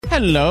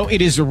Hello,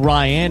 it is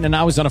Ryan, and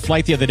I was on a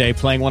flight the other day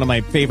playing one of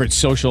my favorite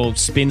social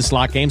spin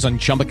slot games on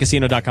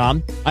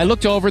ChumbaCasino.com. I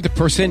looked over at the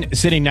person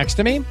sitting next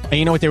to me, and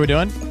you know what they were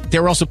doing? They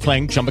were also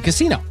playing Chumba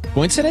Casino.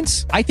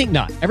 Coincidence? I think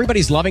not.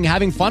 Everybody's loving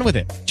having fun with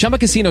it. Chumba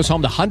Casino is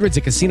home to hundreds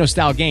of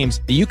casino-style games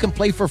that you can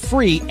play for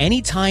free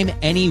anytime,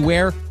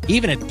 anywhere,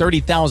 even at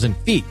 30,000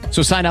 feet.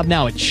 So sign up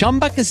now at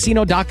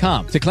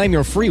ChumbaCasino.com to claim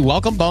your free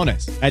welcome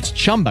bonus. That's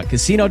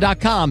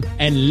ChumbaCasino.com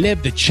and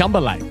live the Chumba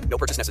life. No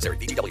purchase necessary.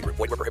 VGW. Void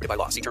where prohibited by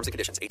law. See terms and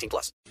conditions.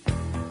 18+.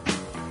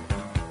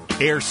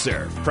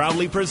 AirServe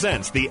proudly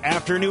presents the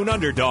Afternoon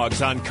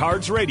Underdogs on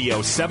Cards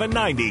Radio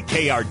 790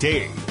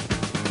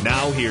 KRD.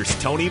 Now here's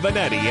Tony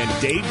Vanetti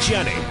and Dave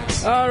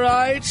Jennings. All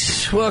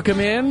right, welcome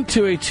in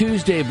to a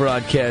Tuesday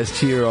broadcast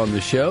here on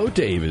the show.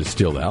 Dave is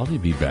still out. He'll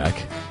be back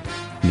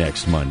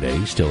next Monday.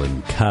 He's still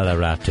in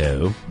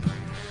Colorado.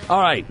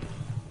 All right.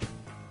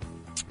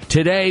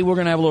 Today we're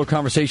going to have a little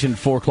conversation at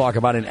 4 o'clock.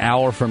 About an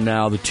hour from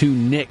now, the two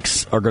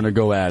Nicks are going to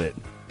go at it.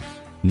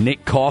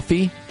 Nick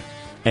Coffey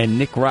and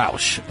Nick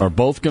Roush are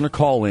both going to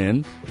call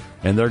in,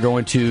 and they're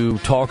going to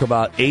talk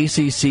about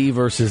ACC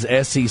versus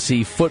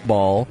SEC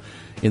football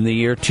in the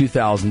year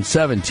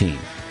 2017.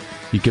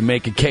 You can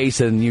make a case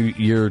that in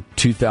year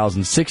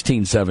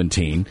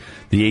 2016-17,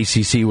 the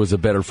ACC was a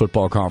better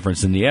football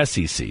conference than the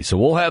SEC. So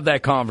we'll have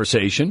that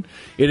conversation.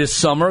 It is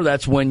summer.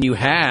 That's when you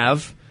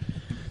have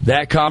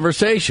that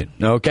conversation,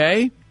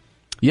 okay?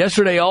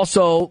 Yesterday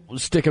also,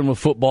 sticking with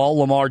football,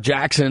 Lamar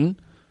Jackson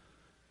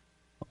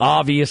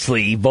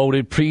obviously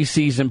voted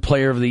preseason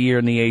player of the year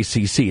in the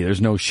ACC.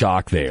 There's no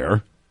shock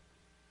there.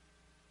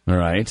 All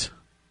right.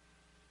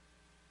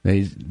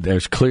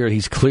 He's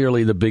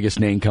clearly the biggest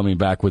name coming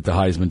back with the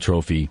Heisman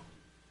Trophy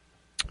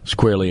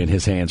squarely in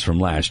his hands from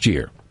last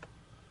year.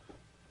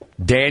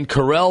 Dan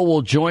Karrell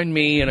will join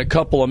me in a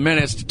couple of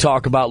minutes to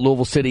talk about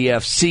LouCity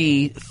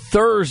FC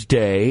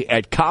Thursday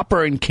at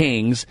Copper and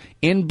Kings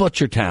in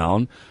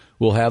Butchertown.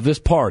 We'll have this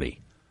party.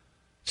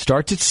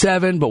 Starts at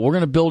 7, but we're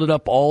going to build it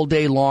up all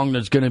day long.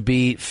 There's going to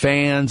be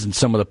fans and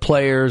some of the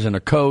players and a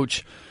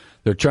coach.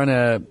 They're trying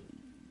to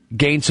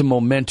gain some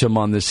momentum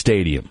on this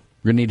stadium.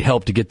 We're going to need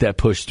help to get that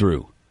pushed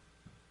through.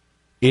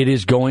 It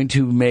is going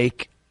to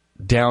make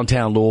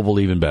downtown Louisville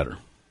even better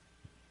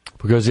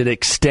because it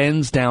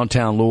extends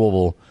downtown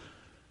Louisville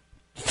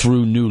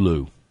through New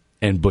Lou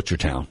and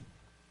Butchertown.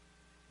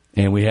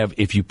 And we have,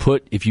 if you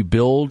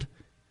build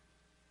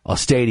a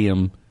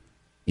stadium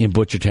in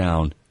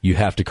Butchertown, you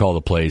have to call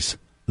the place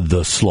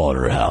the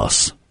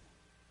Slaughterhouse.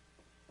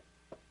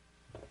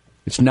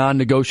 It's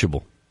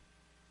non-negotiable.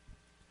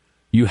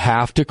 You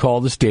have to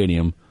call the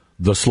stadium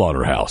the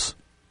Slaughterhouse.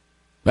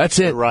 That's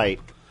it. Right.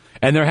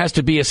 And there has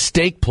to be a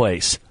steak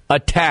place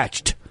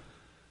attached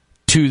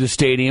to the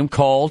stadium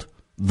called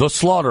the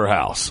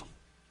Slaughterhouse.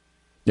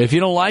 If you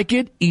don't like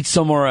it, eat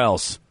somewhere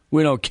else.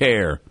 We don't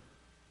care.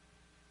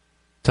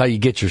 That's how you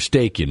get your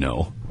steak, you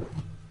know.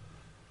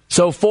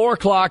 So 4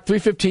 o'clock,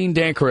 3:15,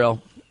 Dan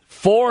Karrell.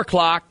 4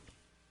 o'clock,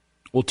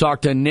 we'll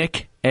talk to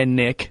Nick and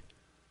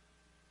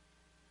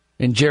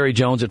Jerry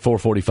Jones at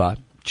 4:45.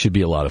 Should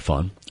be a lot of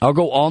fun. I'll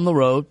go on the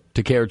road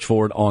to Carriage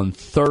Ford on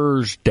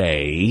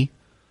Thursday.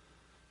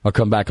 I'll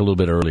come back a little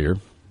bit earlier.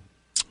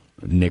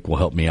 Nick will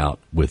help me out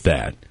with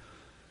that.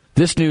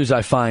 This news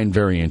I find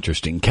very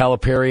interesting.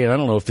 Calipari, and I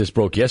don't know if this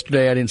broke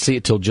yesterday. I didn't see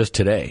it till just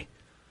today.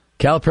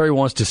 Calipari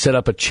wants to set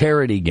up a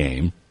charity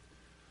game,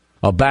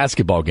 a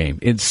basketball game.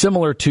 It's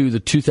similar to the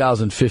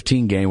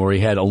 2015 game where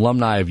he had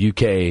alumni of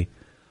UK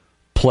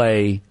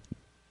play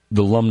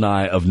the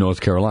alumni of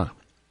North Carolina.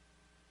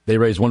 They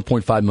raised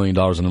 $1.5 million,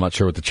 and I'm not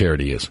sure what the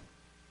charity is.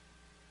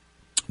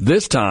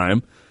 This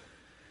time,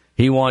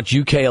 he wants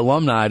UK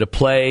alumni to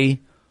play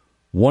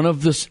one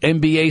of the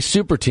NBA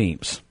super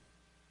teams,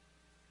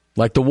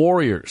 like the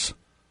Warriors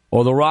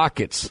or the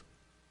Rockets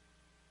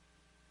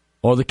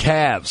or the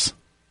Cavs.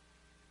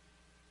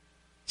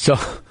 So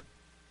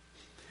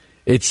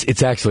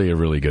it's actually a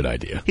really good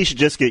idea. He should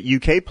just get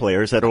UK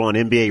players that are on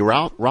NBA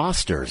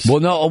rosters.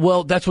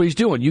 Well, that's what he's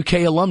doing, UK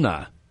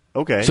alumni.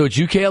 Okay. So it's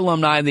UK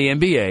alumni in the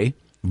NBA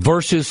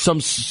versus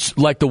some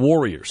like the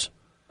Warriors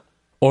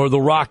or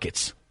the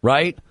Rockets,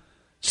 right?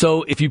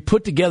 So if you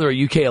put together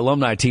a UK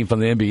alumni team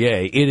from the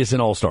NBA, it is an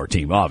all-star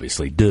team,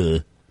 obviously. Duh.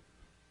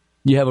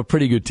 You have a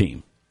pretty good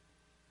team.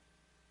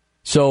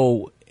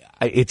 So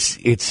it's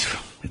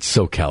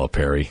so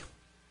Calipari.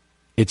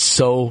 It's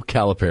so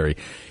Calipari.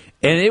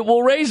 And it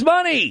will raise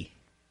money.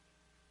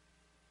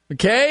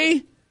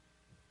 Okay?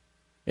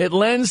 It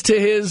lends to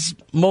his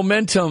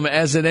momentum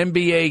as an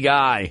NBA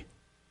guy.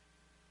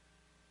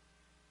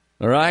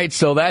 All right?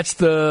 So that's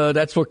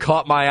what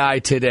caught my eye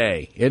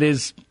today. It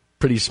is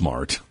pretty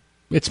smart.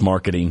 It's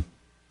marketing.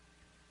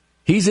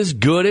 He's as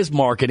good as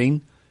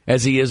marketing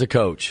as he is a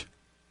coach.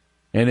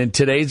 And in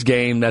today's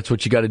game, that's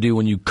what you got to do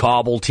when you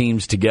cobble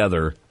teams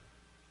together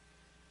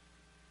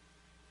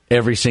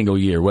every single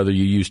year. Whether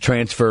you use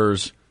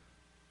transfers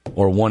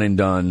or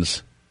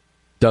one-and-dones,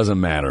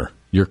 doesn't matter.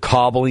 You're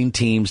cobbling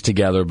teams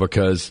together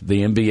because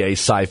the NBA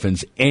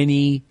siphons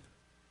anything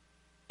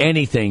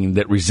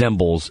that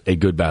resembles a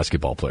good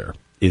basketball player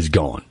is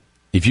gone.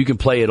 If you can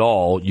play at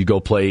all, you go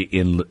play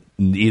in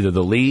either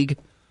the league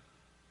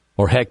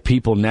or, heck,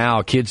 people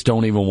now, kids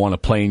don't even want to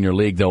play in your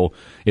league.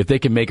 If they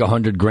can make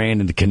 $100,000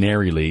 in the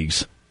Canary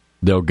Leagues,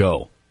 they'll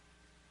go.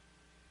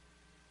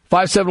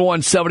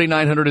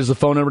 571-7900 is the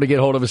phone number to get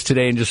hold of us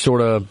today and just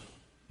sort of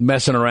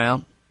messing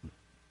around.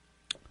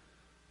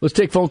 Let's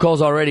take phone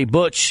calls already.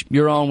 Butch,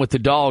 you're on with the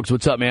Dogs.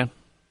 What's up, man?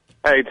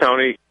 Hey,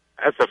 Tony.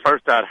 That's the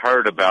first I'd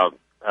heard about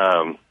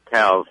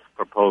Cal's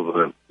proposal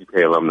to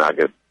UK alumni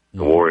against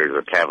the Warriors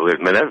or Cavaliers.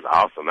 Man, that's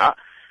awesome. I'll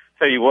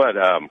tell you what,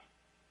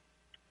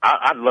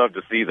 I'd love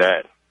to see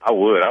that. I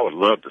would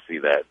love to see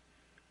that.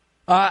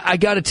 I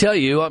got to tell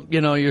you,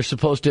 you're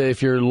supposed to,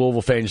 if you're a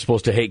Louisville fan, you're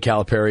supposed to hate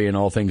Calipari and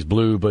all things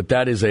blue, but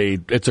it's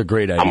a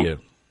great idea.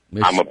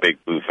 I'm a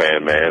big Blue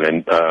fan, man.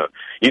 And,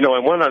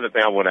 and one other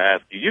thing I want to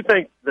ask you, you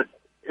think that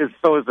is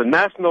the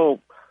national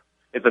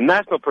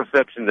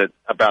perception that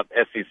about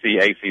SEC,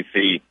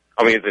 ACC,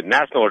 I mean, is it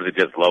national or is it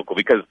just local?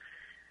 Because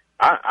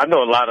I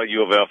know a lot of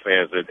UofL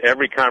fans that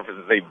every conference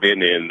that they've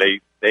been in,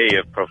 they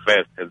have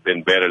professed has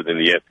been better than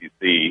the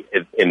SEC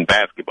in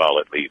basketball,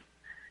 at least.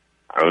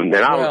 And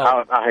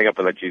I'll hang up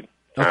and let you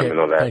chime in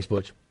on that. Thanks,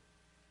 Butch.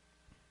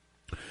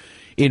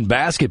 In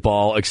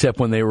basketball, except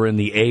when they were in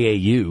the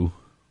AAC.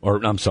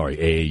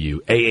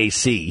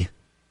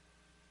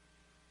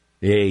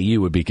 The AAU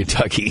would be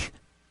Kentucky.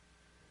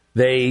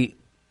 They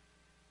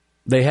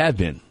have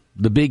been.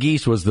 The Big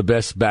East was the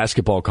best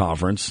basketball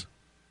conference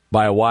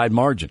by a wide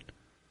margin.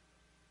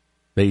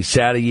 They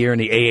sat a year in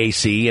the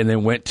AAC and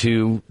then went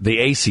to the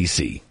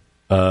ACC.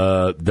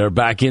 They're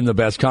back in the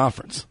best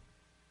conference.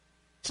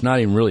 It's not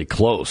even really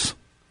close.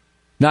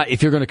 Not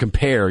if you're going to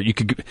compare.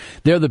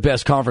 They're the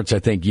best conference, I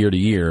think, year to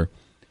year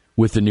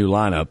with the new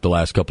lineup the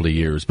last couple of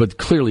years, but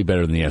clearly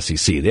better than the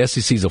SEC. The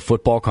SEC is a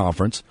football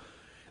conference.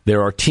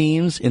 There are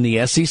teams in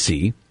the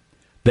SEC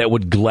that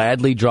would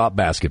gladly drop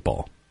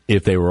basketball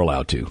if they were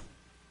allowed to.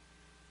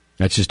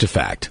 That's just a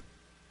fact.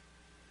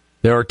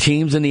 There are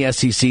teams in the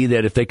SEC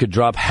that if they could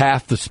drop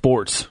half the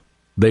sports,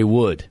 they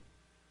would.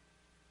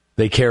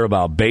 They care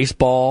about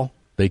baseball.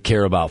 They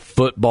care about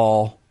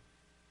football.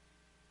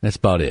 That's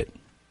about it.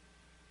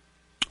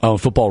 Oh,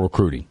 football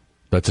recruiting.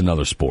 That's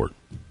another sport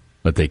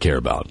that they care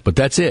about. But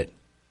that's it.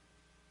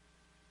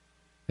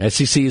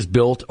 SEC is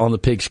built on the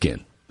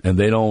pigskin, and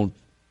they don't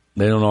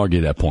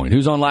argue that point.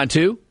 Who's on line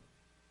 2?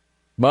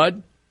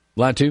 Bud?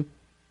 Line 2?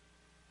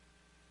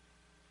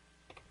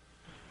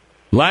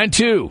 Line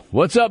 2.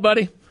 What's up,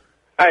 buddy?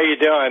 How you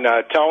doing,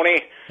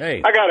 Tony?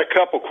 Hey. I got a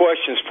couple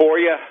questions for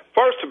you.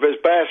 First of all is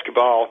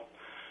basketball.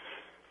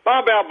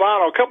 Bob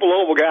Albano, a couple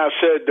of Louisville guys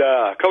said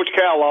Coach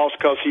Cal lost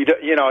because he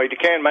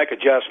can make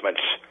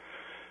adjustments.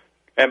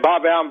 And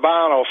Bob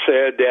Albano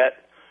said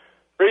that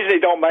the reason he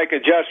don't make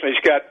adjustments,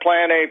 he's got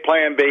plan A,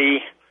 plan B.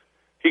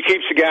 He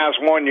keeps the guys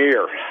 1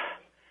 year.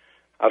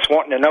 I was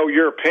wanting to know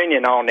your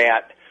opinion on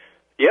that.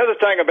 The other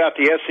thing about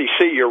the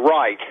SEC, you're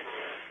right.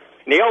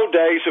 In the old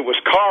days, it was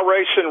car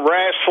racing,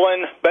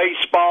 wrestling,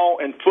 baseball,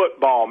 and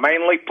football,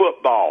 mainly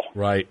football.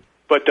 Right.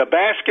 But the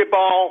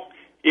basketball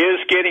is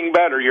getting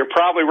better. You're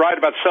probably right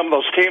about some of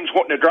those teams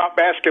wanting to drop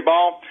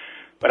basketball.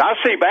 But I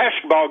see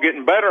basketball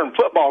getting better and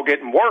football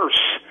getting worse.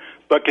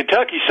 But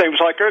Kentucky seems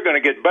like they're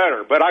going to get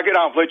better. But I'll get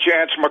off and let you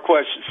answer my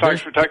questions.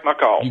 Thanks for taking my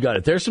call. You got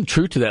it. There's some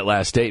truth to that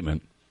last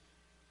statement.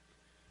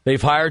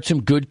 They've hired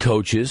some good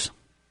coaches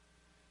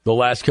the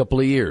last couple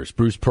of years.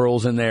 Bruce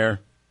Pearl's in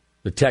there,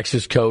 the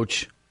Texas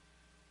coach,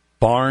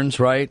 Barnes,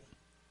 right?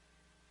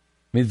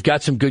 I mean, they've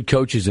got some good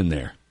coaches in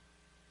there.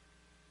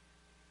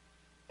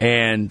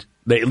 And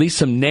at least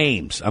some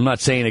names. I'm not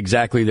saying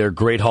exactly they're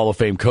great Hall of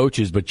Fame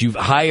coaches, but you've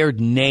hired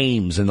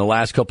names in the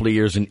last couple of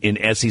years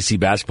in SEC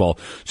basketball,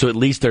 so at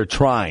least they're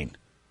trying.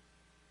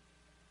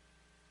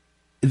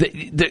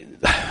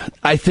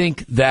 I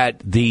think that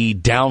the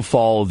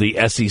downfall of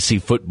the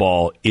SEC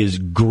football is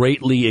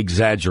greatly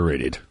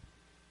exaggerated.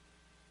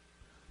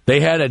 They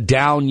had a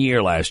down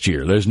year last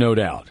year, there's no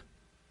doubt.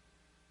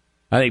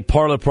 I think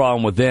part of the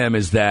problem with them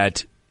is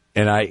that,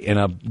 and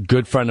a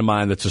good friend of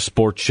mine that's a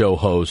sports show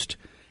host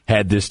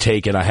had this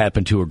take, and I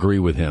happen to agree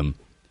with him,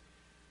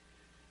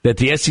 that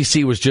the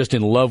SEC was just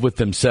in love with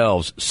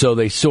themselves, so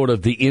they sort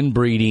of, the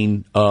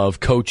inbreeding of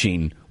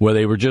coaching, where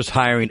they were just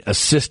hiring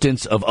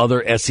assistants of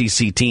other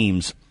SEC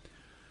teams,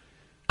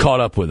 caught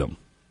up with them.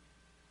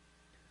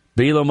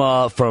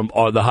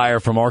 Bielema the hire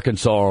from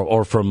Arkansas,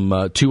 or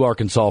to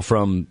Arkansas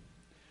from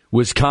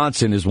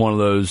Wisconsin, is one of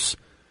those.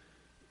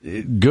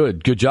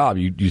 Good job.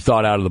 You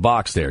thought out of the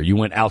box there. You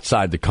went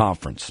outside the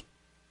conference.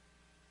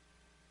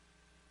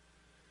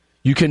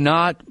 You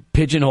cannot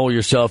pigeonhole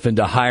yourself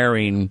into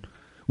hiring.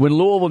 When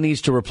Louisville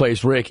needs to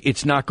replace Rick,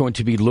 it's not going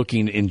to be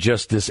looking in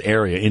just this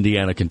area,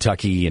 Indiana,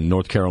 Kentucky, and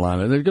North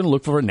Carolina. They're going to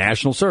look for a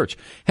national search.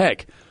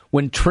 Heck,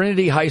 when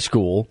Trinity High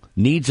School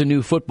needs a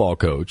new football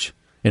coach,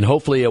 and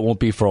hopefully it won't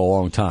be for a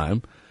long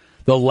time,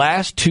 the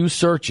last two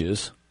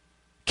searches,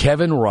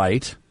 Kevin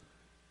Wright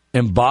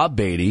and Bob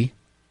Beatty,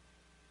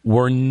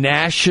 were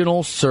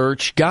national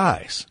search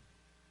guys.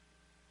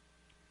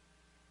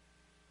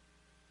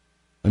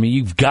 I mean,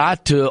 you've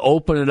got to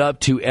open it up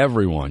to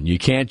everyone. You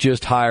can't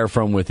just hire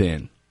from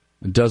within.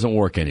 It doesn't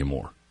work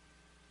anymore.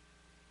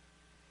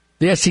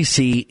 The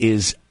SEC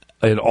is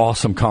an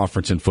awesome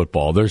conference in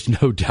football. There's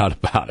no doubt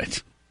about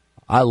it.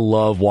 I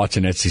love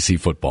watching SEC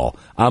football.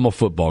 I'm a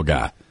football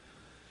guy.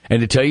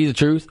 And to tell you the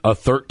truth, a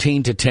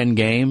 13-10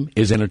 game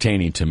is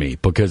entertaining to me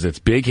because it's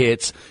big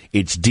hits,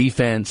 it's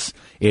defense,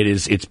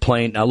 it's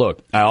playing. Now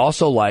look, I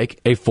also like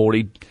I tell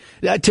you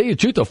the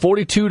truth, a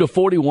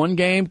 42-41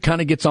 game kind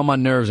of gets on my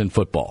nerves in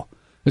football.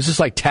 It's just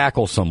like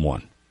tackle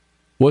someone.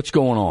 What's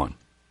going on?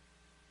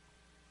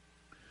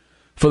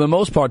 For the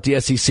most part, the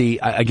SEC,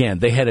 again,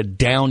 they had a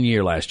down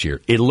year last year.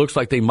 It looks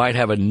like they might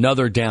have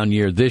another down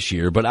year this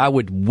year, but I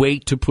would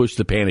wait to push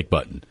the panic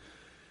button.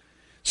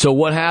 So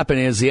what happened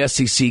is the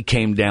SEC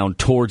came down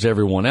towards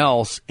everyone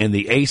else, and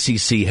the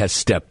ACC has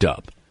stepped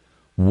up.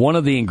 One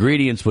of the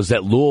ingredients was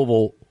that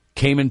Louisville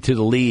came into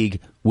the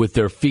league with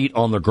their feet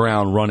on the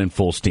ground running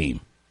full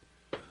steam.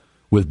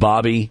 With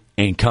Bobby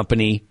and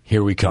company,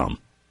 here we come.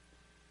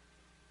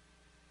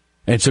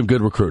 And some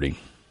good recruiting.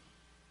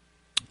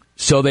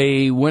 So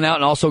they went out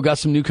and also got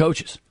some new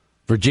coaches.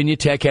 Virginia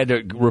Tech had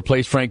to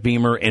replace Frank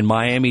Beamer, and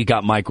Miami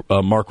got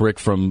Mark Richt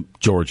from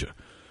Georgia.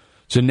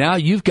 So now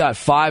you've got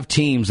 5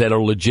 teams that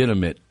are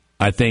legitimate.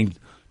 I think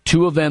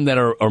 2 of them that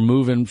are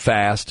moving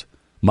fast,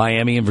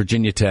 Miami and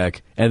Virginia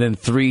Tech, and then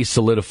 3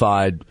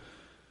 solidified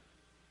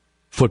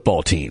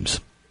football teams.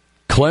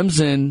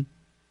 Clemson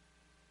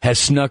has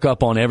snuck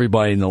up on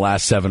everybody in the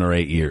last 7 or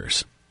 8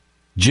 years.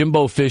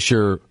 Jimbo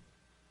Fisher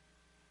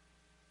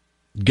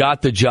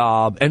got the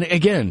job. And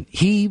again,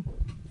 he's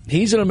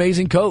an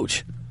amazing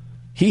coach.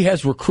 He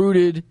has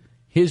recruited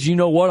his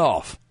you-know-what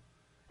off.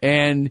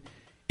 And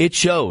it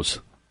shows.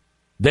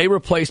 They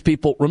replaced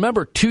people.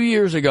 Remember, 2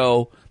 years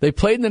ago, they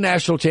played in the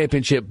national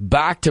championship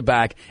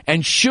back-to-back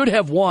and should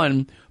have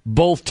won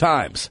both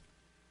times.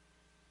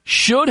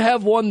 Should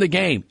have won the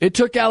game. It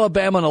took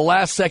Alabama in a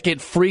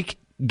last-second freak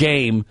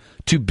game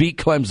to beat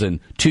Clemson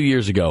 2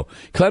 years ago.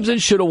 Clemson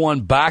should have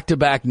won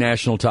back-to-back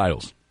national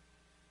titles.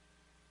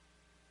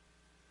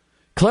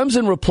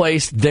 Clemson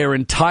replaced their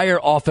entire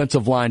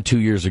offensive line 2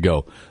 years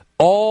ago.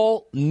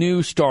 All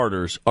new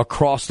starters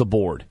across the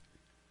board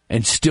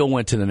and still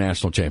went to the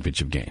national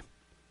championship game.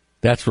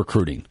 That's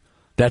recruiting.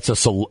 That's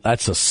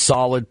a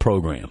solid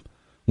program.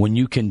 When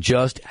you can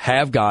just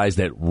have guys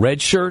that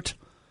redshirt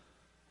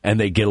and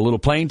they get a little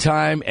playing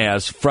time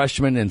as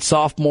freshmen and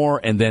sophomore,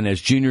 and then as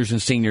juniors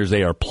and seniors,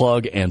 they are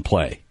plug and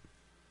play.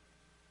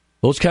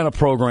 Those kind of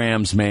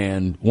programs,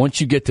 man,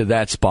 once you get to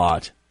that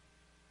spot,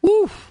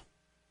 woo!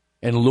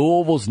 And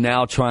Louisville's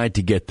now trying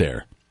to get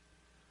there.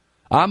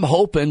 I'm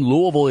hoping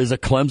Louisville is a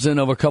Clemson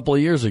of a couple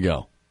of years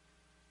ago,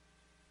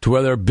 to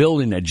where they're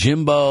building that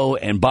Jimbo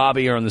and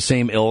Bobby are in the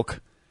same ilk,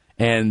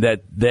 and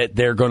that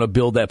they're going to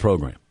build that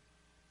program.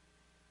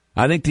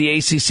 I think the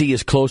ACC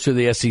is closer to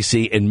the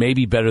SEC and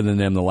maybe better than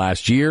them the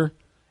last year,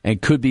 and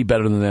could be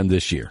better than them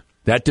this year.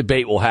 That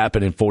debate will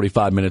happen in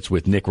 45 minutes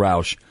with Nick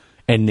Roush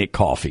and Nick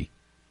Coffey.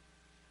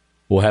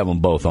 We'll have them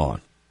both on.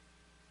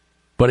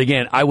 But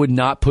again, I would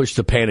not push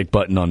the panic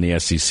button on the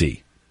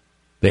SEC.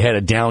 They had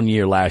a down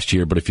year last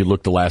year, but if you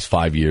look the last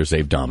 5 years,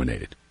 they've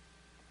dominated.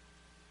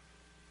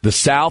 The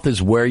South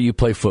is where you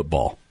play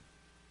football.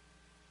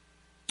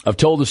 I've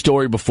told the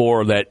story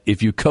before that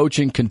if you coach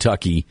in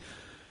Kentucky,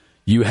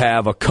 you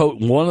have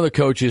one of the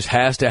coaches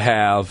has to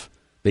have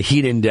the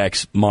heat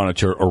index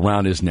monitor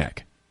around his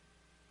neck.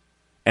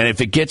 And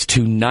if it gets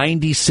to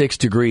 96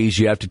 degrees,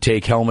 you have to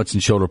take helmets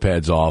and shoulder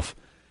pads off.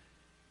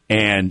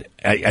 And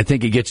I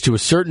think it gets to a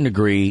certain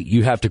degree,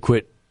 you have to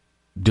quit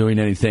doing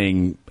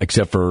anything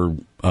except for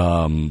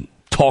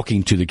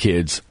talking to the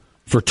kids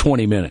for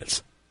 20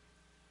 minutes.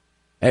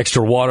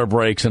 Extra water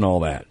breaks and all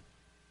that.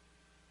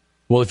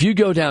 Well, if you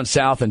go down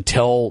south and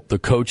tell the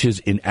coaches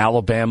in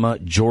Alabama,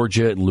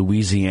 Georgia, and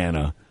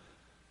Louisiana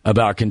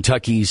about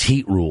Kentucky's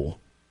heat rule,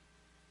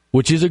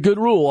 which is a good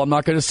rule, I'm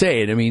not going to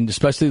say it. I mean,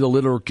 especially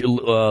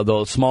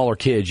the smaller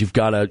kids, you've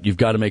got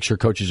to make sure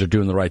coaches are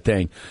doing the right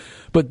thing.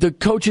 But the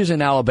coaches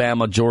in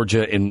Alabama,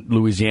 Georgia, and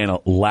Louisiana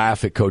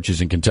laugh at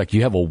coaches in Kentucky.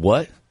 You have a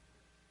what?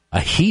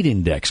 A heat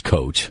index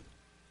coach.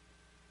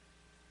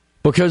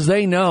 Because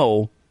they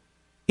know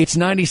it's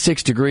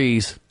 96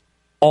 degrees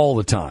all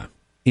the time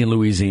in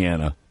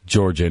Louisiana,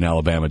 Georgia, and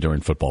Alabama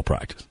during football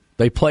practice.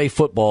 They play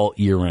football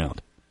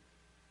year-round.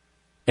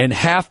 And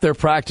half their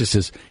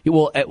practices,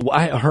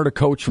 I heard a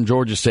coach from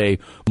Georgia say,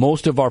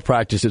 most of our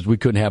practices, we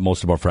couldn't have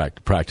most of our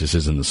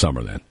practices in the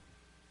summer then.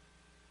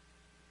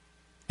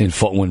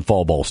 When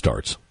fall ball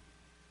starts,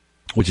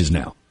 which is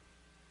now.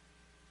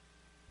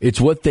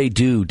 It's what they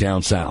do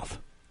down south.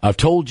 I've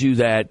told you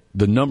that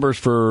the numbers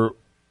for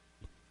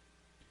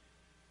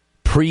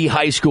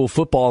pre-high school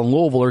football in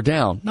Louisville are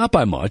down. Not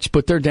by much,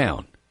 but they're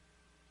down.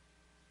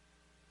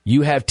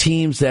 You have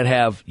teams that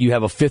you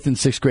have a 5th and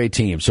 6th grade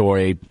team, so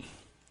a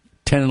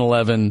 10 and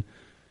 11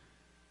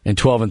 and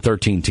 12 and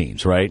 13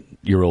 teams, right?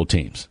 Your old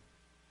teams.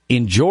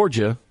 In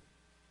Georgia,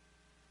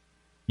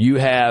 you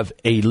have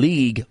a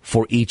league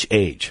for each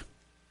age.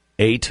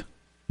 8,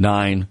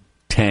 9,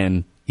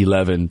 10,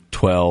 11,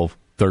 12,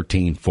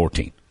 13,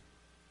 14.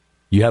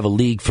 You have a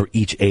league for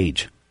each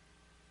age.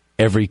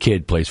 Every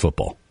kid plays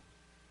football.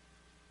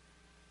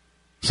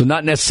 So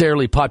not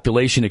necessarily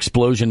population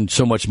explosion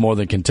so much more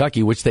than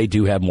Kentucky, which they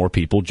do have more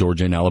people.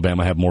 Georgia and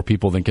Alabama have more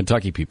people than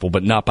Kentucky people,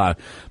 but not by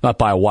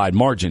a wide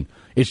margin.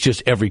 It's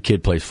just every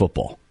kid plays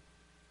football.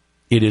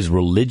 It is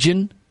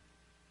religion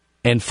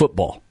and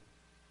football.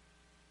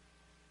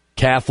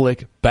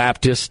 Catholic,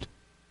 Baptist,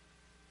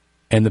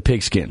 and the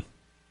pigskin.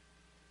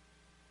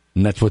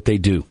 And that's what they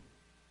do.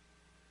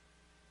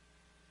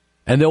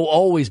 And they'll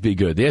always be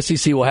good. The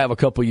SEC will have a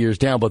couple years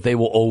down, but they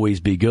will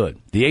always be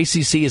good. The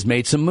ACC has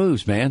made some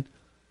moves, man.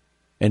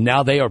 And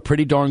now they are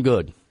pretty darn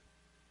good.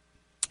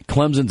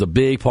 Clemson's a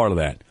big part of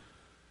that.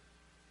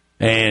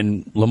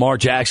 And Lamar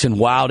Jackson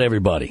wowed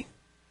everybody.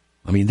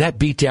 I mean, that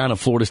beatdown of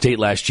Florida State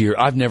last year,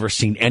 I've never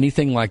seen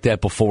anything like that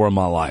before in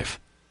my life.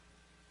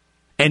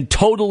 And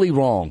totally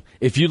wrong.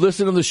 If you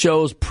listen to the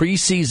shows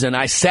preseason,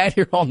 I sat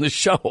here on the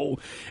show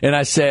and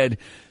I said,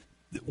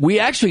 we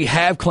actually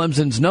have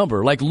Clemson's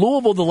number. Like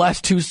Louisville the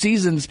last two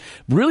seasons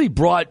really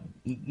brought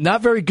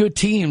not very good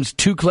teams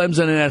to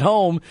Clemson and at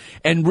home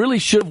and really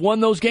should have won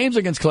those games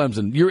against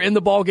Clemson. You're in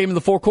the ball game in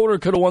the fourth quarter,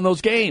 could have won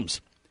those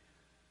games.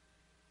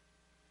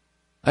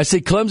 I say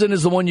Clemson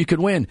is the one you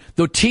could win.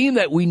 The team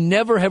that we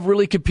never have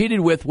really competed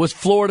with was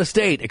Florida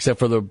State, except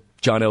for the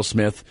John L.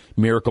 Smith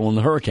miracle and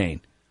the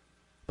hurricane.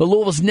 But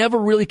Louisville's never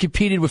really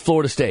competed with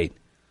Florida State.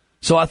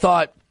 So I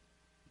thought,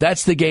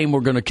 that's the game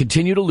we're going to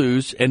continue to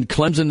lose, and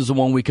Clemson is the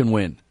one we can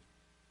win.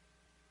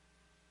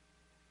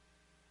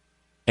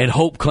 And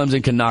hope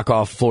Clemson can knock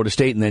off Florida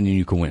State, and then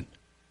you can win.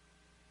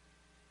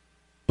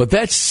 But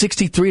that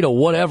 63 to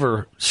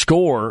whatever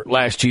score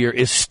last year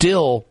is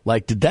still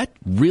like, did that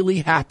really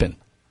happen?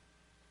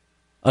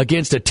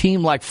 Against a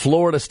team like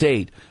Florida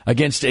State,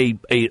 against a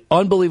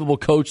unbelievable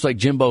coach like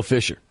Jimbo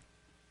Fisher.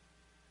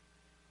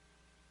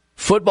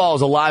 Football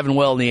is alive and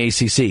well in the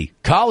ACC.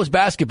 College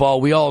basketball,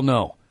 we all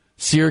know.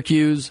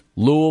 Syracuse,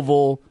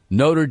 Louisville,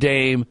 Notre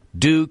Dame,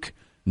 Duke,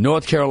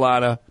 North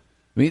Carolina.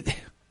 I mean,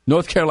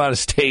 North Carolina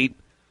State.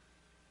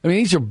 I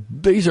mean,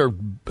 these are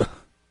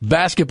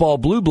basketball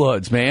blue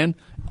bloods, man.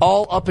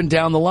 All up and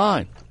down the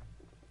line.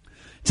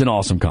 It's an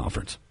awesome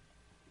conference.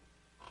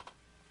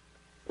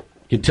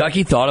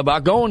 Kentucky thought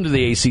about going to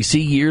the ACC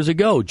years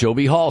ago.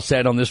 Joby Hall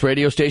sat on this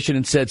radio station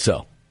and said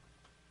so.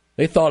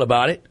 They thought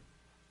about it.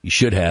 You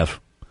should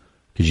have,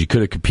 because you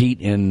could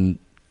compete in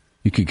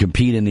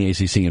the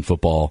ACC in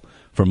football.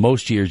 For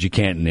most years, you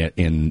can't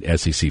in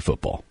SEC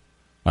football.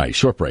 All right,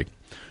 short break.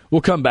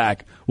 We'll come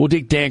back. We'll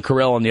dig Dan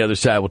Karrell on the other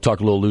side. We'll talk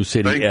a little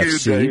LouCity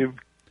FC. Thank you,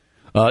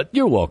 Dave.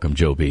 You're welcome,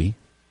 Joe B.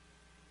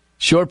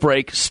 Short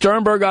break.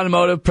 Sternberg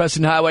Automotive,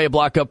 Preston Highway, a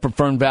block up from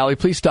Fern Valley.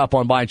 Please stop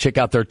on by and check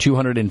out their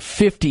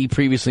 250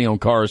 previously owned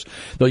cars.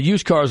 The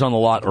used cars on the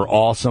lot are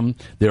awesome.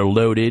 They're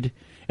loaded,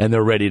 and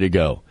they're ready to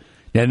go.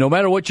 Now, no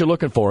matter what you're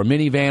looking for, a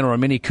minivan or a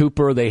Mini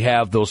Cooper, they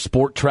have those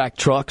Sport Track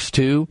trucks,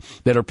 too,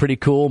 that are pretty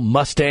cool.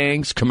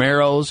 Mustangs,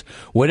 Camaros,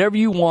 whatever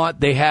you want,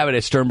 they have it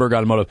at Sternberg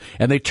Automotive.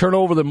 And they turn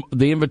over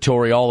the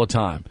inventory all the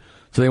time.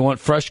 So they want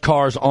fresh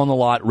cars on the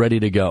lot, ready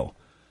to go.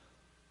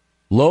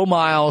 Low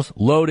miles,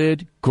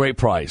 loaded, great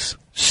price.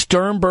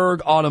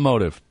 Sternberg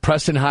Automotive,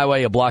 Preston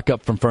Highway, a block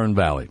up from Fern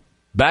Valley.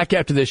 Back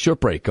after this short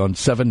break on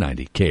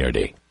 790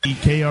 KRD.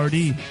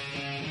 KRD.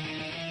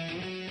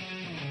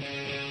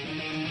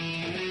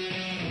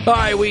 All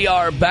right, we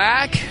are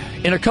back.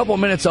 In a couple of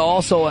minutes, I'll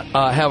also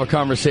have a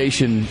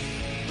conversation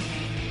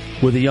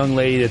with a young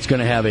lady that's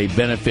going to have a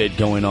benefit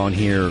going on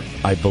here,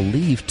 I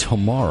believe,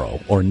 tomorrow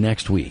or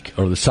next week,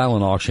 or the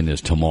silent auction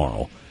is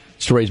tomorrow.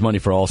 It's to raise money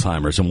for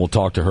Alzheimer's, and we'll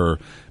talk to her.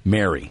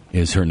 Mary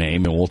is her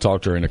name, and we'll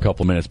talk to her in a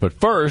couple of minutes. But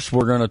first,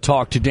 we're going to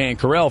talk to Dan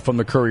Karrell from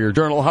the Courier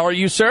Journal. How are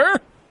you, sir?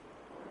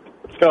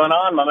 What's going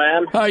on, my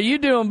man? How are you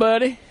doing,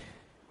 buddy?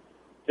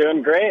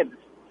 Doing great.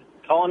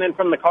 Calling in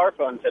from the car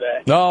phone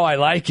today. Oh, I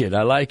like it.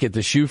 I like it,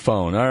 the shoe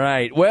phone. All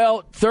right.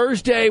 Well,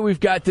 Thursday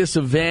we've got this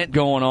event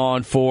going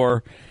on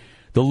for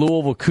the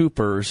Louisville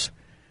Coopers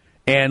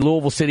and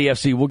LouCity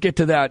FC. We'll get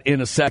to that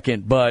in a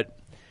second, but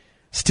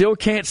still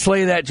can't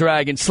slay that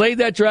dragon. Slayed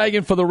that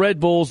dragon for the Red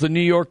Bulls, the New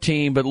York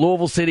team, but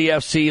LouCity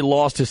FC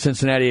lost to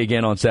Cincinnati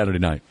again on Saturday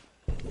night.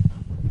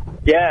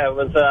 Yeah, it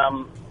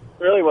was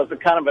really was a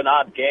kind of an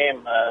odd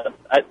game.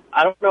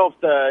 I don't know if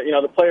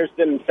the players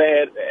didn't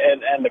say it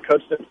and the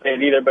coach didn't say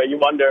it either, but you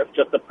wonder if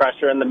just the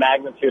pressure and the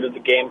magnitude of the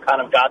game kind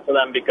of got to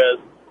them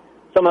because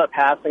some of the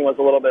passing was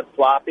a little bit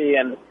sloppy,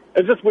 and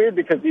it was just weird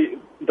because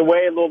the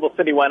way Louisville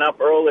City went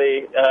up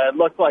early, it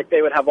looked like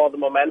they would have all the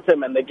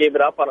momentum, and they gave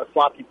it up on a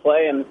sloppy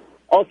play, and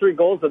all three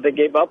goals that they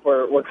gave up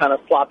were kind of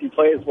sloppy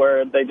plays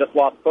where they just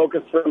lost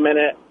focus for a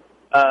minute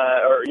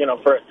or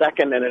for a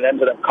second, and it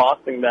ended up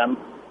costing them.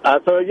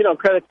 So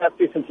credit to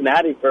FC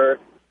Cincinnati for,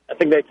 I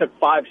think they took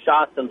 5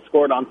 shots and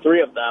scored on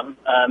 3 of them,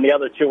 and the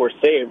other 2 were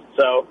saved.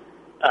 So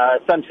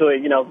essentially,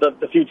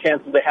 the few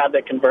chances they had,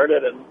 they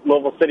converted, and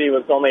Louisville City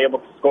was only able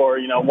to score,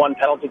 1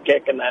 penalty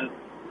kick, and then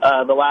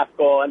the last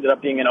goal ended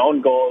up being an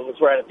own goal. It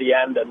was right at the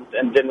end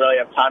and didn't really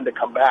have time to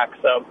come back.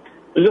 So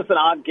it was just an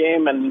odd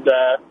game, and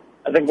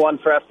I think one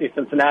for FC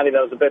Cincinnati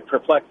that was a bit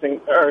perplexing,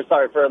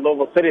 for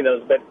Louisville City that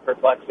was a bit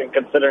perplexing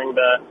considering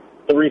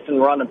the recent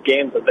run of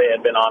games that they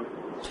had been on.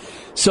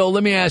 So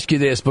let me ask you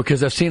this,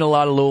 because I've seen a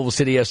lot of Louisville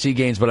City FC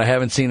games, but I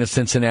haven't seen a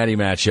Cincinnati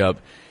matchup.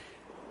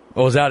 I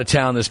was out of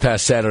town this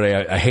past Saturday.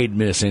 I hate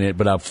missing it,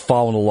 but I've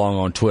followed along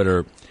on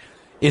Twitter.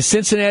 Is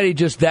Cincinnati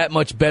just that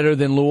much better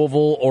than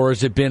Louisville, or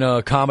has it been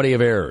a comedy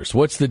of errors?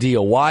 What's the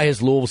deal? Why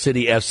has Louisville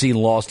City FC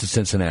lost to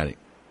Cincinnati?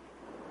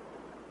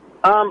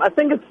 I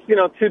think it's,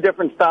 two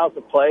different styles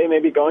of play,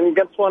 maybe going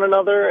against one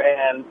another,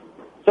 and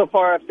so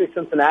far FC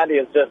Cincinnati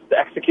has just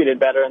executed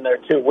better in their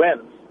 2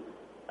 wins.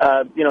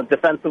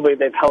 Defensively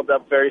they've held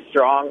up very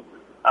strong.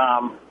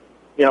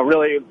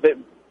 Really,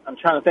 I'm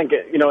trying to think,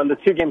 in the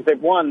 2 games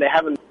they've won, they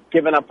haven't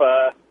given up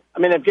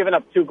they've given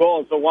up 2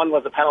 goals, but one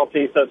was a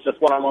penalty, so it's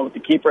just one-on-one with the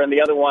keeper, and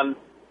the other one,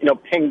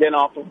 pinged in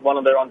off of one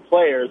of their own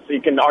players, so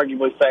you can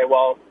arguably say,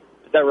 well,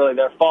 is that really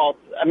their fault?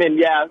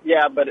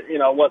 But,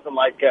 it wasn't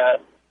like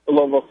the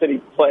Louisville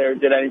City player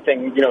did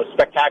anything,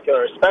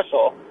 spectacular or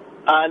special.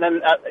 And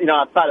then,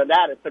 outside of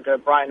that, it took a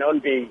Brian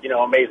Ownby,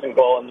 amazing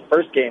goal in the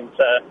first game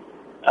to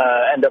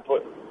end up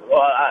with,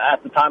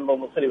 at the time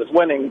Louisville City was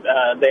winning,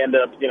 they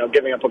ended up,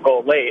 giving up a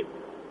goal late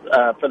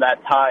for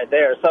that tie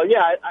there. So,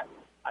 I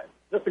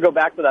just to go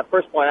back to that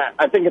first point,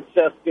 I think it's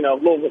just,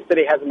 Louisville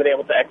City hasn't been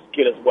able to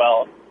execute as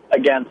well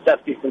against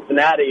FC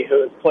Cincinnati,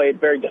 who has played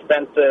very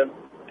defensive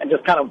and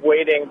just kind of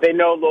waiting. They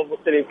know Louisville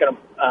City is going to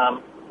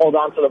hold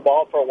on to the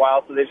ball for a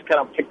while, so they just kind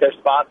of pick their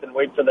spots and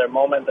wait for their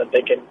moment that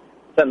they can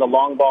send the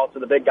long ball to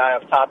the big guy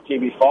up top,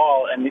 GB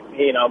Fall, and,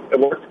 it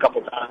works a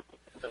couple times.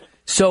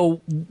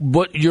 So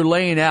what you're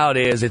laying out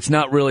is it's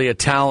not really a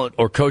talent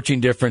or coaching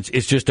difference.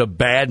 It's just a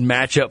bad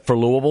matchup for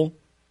Louisville?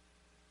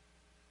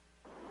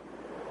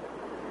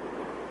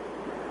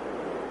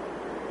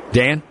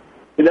 Dan?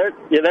 You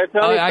there,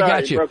 Tony? I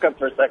got you. Broke up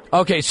for a second.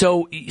 Okay,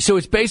 so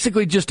it's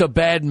basically just a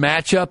bad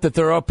matchup, that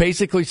there are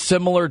basically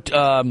similar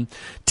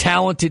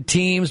talented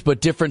teams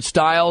but different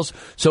styles,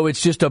 so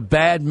it's just a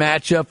bad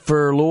matchup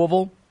for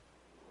Louisville?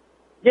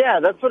 Yeah,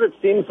 that's what it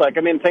seems like.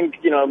 Think,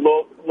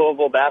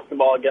 Louisville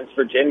basketball against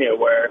Virginia,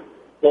 where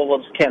Louisville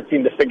just can't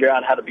seem to figure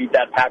out how to beat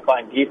that pack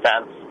line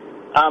defense.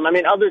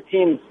 Other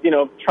teams,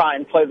 try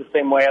and play the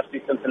same way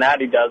FC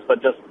Cincinnati does,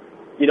 but just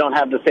you don't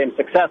have the same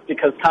success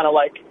because kind of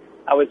like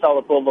I always saw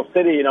with Louisville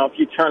City, if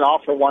you turn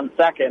off for 1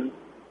 second,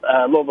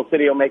 Louisville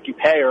City will make you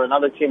pay or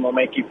another team will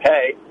make you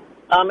pay.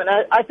 And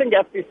I think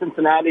FC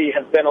Cincinnati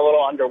has been a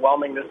little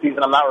underwhelming this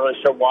season. I'm not really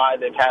sure why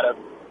they've had a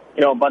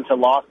bunch of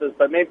losses,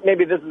 but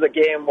maybe this is a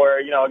game where,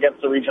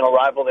 against a regional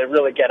rival, they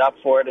really get up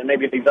for it, and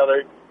maybe these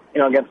other,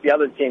 against the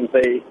other teams,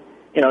 they,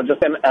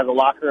 just as a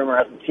locker room or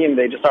as a team,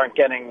 they just aren't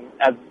getting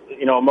as,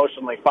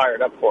 emotionally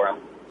fired up for them.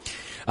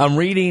 I'm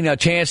reading a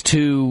chance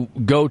to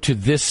go to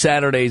this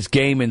Saturday's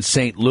game in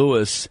St.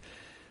 Louis.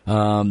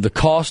 The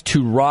cost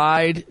to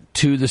ride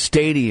to the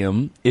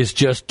stadium is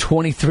just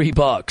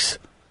 $23.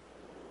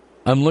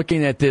 I'm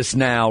looking at this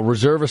now.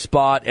 Reserve a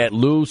spot at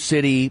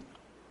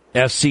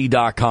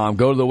LouCityFC.com.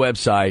 Go to the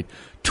website.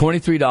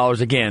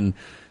 $23. Again,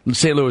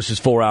 St. Louis is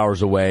 4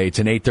 hours away. It's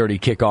an 8:30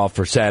 kickoff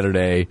for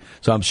Saturday,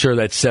 so I'm sure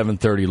that's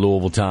 7:30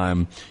 Louisville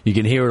time. You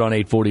can hear it on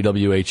 840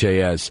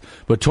 WHAS.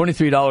 But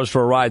 $23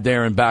 for a ride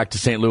there and back to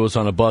St. Louis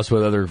on a bus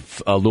with other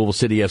Louisville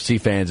City FC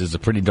fans is a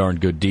pretty darn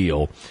good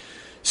deal.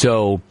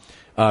 So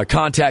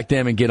contact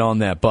them and get on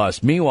that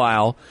bus.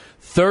 Meanwhile,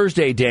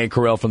 Thursday, Dan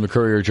Karrell from the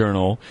Courier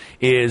Journal,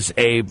 is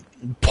a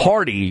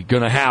party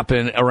going to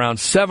happen around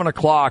 7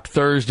 o'clock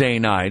Thursday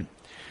night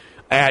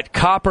at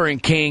Copper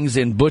and Kings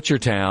in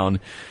Butchertown.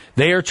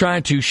 They are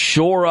trying to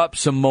shore up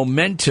some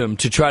momentum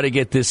to try to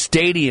get this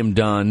stadium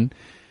done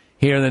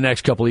here in the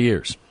next couple of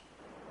years.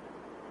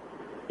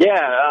 Yeah,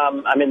 I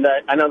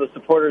know the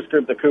supporters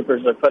group, the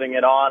Coopers, are putting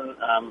it on.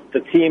 The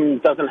team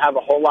doesn't have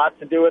a whole lot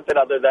to do with it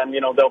other than,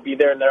 they'll be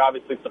there and they're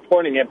obviously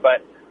supporting it,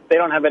 but they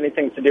don't have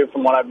anything to do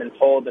from what I've been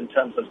told in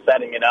terms of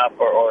setting it up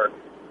or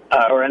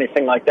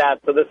anything like that.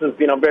 So this is,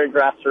 very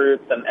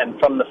grassroots and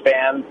from the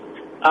fans.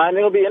 And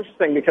it'll be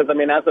interesting because,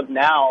 as of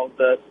now,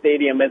 the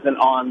stadium isn't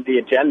on the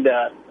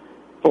agenda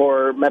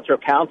for Metro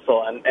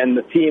Council, and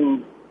the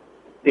team,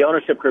 the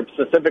ownership group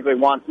specifically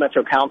wants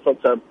Metro Council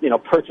to,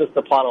 purchase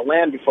the plot of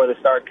land before they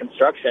start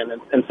construction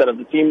instead of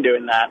the team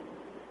doing that.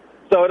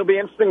 So it'll be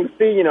interesting to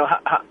see,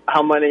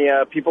 how many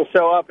people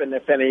show up and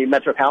if any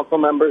Metro Council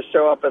members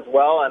show up as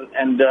well,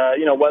 and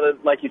whether,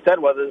 like you said,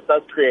 whether this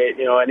does create,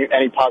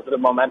 any positive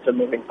momentum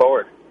moving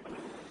forward.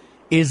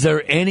 Is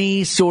there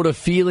any sort of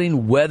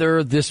feeling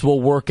whether this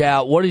will work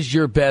out? What is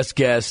your best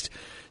guess?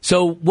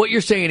 So what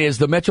you're saying is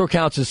the Metro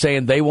Council is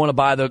saying they want to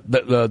buy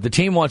the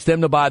team wants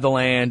them to buy the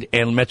land,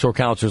 and Metro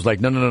Council is like,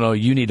 no,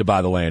 you need to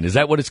buy the land. Is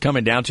that what it's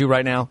coming down to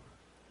right now?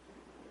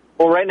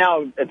 Well, right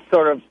now it's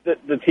sort of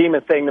the team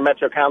is saying to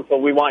Metro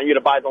Council, we want you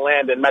to buy the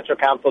land, and Metro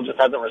Council just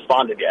hasn't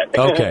responded yet.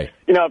 Okay.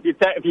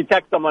 If you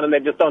text someone and they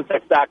just don't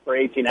text back for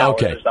 18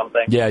 hours or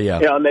something. Yeah.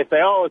 And they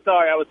say, oh,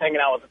 sorry, I was hanging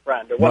out with a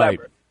friend or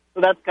whatever. Right. So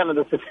that's kind of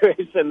the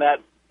situation that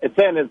it's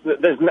in. Is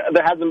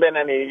there hasn't been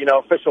any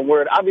official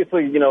word.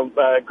 Obviously,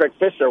 Greg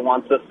Fisher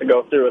wants this to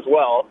go through as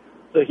well.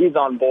 so he's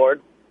on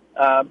board.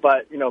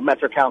 But,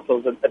 Metro Council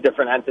is a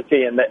different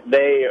entity, and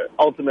they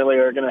ultimately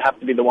are going to have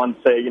to be the ones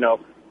to,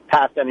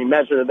 pass any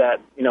measure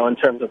that, in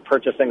terms of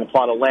purchasing a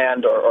plot of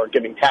land or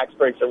giving tax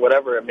breaks or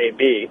whatever it may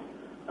be.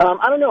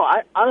 I don't know.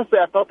 I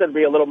thought there'd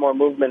be a little more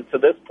movement to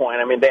this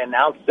point. I mean, they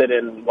announced it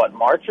in,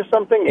 March or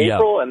something,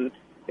 April, and,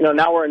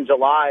 now we're in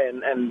July,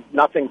 and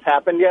nothing's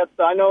happened yet.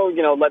 So I know,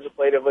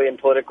 legislatively and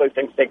politically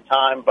things take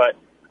time, but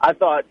I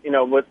thought,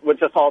 with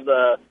just all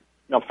the,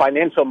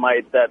 financial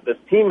might that this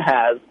team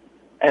has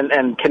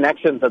and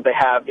connections that they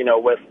have,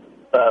 with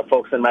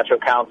folks in Metro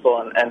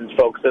Council and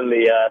folks in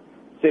the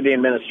city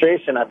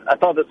administration, I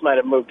thought this might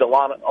have moved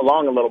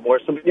along a little more.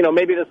 So,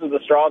 maybe this is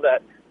the straw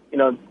that,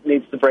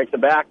 needs to break the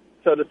back,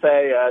 so to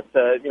say,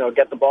 to,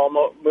 get the ball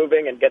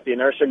moving and get the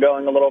inertia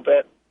going a little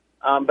bit.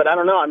 But I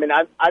don't know. I mean,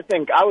 I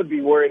think I would be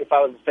worried if I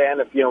was a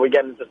fan if, we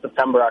get into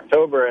September,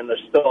 October, and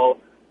there's still,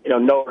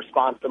 no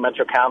response to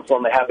Metro Council,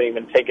 and they haven't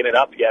even taken it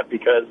up yet,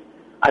 because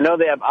I know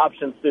they have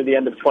options through the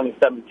end of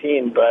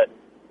 2017, but,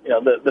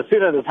 the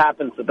sooner this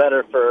happens, the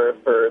better for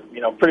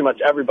pretty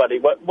much everybody,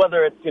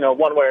 whether it's,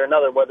 one way or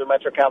another, whether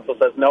Metro Council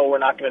says, no, we're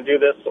not going to do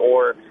this,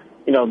 or,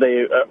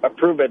 they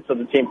approve it so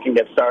the team can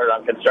get started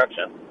on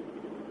construction.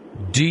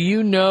 Do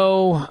you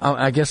know,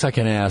 I guess I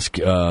can ask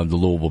the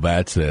Louisville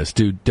Bats this,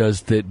 did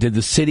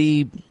the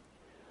city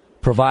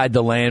provide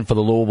the land for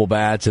the Louisville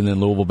Bats, and then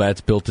Louisville Bats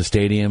built the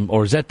stadium?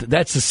 Or is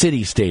that's the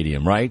city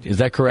stadium, right? Is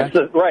that correct?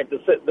 Right.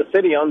 The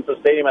city owns the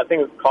stadium. I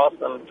think it cost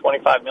them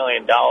 $25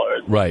 million.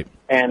 Right.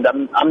 And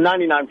I'm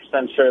 99%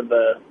 sure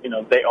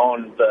they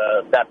own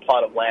that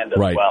plot of land as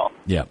well.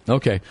 Yeah.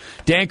 Okay.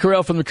 Dan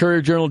Karrell from the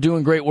Courier Journal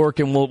doing great work,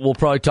 and we'll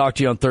probably talk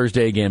to you on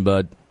Thursday again,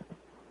 bud.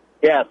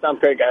 Yeah, sounds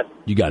great, guys.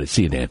 You got it.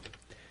 See you, Dan.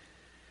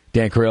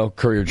 Dan Karrell,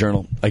 Courier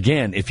Journal.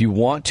 Again, if you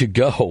want to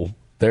go,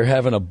 they're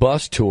having a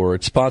bus tour.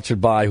 It's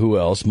sponsored by who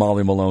else?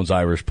 Molly Malone's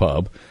Irish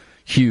Pub.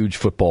 Huge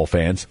football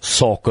fans.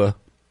 Salka.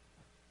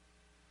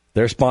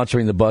 They're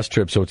sponsoring the bus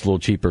trip, so it's a little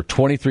cheaper.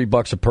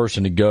 $23 a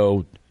person to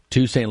go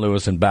to St.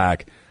 Louis and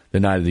back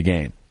the night of the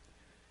game.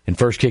 And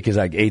first kick is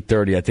like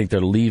 8:30. I think they're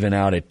leaving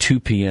out at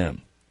 2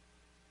 p.m.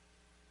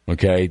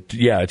 Okay?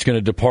 Yeah, it's going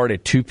to depart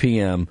at 2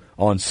 p.m.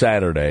 on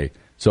Saturday.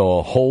 So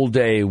a whole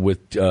day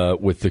with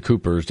the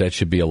Coopers, that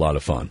should be a lot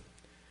of fun.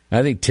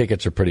 I think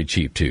tickets are pretty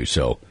cheap, too,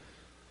 so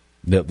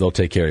they'll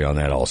take care of you on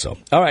that also.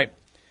 All right.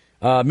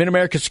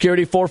 Mid-America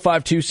Security,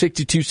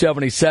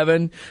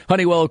 452-6277.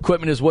 Honeywell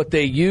equipment is what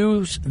they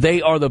use.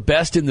 They are the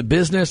best in the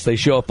business. They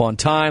show up on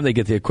time. They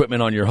get the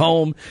equipment on your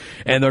home,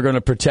 and they're going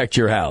to protect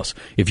your house.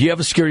 If you have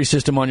a security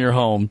system on your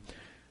home,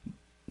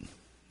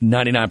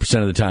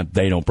 99% of the time,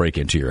 they don't break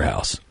into your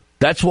house.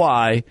 That's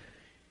why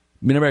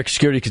Mid-America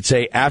Security could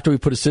say, after we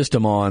put a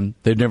system on,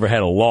 they've never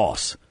had a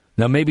loss.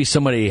 Now, maybe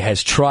somebody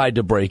has tried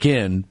to break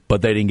in,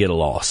 but they didn't get a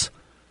loss.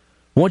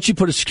 Once you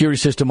put a security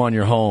system on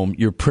your home,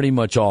 you're pretty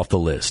much off the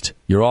list.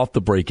 You're off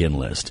the break-in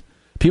list.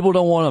 People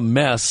don't want to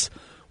mess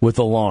with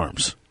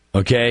alarms,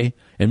 okay?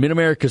 And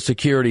Mid-America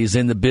Security is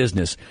in the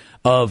business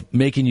of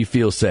making you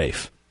feel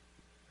safe.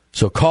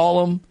 So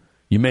call them.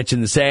 You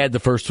mentioned this ad. The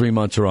first 3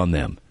 months are on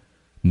them.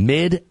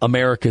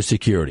 Mid-America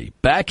Security.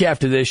 Back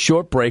after this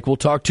short break, we'll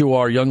talk to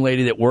our young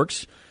lady that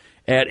works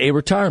at a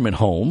retirement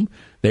home.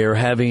 They are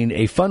having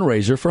a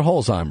fundraiser for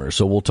Alzheimer's,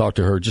 so we'll talk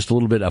to her just a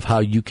little bit of how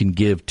you can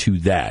give to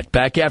that.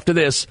 Back after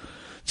this,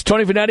 it's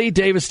Tony Vanetti.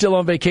 Dave is still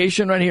on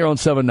vacation right here on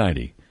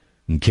 790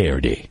 and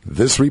KRD.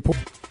 This report.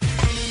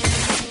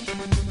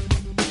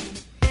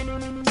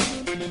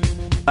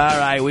 All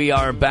right, we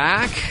are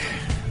back.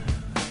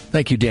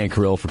 Thank you, Dan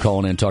Karrell, for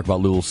calling in and talking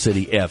about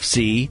LouCity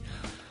FC.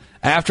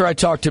 After I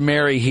talk to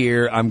Mary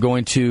here, I'm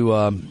going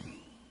to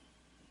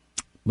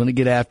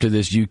get after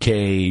this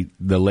UK,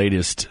 the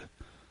latest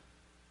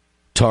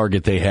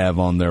target they have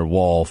on their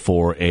wall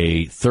for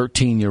a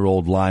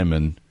 13-year-old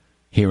lineman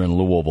here in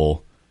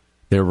Louisville.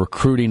 They're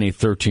recruiting a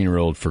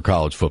 13-year-old for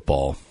college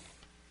football.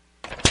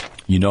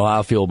 You know how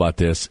I feel about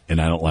this, and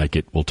I don't like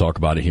it. We'll talk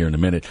about it here in a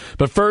minute.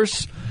 But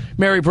first,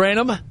 Mary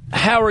Branham,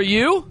 how are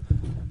you?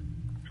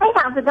 Hey,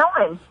 how's it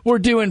going? We're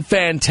doing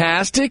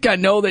fantastic. I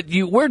know that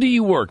you... Where do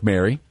you work,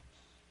 Mary?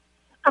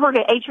 I work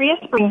at Atria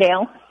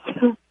Springdale.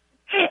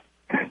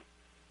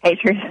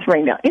 Atria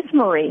Springdale. It's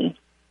Marie.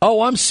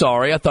 Oh, I'm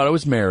sorry. I thought it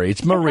was Mary.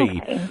 It's Marie.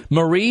 Okay.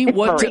 Marie, it's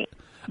what? Marie.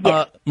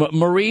 Yes.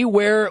 Marie,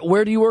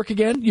 where do you work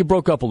again? You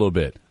broke up a little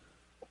bit.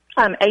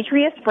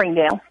 Atria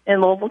Springdale in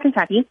Louisville,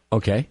 Kentucky.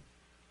 Okay.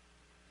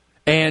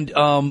 And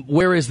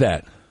where is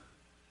that?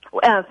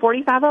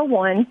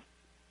 4501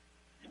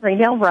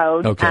 Springdale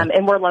Road. Okay.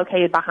 And we're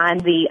located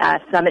behind the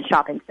Summit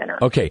Shopping Center.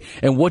 Okay.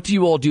 And what do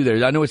you all do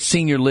there? I know it's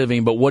senior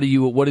living, but what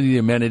are the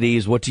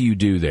amenities? What do you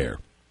do there?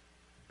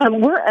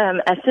 We're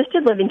an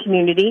assisted living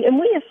community, and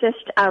we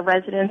assist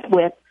residents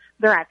with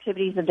their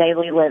activities of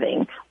daily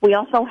living. We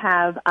also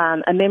have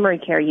a memory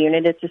care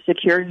unit. It's a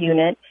secure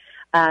unit.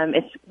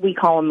 We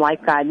call them life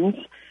guidance,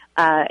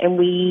 and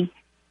we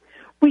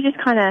just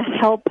kind of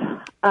help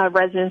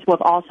residents with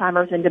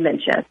Alzheimer's and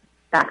dementia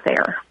back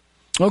there.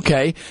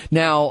 Okay.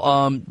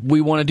 Now,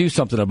 we want to do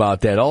something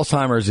about that.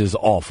 Alzheimer's is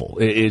awful.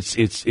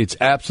 It's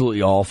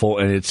absolutely awful,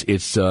 and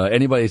it's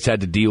anybody that's had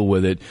to deal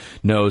with it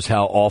knows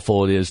how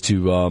awful it is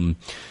to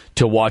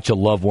watch a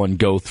loved one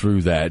go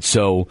through that.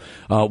 So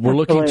we're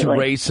looking to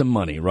raise some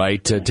money,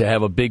 right, to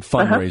have a big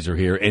fundraiser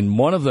here. And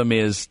one of them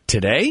is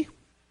today?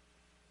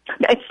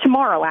 It's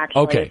tomorrow,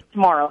 actually. Okay. It's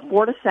tomorrow,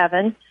 4 to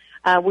 7.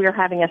 We are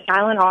having a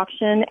silent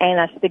auction and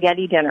a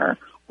spaghetti dinner.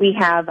 We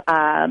have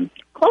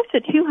close to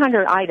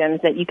 200 items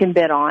that you can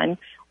bid on.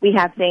 We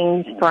have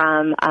things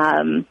from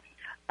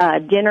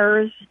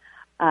dinners.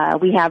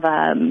 We have,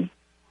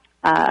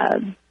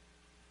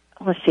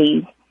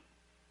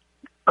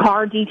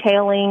 car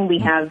detailing. We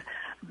have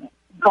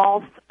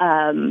golf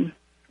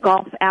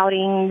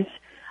outings,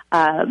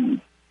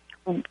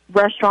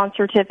 restaurant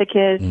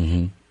certificates,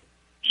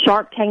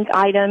 Shark Tank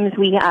items.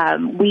 We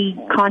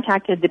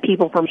contacted the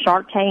people from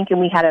Shark Tank,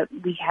 and we have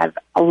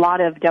a lot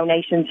of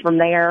donations from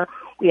there.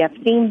 We have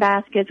theme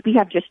baskets. We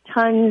have just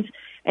tons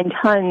and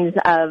tons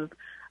of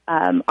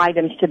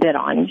items to bid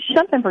on.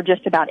 Something for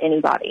just about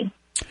anybody.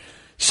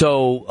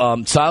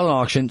 So, silent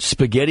auction,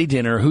 spaghetti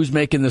dinner. Who's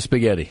making the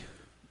spaghetti?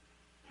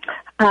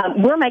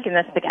 We're making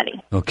the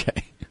spaghetti.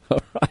 Okay. All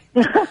right.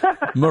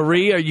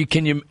 Marie,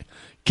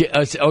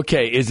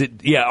 okay, is it,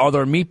 are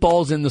there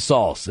meatballs in the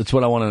sauce? That's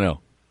what I want to know.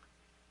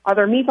 Are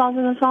there meatballs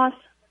in the sauce?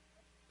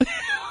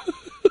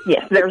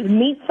 Yes, there's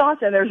meat sauce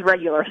and there's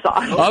regular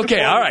sauce.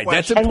 Okay, all right,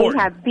 that's important. And we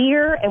have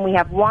beer and we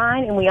have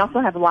wine and we also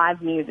have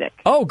live music.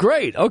 Oh,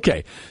 great.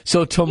 Okay,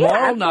 so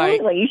tomorrow night.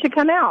 Absolutely, you should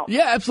come out.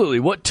 Yeah,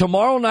 absolutely.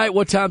 Tomorrow night?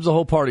 What time's the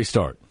whole party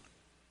start?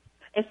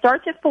 It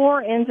starts at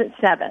 4, ends at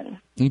 7.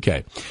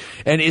 Okay,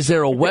 and is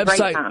there a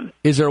website?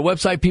 Is there a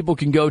website people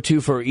can go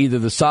to for either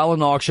the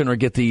silent auction or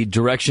get the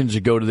directions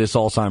to go to this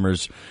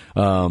Alzheimer's?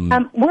 We're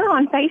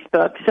on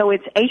Facebook, so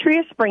it's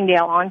Atria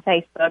Springdale on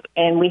Facebook,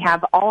 and we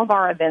have all of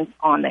our events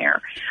on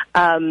there.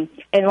 And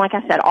like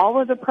I said,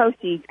 all of the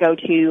proceeds go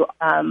to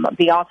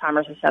the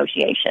Alzheimer's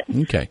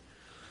Association. Okay,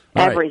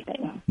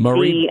 everything. Right.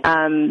 Marie,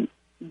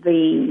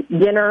 the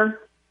dinner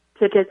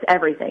tickets,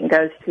 everything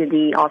goes to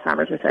the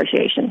Alzheimer's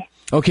Association.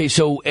 Okay,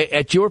 so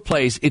at your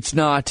place, it's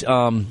not.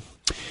 So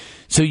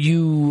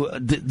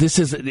this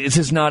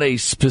is not a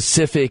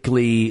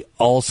specifically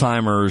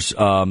Alzheimer's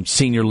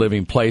senior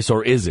living place,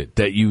 or is it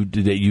that you?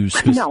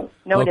 No,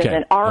 okay. It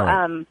isn't.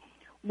 Our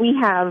we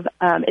have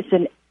it's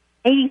an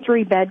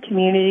 83-bed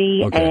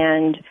community,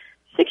 and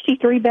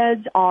 63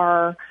 beds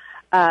are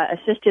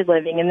assisted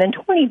living, and then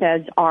 20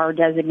 beds are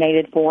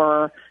designated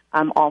for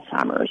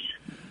Alzheimer's,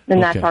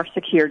 and that's our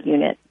secured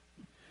unit.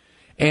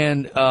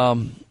 And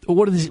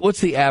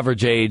what's the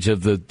average age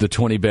of the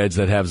 20 beds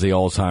that have the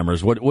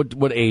Alzheimer's?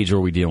 What age are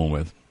we dealing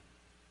with?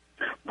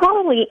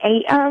 Probably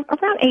around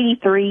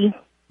 83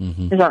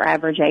 is our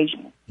average age.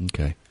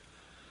 Okay.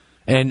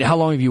 And how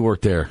long have you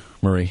worked there,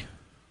 Marie?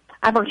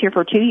 I've worked here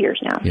for 2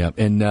 years now. Yeah,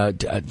 and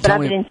but I've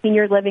been in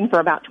senior living for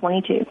about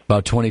 22.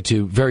 About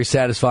 22. Very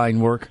satisfying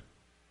work?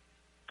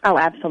 Oh,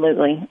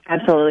 absolutely.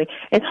 Absolutely.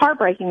 It's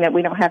heartbreaking that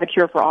we don't have a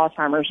cure for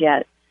Alzheimer's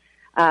yet.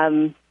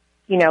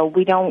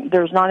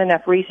 There's not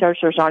enough research,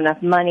 there's not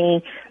enough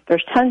money.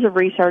 There's tons of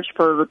research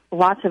for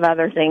lots of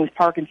other things,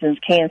 Parkinson's,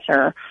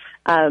 cancer.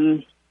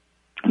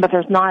 But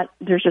there's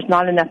just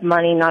not enough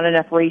money, not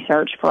enough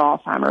research for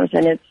Alzheimer's.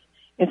 And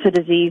it's a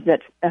disease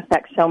that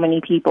affects so many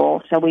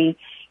people. So we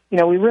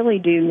really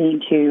do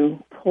need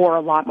to pour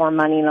a lot more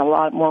money and a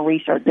lot more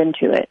research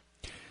into it.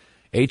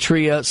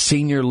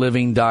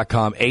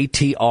 AtriaSeniorLiving.com,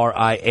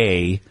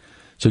 ATRIA.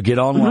 So get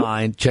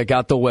online, check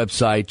out the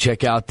website,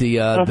 check out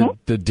the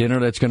dinner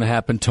that's going to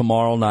happen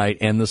tomorrow night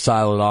and the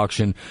silent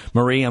auction.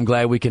 Marie, I'm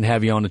glad we can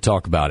have you on to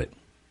talk about it.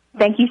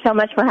 Thank you so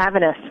much for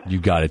having us. You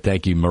got it.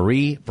 Thank you.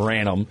 Marie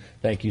Branham,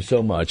 thank you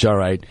so much. All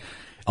right.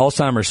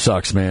 Alzheimer's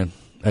sucks, man.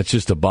 That's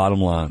just the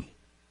bottom line.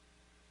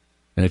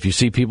 And if you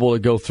see people that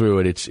go through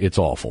it, it's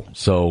awful.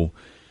 So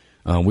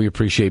we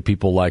appreciate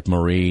people like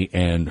Marie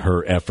and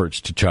her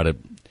efforts to try to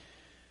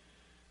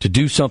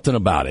do something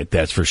about it,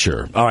 that's for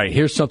sure. All right,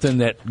 here's something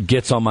that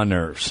gets on my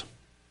nerves.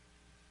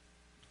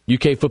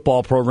 UK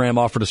football program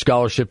offered a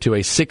scholarship to a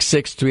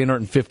 6'6",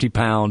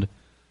 350-pound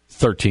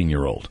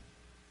 13-year-old.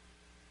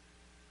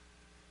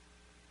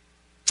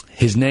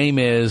 His name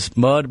is,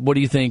 Mud, what do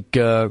you think,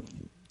 Coenta?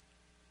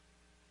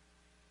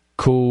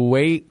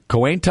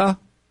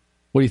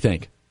 What do you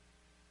think?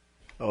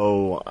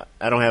 Oh,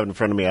 I don't have it in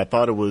front of me. I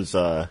thought it was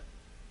Keonta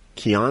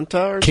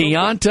or something?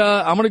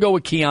 Keonta, I'm going to go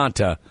with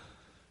Keonta.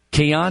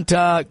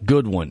 Keonta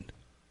Goodwin.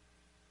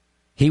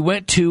 He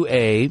was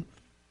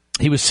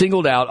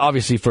singled out,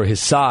 obviously, for his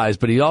size,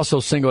 but he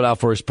also singled out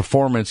for his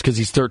performance because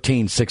he's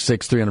 13,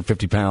 6'6",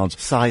 350 pounds.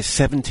 Size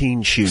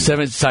 17 shoot.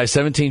 Size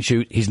 17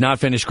 shoot. He's not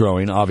finished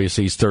growing.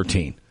 Obviously, he's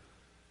 13.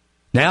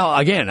 Now,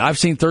 again, I've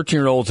seen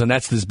 13-year-olds, and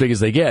that's as big as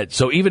they get.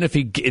 So even if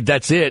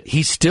that's it,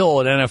 he's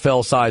still an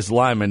NFL-sized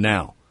lineman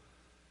now.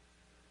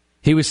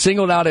 He was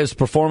singled out as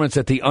performance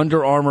at the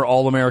Under Armour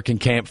All-American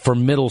Camp for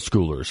middle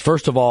schoolers.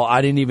 First of all,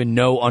 I didn't even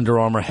know Under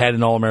Armour had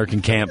an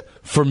All-American Camp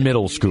for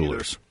middle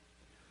schoolers.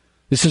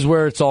 This is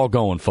where it's all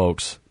going,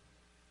 folks.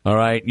 All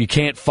right? You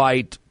can't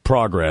fight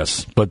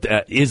progress, but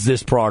is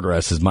this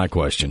progress is my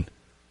question.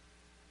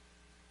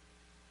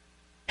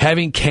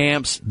 Having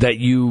camps that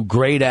you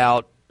grade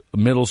out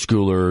middle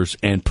schoolers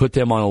and put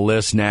them on a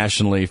list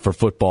nationally for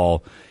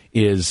football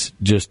is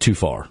just too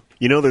far.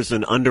 You know, there's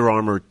an Under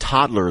Armour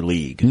toddler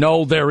league.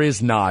 No, there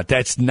is not.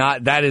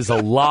 That is a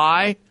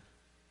lie.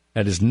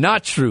 That is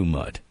not true,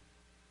 Mud.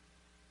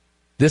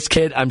 This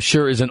kid, I'm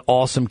sure, is an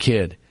awesome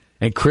kid.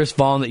 And Chris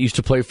Vaughn, that used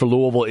to play for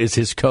Louisville, is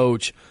his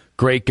coach.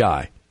 Great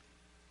guy.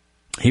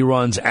 He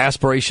runs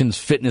Aspirations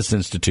Fitness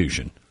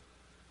Institution,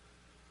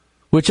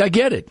 which I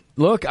get it.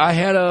 Look, I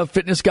had a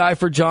fitness guy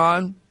for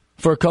John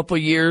for a couple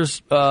of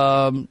years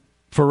for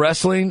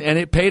wrestling, and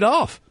it paid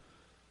off.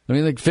 I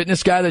mean, the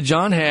fitness guy that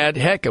John had,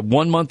 heck,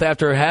 1 month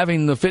after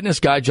having the fitness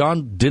guy,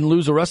 John didn't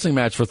lose a wrestling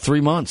match for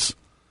 3 months.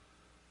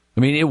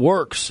 I mean, it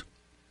works.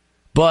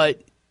 And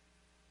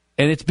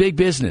it's big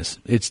business.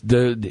 It's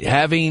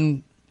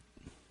having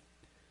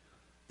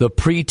the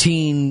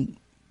preteen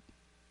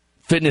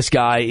fitness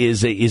guy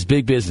is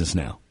big business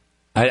now.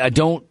 I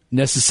don't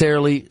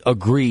necessarily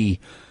agree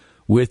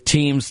with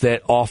teams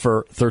that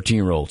offer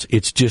 13-year-olds.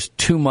 It's just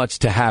too much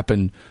to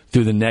happen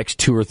through the next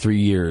 2 or 3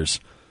 years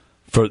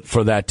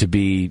for that to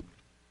be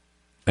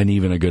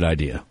even a good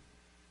idea.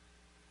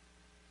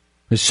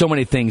 There's so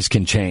many things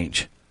can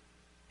change.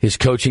 His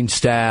coaching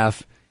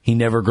staff, he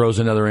never grows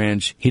another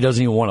inch. He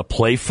doesn't even want to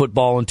play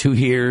football in 2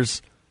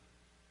 years.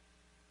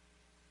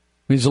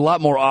 There's a lot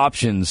more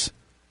options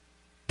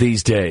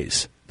these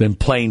days than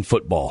playing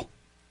football.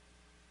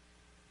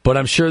 But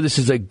I'm sure this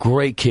is a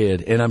great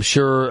kid, and I'm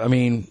sure,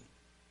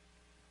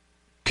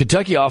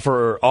 Kentucky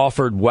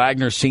offered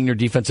Wagner senior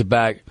defensive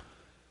back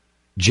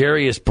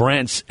Jarius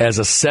Brents as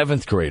a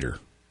 7th grader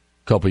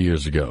a couple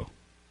years ago,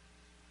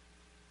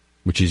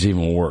 which is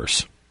even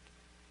worse.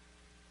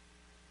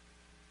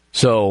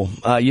 So,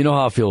 you know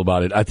how I feel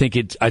about it. I think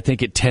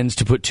it tends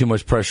to put too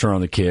much pressure on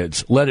the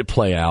kids. Let it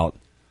play out.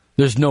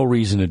 There's no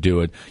reason to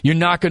do it. You're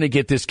not going to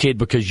get this kid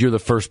because you're the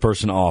first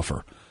person to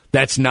offer.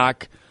 It's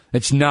not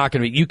going to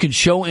be. You can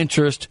show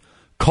interest,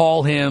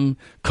 call him,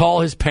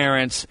 call his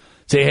parents,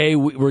 say, hey,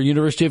 we're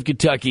University of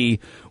Kentucky.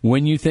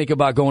 When you think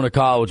about going to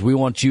college, we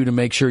want you to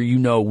make sure you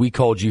know we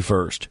called you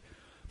first.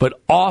 But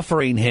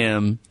offering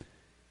him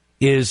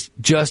is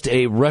just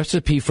a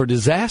recipe for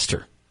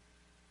disaster.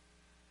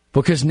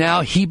 Because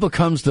now he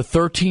becomes the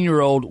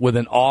 13-year-old with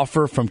an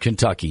offer from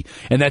Kentucky.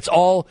 And that's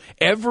all.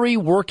 Every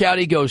workout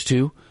he goes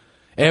to,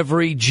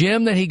 every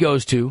gym that he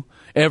goes to,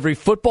 every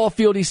football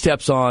field he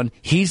steps on,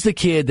 he's the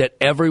kid that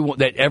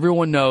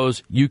everyone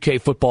knows UK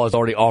football has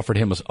already offered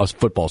him a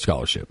football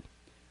scholarship.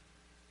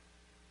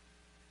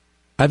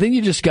 I think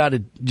you just got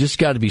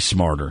to be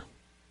smarter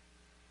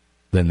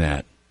than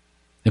that.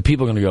 And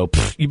people are going to go,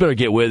 you better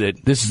get with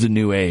it. This is the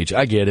new age.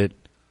 I get it.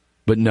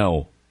 But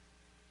no,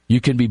 you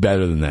can be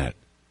better than that.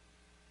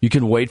 You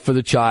can wait for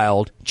the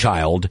child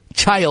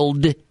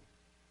to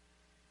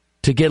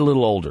get a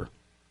little older.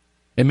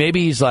 And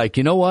maybe he's like,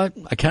 you know what?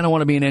 I kind of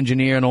want to be an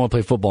engineer. I don't want to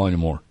play football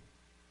anymore.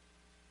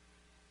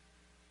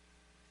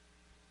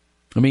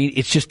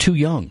 It's just too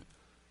young.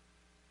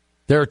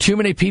 There are too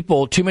many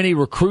people, too many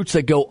recruits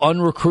that go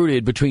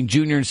unrecruited between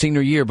junior and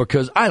senior year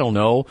because, I don't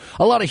know,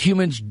 a lot of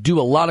humans do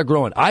a lot of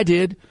growing. I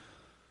did.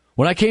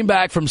 When I came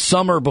back from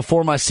summer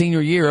before my senior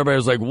year, everybody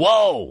was like,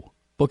 whoa.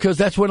 Because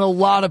that's when a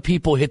lot of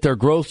people hit their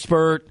growth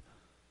spurt,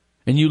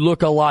 and you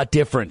look a lot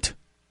different.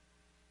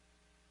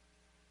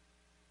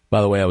 By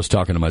the way, I was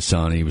talking to my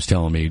son, and he was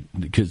telling me,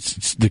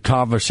 because the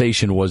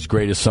conversation was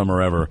greatest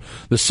summer ever.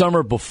 The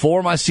summer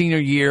before my senior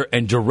year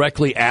and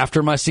directly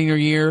after my senior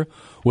year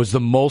was the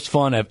most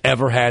fun I've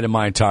ever had in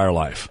my entire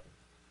life.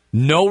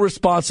 No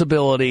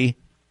responsibility,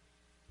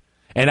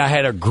 and I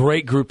had a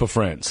great group of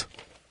friends.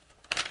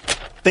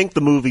 Think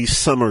the movie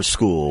Summer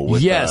School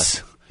with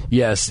Yes.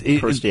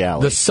 Kirstie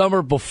Alley. The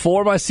summer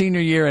before my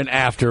senior year and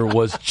after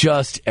was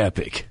just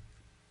epic.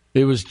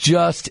 It was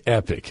just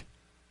epic.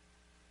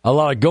 A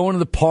lot of going to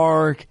the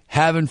park,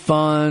 having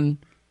fun,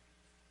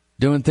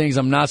 doing things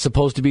I'm not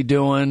supposed to be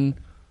doing,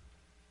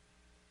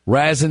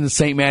 razzing the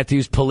St.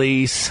 Matthews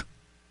police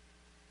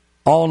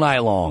all night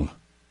long.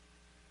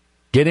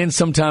 Get in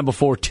sometime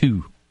before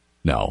 2.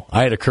 No,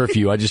 I had a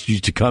curfew. I just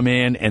used to come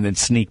in and then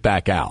sneak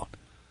back out.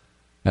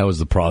 That was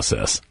the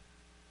process.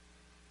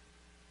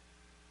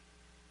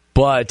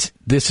 But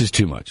this is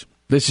too much.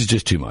 This is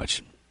just too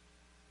much.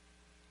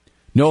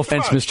 No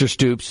offense, Mr.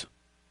 Stoops,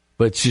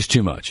 but it's just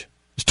too much.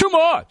 It's too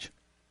much.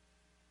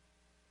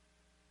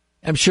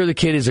 I'm sure the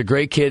kid is a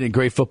great kid and a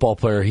great football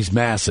player. He's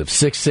massive.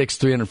 6'6",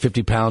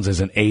 350 pounds as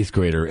an 8th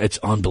grader. It's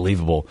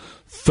unbelievable.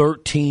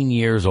 13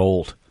 years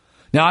old.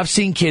 Now, I've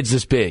seen kids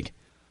this big.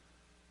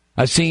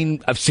 I've seen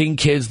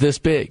kids this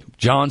big.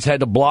 John's had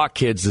to block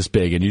kids this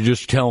big, and you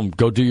just tell them,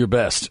 go do your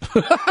best.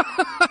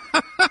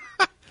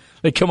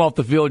 They come off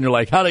the field, and you're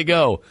like, how'd it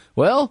go?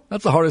 Well,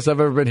 that's the hardest I've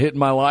ever been hit in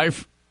my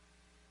life.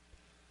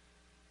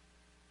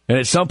 And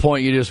at some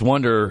point, you just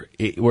wonder,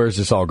 where's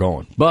this all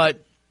going?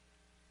 But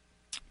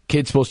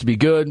kid's supposed to be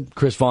good.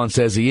 Chris Vaughn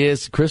says he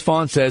is. Chris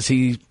Vaughn says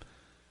he's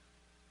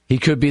He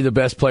could be the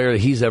best player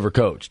that he's ever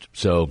coached.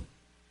 So,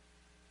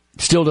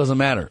 still doesn't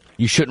matter.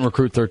 You shouldn't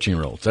recruit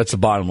 13-year-olds. That's the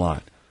bottom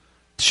line.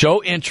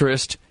 Show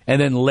interest, and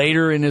then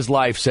later in his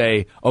life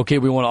say, okay,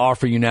 we want to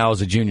offer you now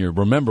as a junior.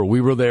 Remember,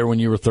 we were there when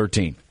you were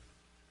 13.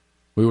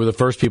 We were the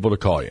first people to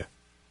call you.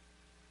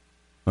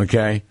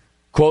 Okay?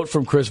 Quote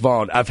from Chris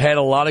Vaughn, I've had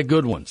a lot of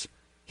good ones.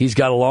 He's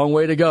got a long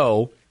way to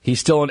go. He's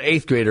still an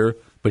 8th grader,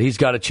 but he's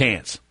got a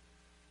chance.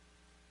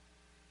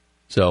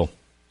 So,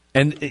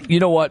 and you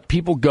know what?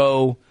 People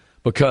go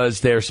because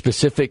their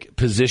specific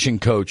position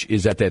coach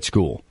is at that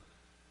school.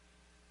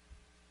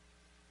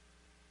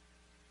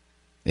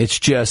 It's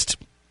just,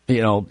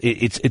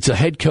 it's a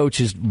head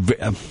coach is,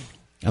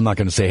 I'm not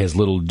going to say has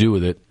little to do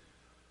with it,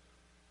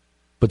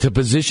 but the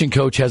position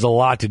coach has a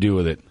lot to do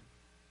with it.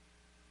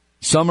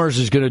 Summers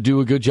is going to do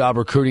a good job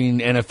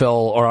recruiting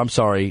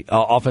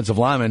offensive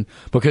linemen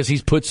because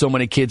he's put so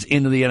many kids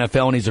into the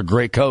NFL and he's a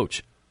great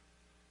coach.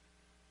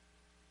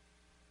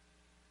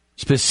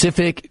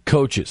 Specific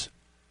coaches.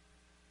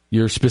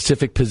 Your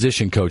specific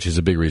position coach is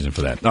a big reason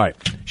for that. All right,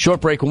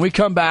 short break. When we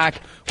come back,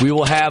 we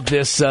will have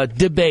this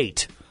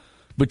debate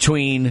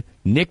between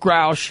Nick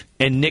Roush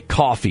and Nick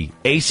Coffey,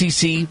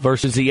 ACC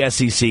versus the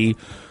SEC.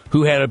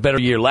 Who had a better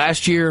year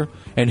last year,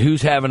 and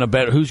who's going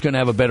to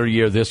have a better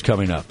year this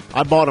coming up?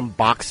 I bought him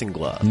boxing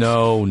gloves.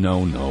 No.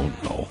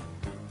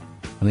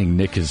 I think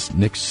Nick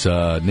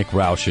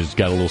Roush has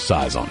got a little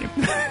size on him.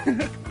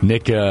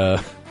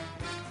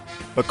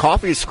 But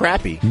Coffey is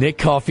scrappy. Nick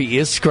Coffey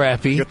is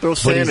scrappy, You throw but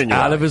sand he's in your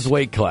out eye. of his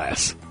weight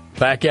class.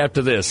 Back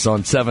after this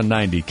on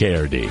 790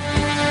 KRD.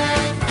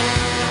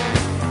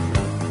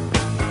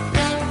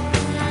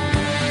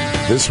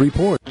 This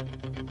report.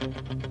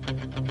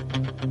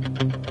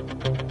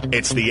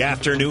 It's the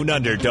Afternoon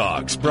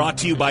Underdogs, brought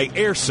to you by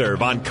AirServe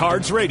on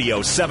Cards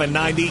Radio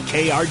 790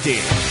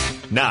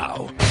 KRD.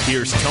 Now,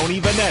 here's Tony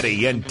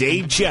Vanetti and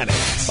Dave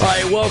Jennings. All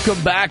right,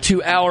 welcome back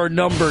to hour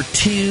number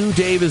 2.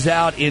 Dave is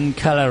out in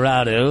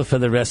Colorado for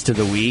the rest of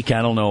the week.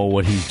 I don't know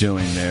what he's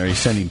doing there. He's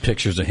sending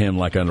pictures of him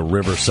like on a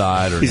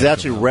riverside. He's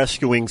actually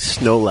rescuing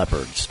snow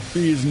leopards.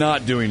 He's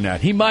not doing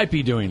that. He might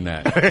be doing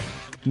that.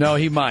 No,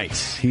 he might.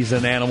 He's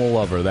an animal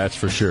lover, that's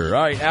for sure.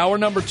 All right, hour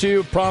number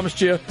 2.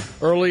 Promised you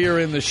earlier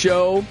in the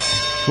show.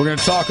 We're going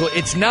to talk.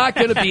 It's not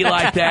going to be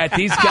like that.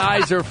 These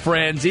guys are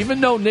friends.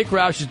 Even though Nick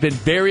Roush has been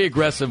very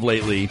aggressive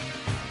lately,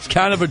 he's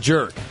kind of a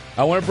jerk.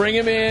 I want to bring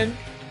him in,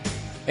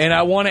 and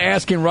I want to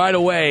ask him right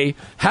away,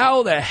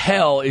 how the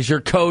hell is your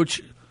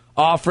coach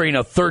offering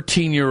a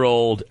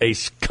 13-year-old a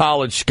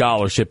college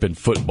scholarship in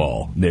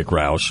football, Nick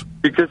Roush?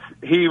 Because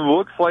he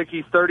looks like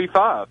he's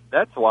 35.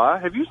 That's why.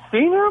 Have you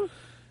seen him?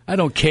 I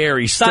don't care.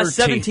 He's 13. Size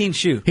 17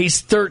 shoe. He's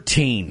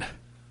 13.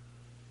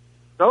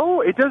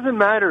 No, it doesn't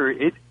matter.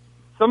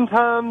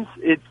 Sometimes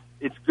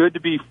it's good to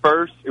be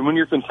first, and when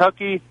you're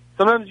Kentucky,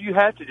 sometimes you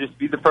have to just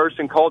be the first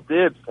and call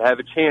dibs to have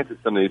a chance at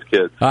some of these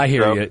kids. I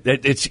hear you.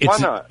 Why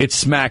not? It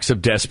smacks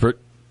of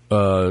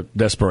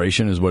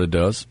desperation is what it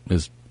does.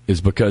 Is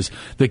because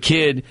the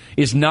kid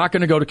is not going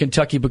to go to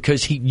Kentucky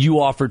because you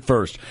offered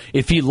first.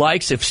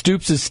 If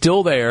Stoops is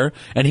still there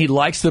and he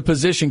likes the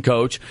position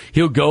coach,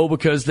 he'll go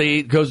because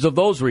of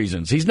those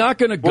reasons. He's not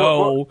going to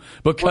go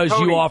because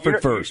Tony, you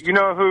offered first. You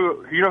know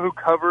who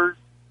covers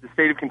the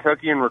state of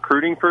Kentucky in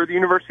recruiting for the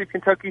University of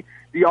Kentucky?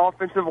 The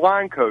offensive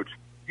line coach.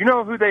 You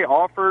know who they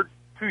offered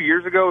 2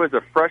 years ago as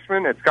a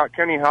freshman at Scott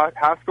County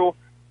High School?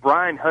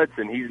 Brian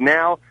Hudson. He's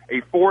now a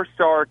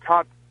 4-star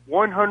top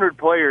 100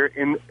 player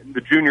in the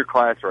junior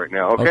class right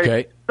now.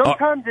 Okay.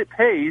 Sometimes it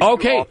pays to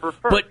offer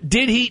first. But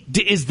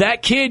is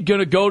that kid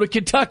going to go to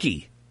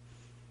Kentucky?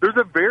 There's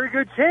a very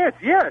good chance,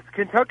 yes.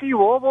 Kentucky,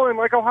 Louisville, and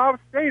like Ohio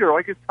State are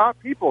like his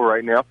top people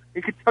right now.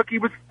 And Kentucky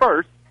was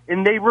first,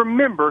 and they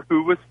remember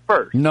who was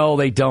first. No,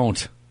 they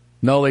don't.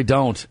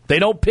 They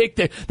don't pick.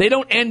 They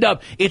don't end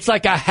up. It's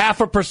like a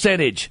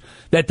 0.5%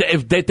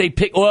 that they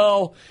pick.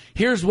 Well,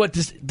 here's what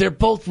they're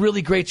both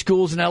really great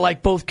schools, and I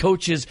like both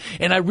coaches,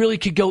 and I really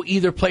could go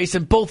either place,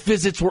 and both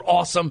visits were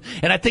awesome,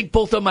 and I think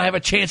both of them have a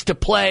chance to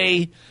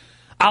play.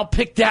 I'll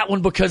pick that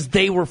one because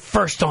they were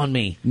first on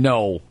me.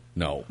 No.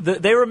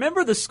 They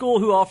remember the school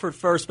who offered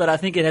first, but I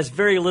think it has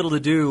very little to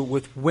do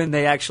with when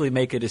they actually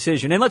make a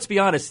decision. And let's be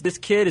honest, this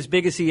kid, as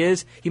big as he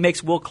is, he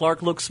makes Will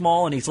Clark look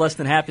small, and he's less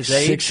than half his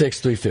age. 6'6",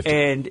 350.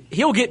 And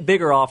he'll get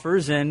bigger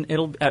offers, and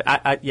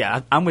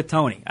I'm with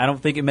Tony. I don't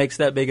think it makes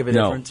that big of a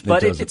difference.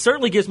 But it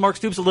certainly gives Mark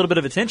Stoops a little bit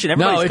of attention.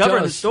 Everybody's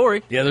covering the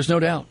story. Yeah, there's no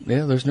doubt.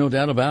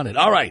 About it.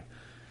 All right.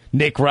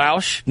 Nick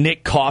Roush,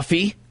 Nick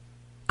Coffey,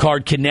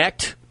 Card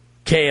Connect,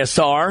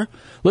 KSR.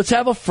 Let's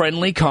have a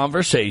friendly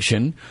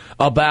conversation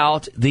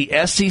about the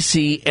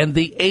SEC and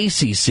the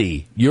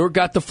ACC. You've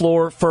got the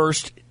floor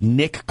first,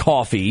 Nick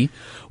Coffey.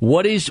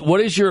 What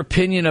is your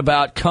opinion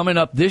about coming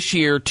up this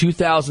year,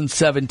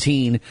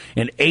 2017,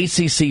 in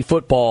ACC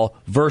football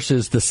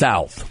versus the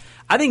South?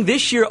 I think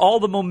this year all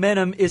the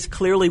momentum is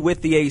clearly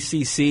with the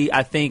ACC.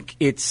 I think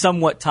it's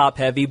somewhat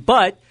top-heavy,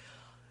 but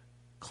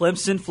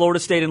Clemson, Florida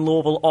State, and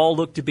Louisville all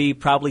look to be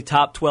probably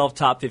top 12,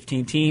 top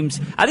 15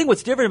 teams. I think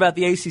what's different about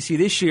the ACC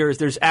this year is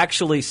there's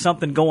actually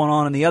something going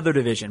on in the other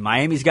division.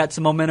 Miami's got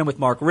some momentum with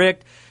Mark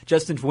Richt.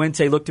 Justin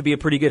Fuente looked to be a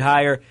pretty good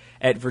hire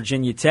at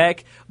Virginia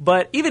Tech.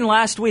 But even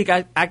last week,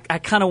 I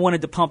kind of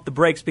wanted to pump the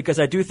brakes because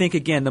I do think,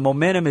 again, the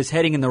momentum is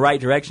heading in the right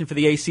direction for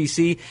the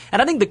ACC.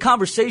 And I think the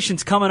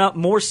conversation's coming up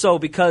more so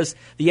because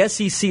the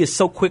SEC is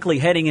so quickly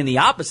heading in the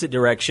opposite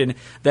direction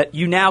that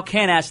you now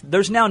can ask,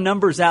 there's now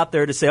numbers out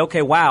there to say,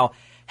 okay, wow,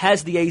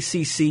 has the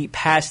ACC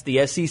passed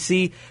the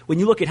SEC? When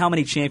you look at how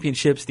many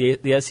championships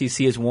the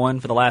SEC has won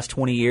for the last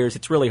 20 years,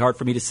 it's really hard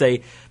for me to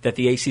say that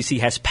the ACC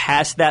has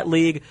passed that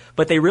league,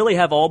 but they really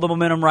have all the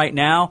momentum right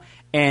now.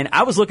 And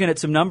I was looking at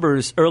some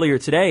numbers earlier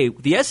today.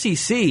 The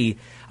SEC,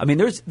 I mean,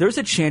 there's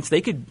a chance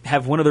they could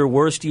have one of their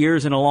worst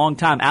years in a long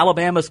time.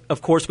 Alabama,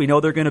 of course, we know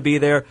they're going to be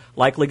there,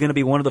 likely going to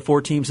be one of the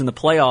 4 teams in the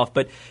playoff.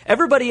 But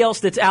everybody else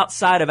that's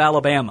outside of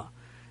Alabama,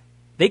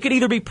 they could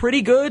either be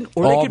pretty good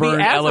or they could be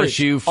average.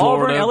 LSU,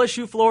 Florida. Auburn,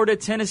 LSU, Florida,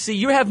 Tennessee.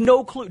 You have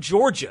no clue.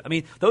 Georgia. I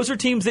mean, those are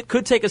teams that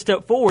could take a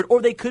step forward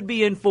or they could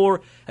be in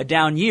for a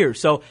down year.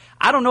 So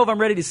I don't know if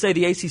I'm ready to say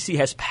the ACC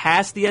has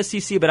passed the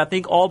SEC, but I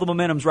think all the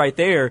momentum's right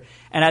there.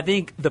 And I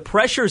think the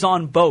pressure's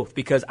on both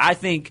because I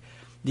think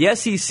the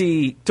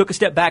SEC took a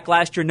step back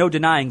last year, no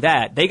denying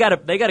that. They got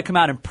to come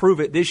out and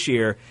prove it this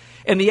year.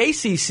 And the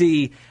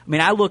ACC, I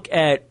mean, I look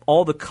at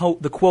all the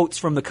quotes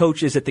from the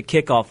coaches at the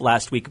kickoff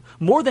last week.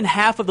 More than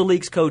half of the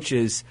league's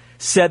coaches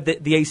said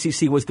that the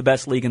ACC was the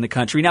best league in the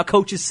country. Now,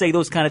 coaches say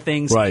those kind of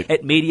things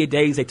at media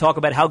days. They talk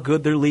about how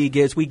good their league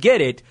is. We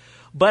get it.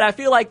 But I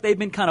feel like they've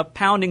been kind of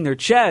pounding their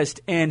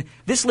chest, and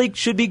this league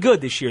should be good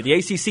this year, the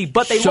ACC.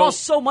 But they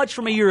lost so much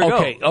from a year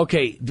ago.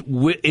 Okay.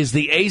 Is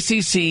the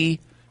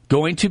ACC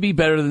going to be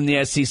better than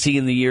the SEC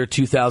in the year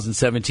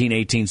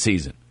 2017-18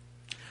 season?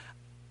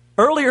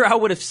 Earlier, I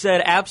would have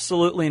said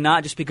absolutely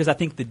not, just because I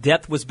think the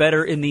depth was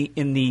better in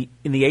the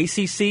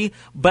ACC.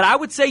 But I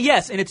would say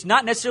yes, and it's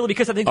not necessarily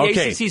because I think the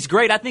ACC is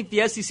great. I think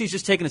the SEC is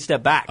just taking a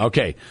step back.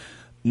 Okay,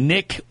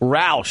 Nick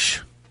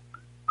Roush,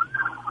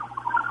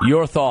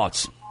 your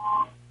thoughts?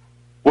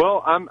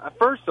 Well,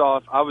 first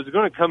off, I was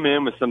going to come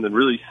in with something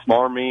really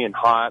smarmy and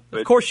hot.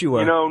 But, of course you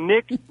were. You know,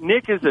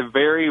 Nick is a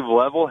very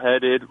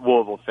level-headed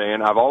Louisville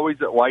fan. I've always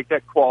liked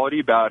that quality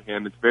about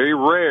him. It's very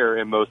rare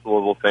in most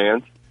Louisville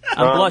fans.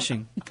 I'm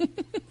blushing.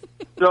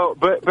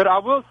 But I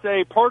will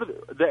say part of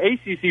the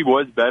ACC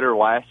was better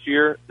last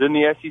year than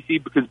the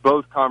SEC because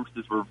both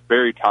conferences were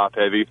very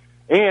top-heavy.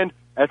 And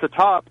at the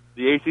top,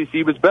 the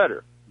ACC was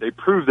better. They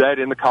proved that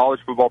in the college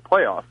football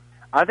playoff.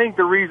 I think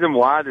the reason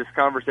why this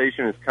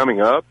conversation is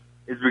coming up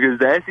is because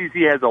the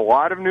SEC has a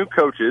lot of new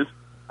coaches.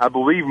 I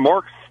believe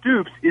Mark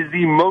Stoops is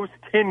the most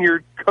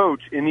tenured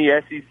coach in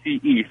the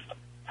SEC East.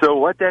 So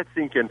let that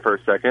sink in for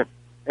a second.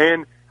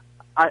 And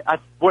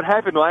what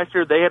happened last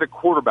year, they had a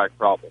quarterback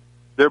problem.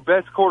 Their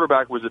best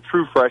quarterback was a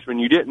true freshman.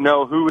 You didn't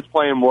know who was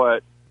playing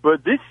what.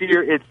 But this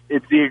year,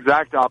 it's the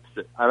exact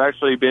opposite. I've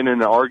actually been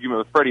in an argument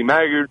with Freddie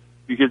Maggard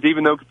because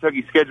even though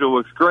Kentucky's schedule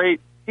looks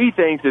great, he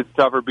thinks it's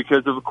tougher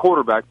because of the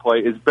quarterback play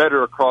is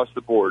better across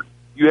the board.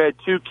 You had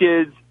 2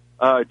 kids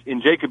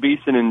in Jacob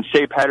Eason and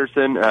Shea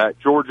Patterson at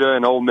Georgia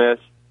and Ole Miss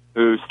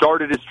who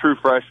started as true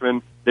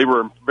freshmen. They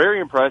were very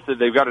impressive.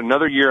 They've got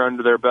another year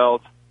under their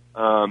belt.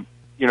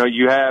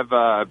 You have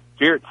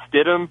Jarrett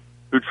Stidham,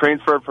 who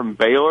transferred from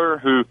Baylor,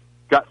 who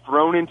got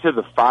thrown into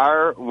the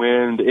fire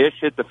when the ish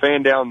hit the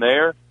fan down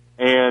there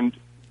and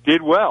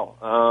did well,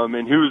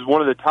 and who is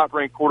one of the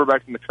top-ranked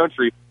quarterbacks in the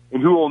country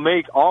and who will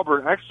make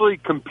Auburn actually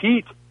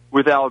compete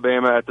with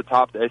Alabama at the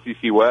top of the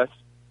SEC West.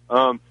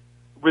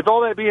 With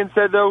all that being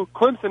said, though,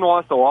 Clemson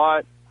lost a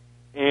lot,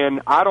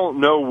 and I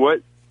don't know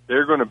what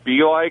they're going to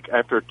be like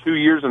after 2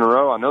 years in a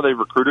row. I know they've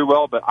recruited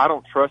well, but I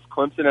don't trust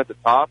Clemson at the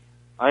top.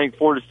 I think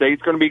Florida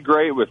State's going to be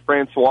great with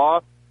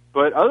Francois.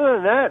 But other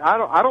than that,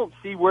 I don't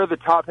see where the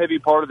top-heavy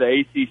part of the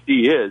ACC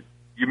is.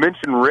 You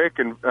mentioned Rick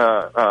and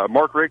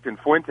Mark Richt and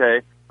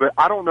Fuente, but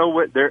I don't know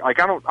what they're like.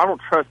 I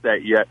don't trust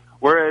that yet.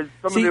 Whereas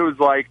some of those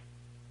like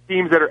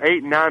teams that are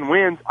 8 and 9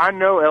 wins, I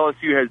know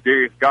LSU has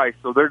Darius Geis,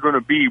 so they're going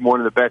to be one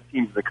of the best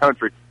teams in the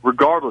country,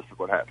 regardless of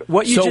what happens.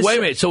 Wait a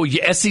minute. So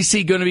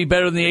SEC going to be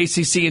better than the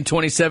ACC in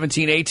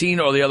 2017-18,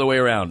 or the other way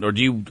around? Or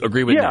do you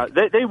agree with Nick?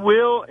 Yeah, they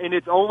will, and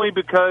it's only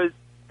because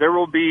there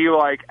will be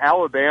like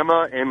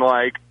Alabama and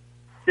like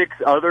 6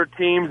 other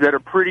teams that are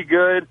pretty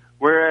good,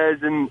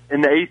 whereas in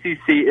the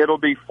ACC it'll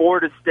be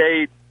Florida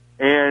State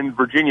and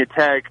Virginia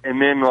Tech,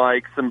 and then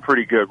like some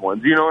pretty good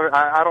ones. You know,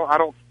 I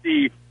don't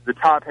see the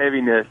top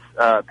heaviness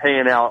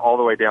paying out all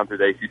the way down through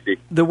the ACC.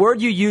 The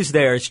word you use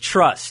there is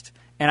trust,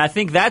 and I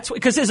think that's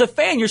because as a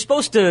fan you're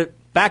supposed to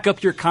back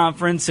up your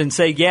conference and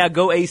say, yeah,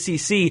 go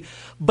ACC,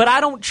 but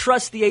I don't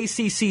trust the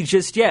ACC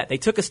just yet. They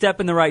took a step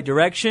in the right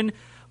direction.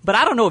 But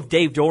I don't know if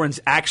Dave Doran's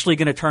actually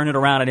going to turn it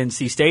around at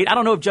NC State. I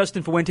don't know if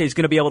Justin Fuente is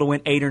going to be able to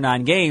win 8 or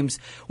 9 games.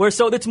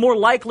 So it's more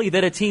likely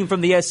that a team from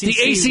the SEC...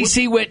 The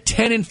ACC went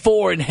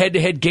 10-4 in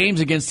head-to-head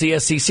games against the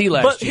SEC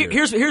last year.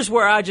 But here's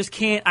where I just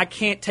can't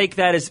take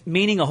that as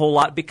meaning a whole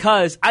lot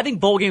because I think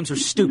bowl games are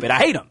stupid. I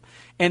hate them.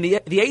 And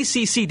the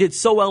ACC did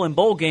so well in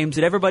bowl games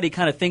that everybody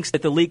kind of thinks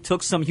that the league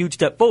took some huge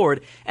step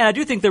forward. And I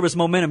do think there was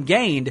momentum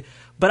gained.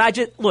 But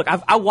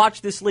I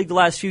watched this league the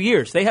last few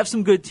years. They have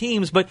some good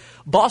teams, but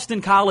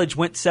Boston College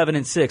went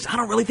 7-6. I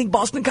don't really think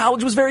Boston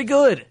College was very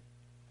good.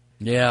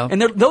 Yeah.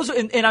 And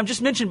I'm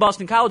just mentioning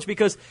Boston College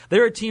because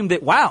they're a team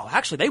that,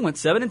 actually they went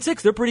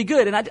 7-6. They're pretty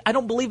good, and I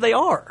don't believe they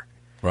are.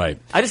 Right.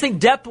 I just think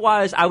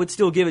depth-wise, I would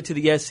still give it to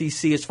the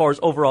SEC as far as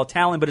overall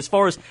talent. But as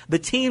far as the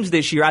teams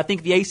this year, I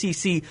think the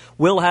ACC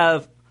will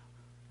have,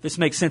 this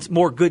makes sense,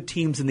 more good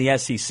teams in the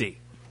SEC.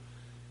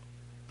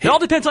 It all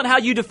depends on how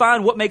you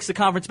define what makes the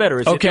conference better.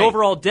 Is it the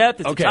overall depth?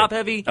 Is it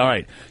top-heavy? All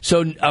right.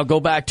 So I'll go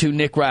back to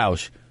Nick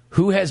Roush.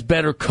 Who has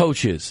better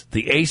coaches,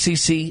 the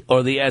ACC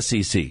or the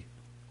SEC?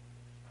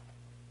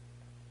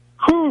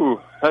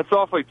 Whew, that's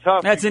awfully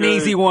tough. That's an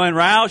easy one,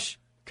 Roush.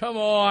 Come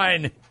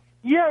on.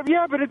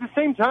 Yeah, but at the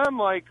same time,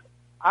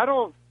 I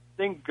don't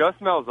think Gus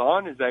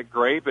Malzahn is that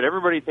great, but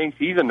everybody thinks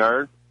he's a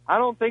nerd. I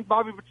don't think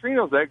Bobby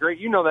Petrino's that great.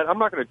 You know that. I'm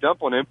not going to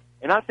dump on him.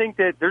 And I think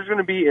that there's going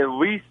to be at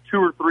least 2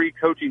 or 3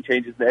 coaching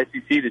changes in the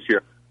SEC this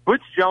year.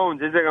 Butch Jones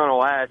isn't going to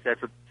last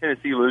after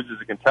Tennessee loses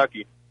to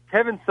Kentucky.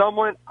 Kevin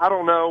Sumlin, I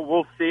don't know.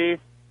 We'll see.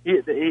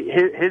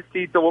 His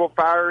seat's a little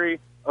fiery.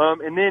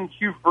 And then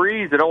Hugh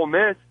Freeze at Ole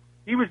Miss,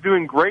 he was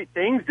doing great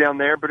things down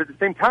there, but at the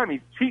same time,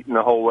 he's cheating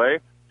the whole way.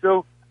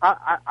 So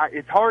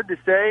it's hard to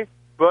say,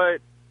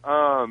 but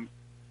I'm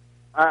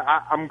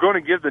going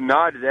to give the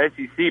nod to the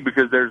SEC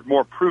because there's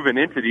more proven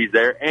entities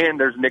there, and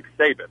there's Nick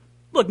Saban.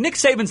 Look, Nick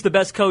Saban's the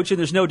best coach, and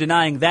there's no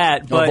denying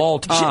that. But of all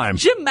time.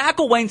 Jim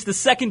McElwain's the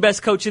second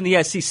best coach in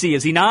the SEC,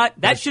 is he not?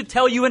 That should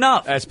tell you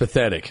enough. That's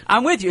pathetic.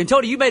 I'm with you. And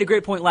Tony, you made a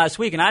great point last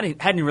week, and I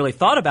hadn't really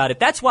thought about it.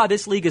 That's why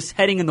this league is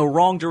heading in the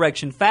wrong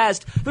direction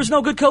fast. There's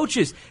no good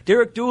coaches.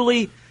 Derek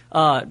Dooley,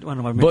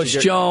 Bush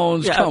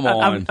Jones, come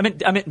on.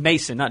 I meant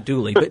Mason, not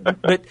Dooley.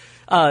 But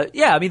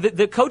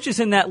the coaches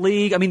in that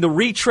league, the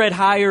retread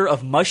hire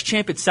of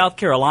Muschamp at South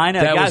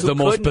Carolina. That was the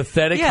most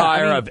pathetic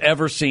hire I've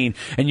ever seen.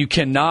 And you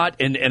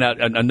cannot, and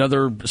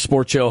another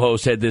sports show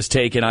host had this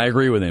take, and I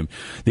agree with him.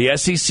 The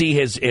SEC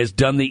has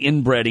done the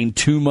inbreeding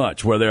too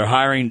much, where they're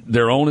hiring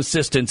their own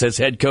assistants as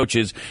head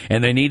coaches,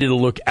 and they needed to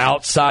look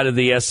outside of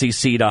the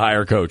SEC to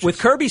hire coaches. With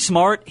Kirby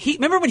Smart,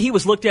 remember when he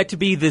was looked at to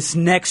be this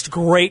next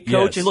great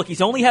coach? Yes. And look,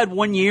 he's only had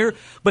 1 year,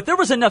 but there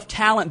was enough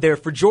talent there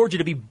for Georgia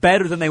to be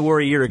better than they were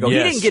a year ago.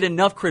 Yes. He didn't get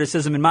enough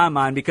criticism in my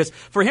mind because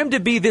for him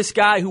to be this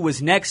guy who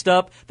was next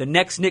up, the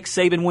next Nick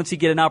Saban once he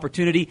get an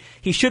opportunity,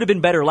 he should have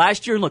been better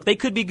last year. And look, they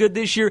could be good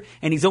this year,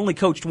 and he's only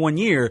coached 1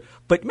 year.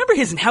 But remember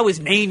how his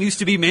name used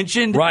to be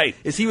mentioned? Right.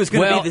 Is he was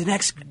going to be the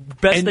next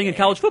best thing in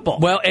college football.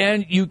 Well,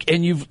 and you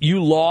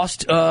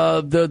lost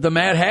the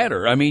Mad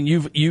Hatter.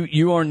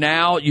 You are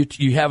now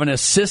you have an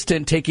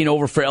assistant taking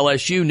over for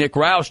LSU, Nick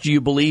Roush. Do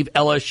you believe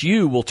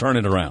LSU will turn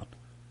it around?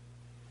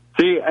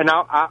 See, and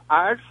I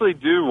actually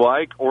do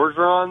like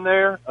Orgeron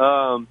there,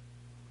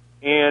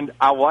 and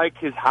I like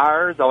his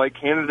hires. I like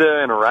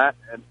Canada and Iraq,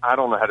 and I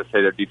don't know how to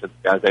say their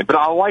defensive guy's name, but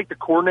I like the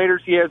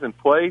coordinators he has in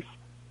place,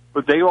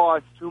 but they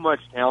lost too much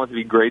talent to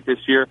be great this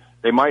year.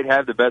 They might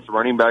have the best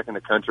running back in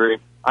the country.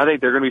 I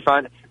think they're going to be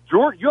fine.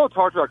 George, you all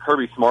talked about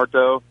Kirby Smart,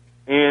 though,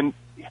 and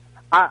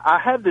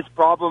I have this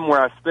problem where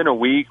I spend a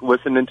week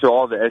listening to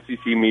all the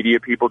SEC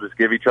media people just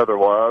give each other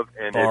love,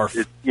 and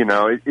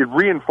it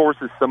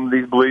reinforces some of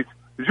these beliefs.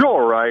 Because you're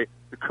all right.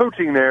 The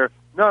coaching there,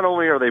 not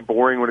only are they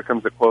boring when it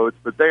comes to quotes,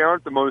 but they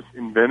aren't the most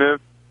inventive.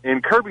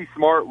 And Kirby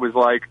Smart was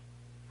like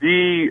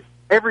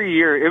every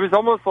year, it was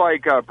almost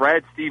like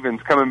Brad Stevens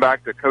coming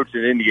back to coach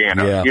in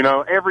Indiana.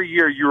 Yeah. Every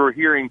year you were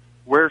hearing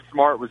where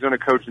Smart was going to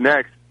coach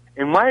next.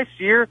 And last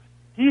year,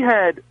 he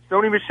had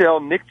Sony Michel,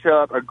 Nick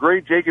Chubb, a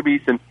great Jacob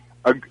Eason,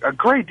 a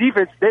great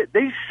defense.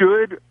 They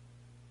should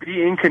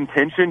be in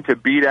contention to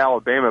beat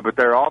Alabama, but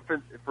their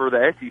offense for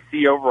the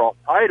SEC overall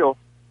title.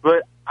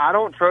 But I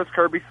don't trust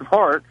Kirby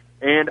Smart,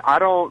 and I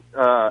don't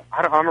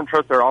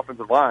trust their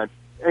offensive line.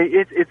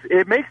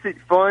 It makes it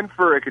fun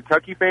for a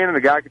Kentucky fan and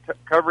a guy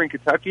covering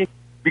Kentucky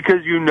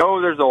because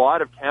there's a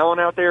lot of talent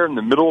out there in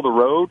the middle of the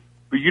road,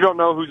 but you don't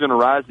know who's going to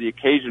rise to the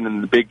occasion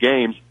in the big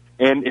games.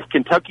 And if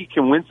Kentucky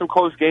can win some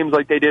close games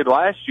like they did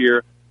last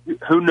year,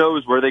 who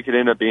knows where they could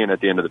end up being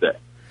at the end of the day.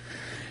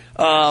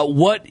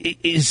 What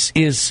is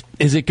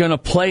it going to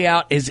play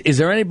out? Is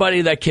there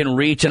anybody that can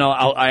reach? And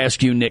I'll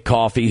ask you, Nick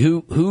Coffey,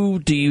 who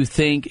do you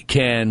think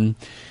can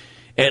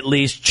at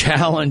least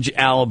challenge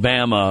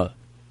Alabama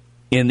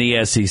in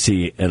the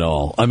SEC at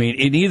all? In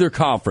either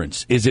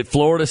conference, is it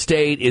Florida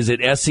State? Is it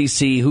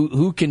SEC?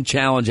 Who can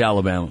challenge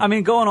Alabama?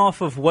 Going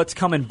off of what's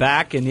coming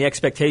back and the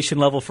expectation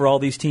level for all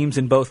these teams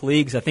in both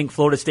leagues, I think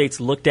Florida State's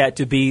looked at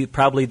to be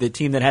probably the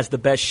team that has the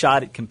best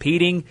shot at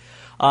competing.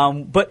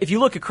 But if you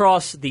look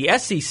across the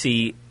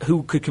SEC,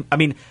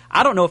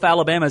 I don't know if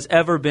Alabama's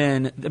ever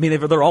been,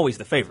 they're always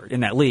the favorite in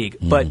that league,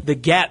 but the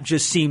gap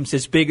just seems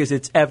as big as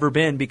it's ever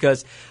been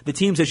because the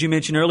teams, as you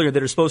mentioned earlier,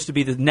 that are supposed to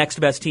be the next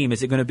best team,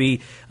 is it going to be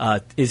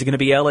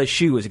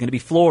LSU? Is it going to be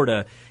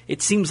Florida?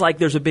 It seems like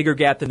there's a bigger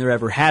gap than there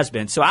ever has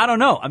been. So I don't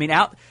know.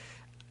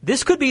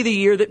 this could be the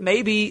year that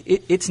maybe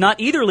it's not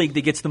either league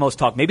that gets the most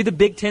talk. Maybe the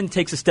Big Ten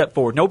takes a step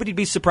forward. Nobody'd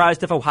be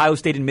surprised if Ohio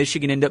State and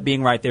Michigan end up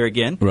being right there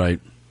again. Right.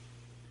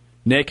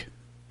 Nick?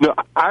 No,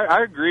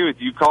 I agree with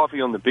you, Coffey,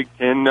 on the Big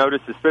Ten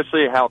notice,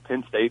 especially how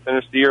Penn State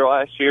finished the year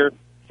last year.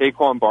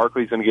 Saquon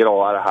Barkley's going to get a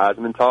lot of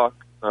Heisman talk.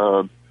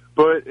 I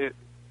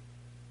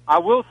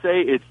will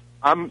say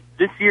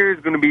this year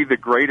is going to be the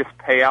greatest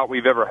payout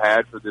we've ever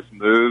had for this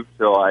move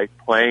to like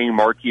playing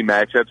marquee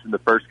matchups in the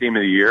first game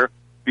of the year,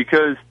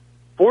 because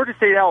Florida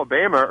State,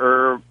 Alabama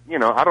are,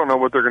 I don't know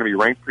what they're going to be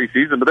ranked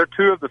preseason, but they're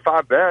 2 of the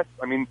 5 best.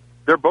 I mean,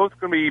 they're both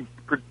going to be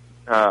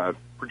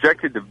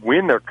projected to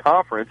win their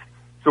conference.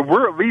 So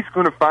we're at least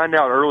going to find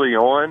out early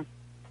on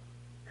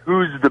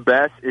who's the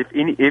best. If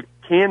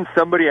can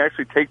somebody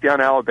actually take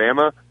down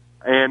Alabama?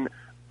 And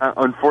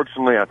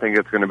unfortunately, I think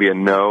it's going to be a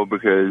no,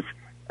 because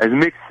as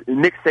Nick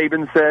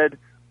Saban said,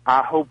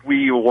 I hope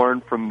we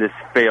learn from this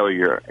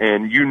failure.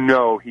 And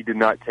he did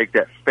not take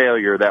that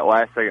failure, that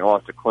last-second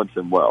loss to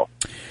Clemson, well.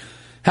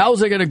 How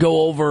is it going to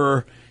go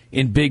over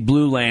in Big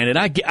Blue Land? And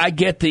I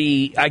get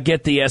the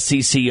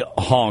SEC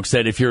honks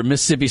that if you're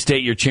Mississippi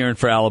State, you're cheering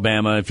for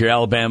Alabama. If you're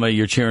Alabama,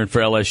 you're cheering for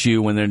LSU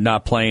when they're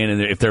not playing,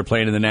 and if they're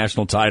playing in the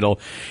national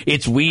title.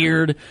 It's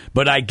weird,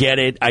 but I get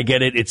it.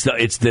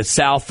 It's the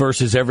South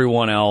versus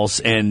everyone else,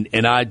 and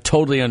I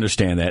totally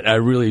understand that. I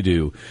really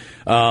do.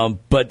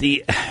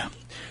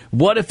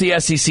 What if the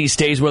SEC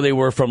stays where they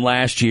were from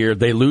last year?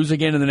 They lose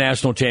again in the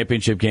national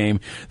championship game.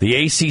 The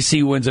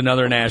ACC wins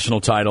another national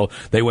title.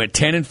 They went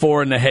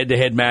 10-4 in the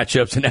head-to-head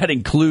matchups, and that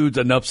includes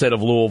an upset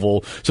of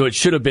Louisville. So it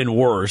should have been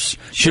worse.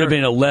 Should have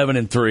been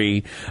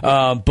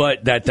 11-3,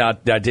 but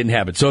that didn't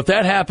happen. So if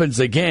that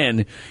happens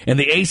again, and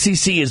the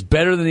ACC is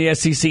better than the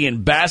SEC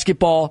in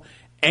basketball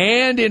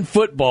and in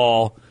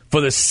football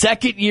for the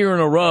second year in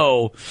a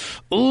row,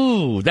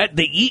 can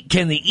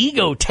the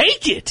ego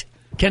take it?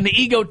 Can the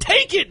ego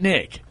take it,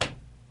 Nick?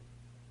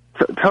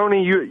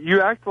 Tony,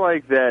 you act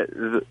like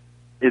that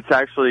it's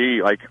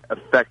actually like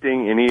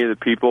affecting any of the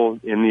people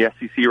in the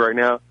SEC right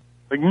now.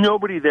 Like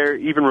nobody there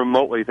even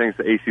remotely thinks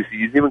the ACC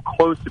is even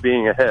close to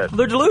being ahead.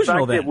 They're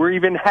delusional. The fact that we're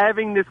even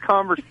having this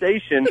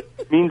conversation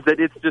means that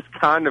it's just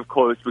kind of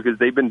close because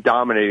they've been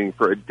dominating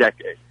for a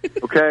decade.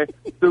 Okay,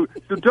 so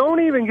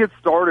don't even get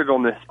started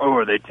on this. Oh,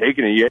 are they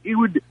taking it yet?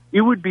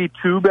 It would be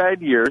 2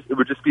 bad years. It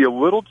would just be a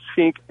little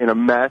chink in a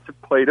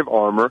massive plate of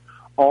armor.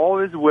 All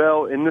is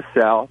well in the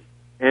South.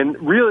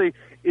 And really,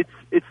 it's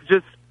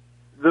just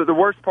the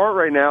worst part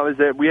right now is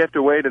that we have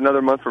to wait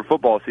another month for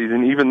football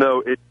season, even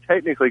though it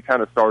technically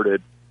kind of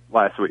started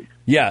last week.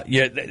 Yeah.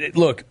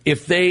 Look,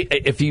 if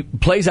he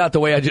plays out the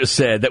way I just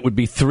said, that would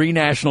be 3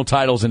 national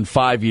titles in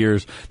 5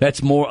 years. That's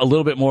a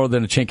little bit more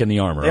than a chink in the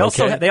armor.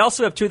 They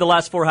also have 2 of the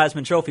last 4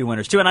 Heisman Trophy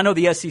winners too, and I know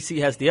the SEC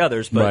has the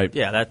others, but right.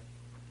 Yeah, that.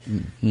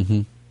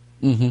 Mm-hmm.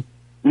 Mm-hmm.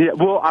 Yeah,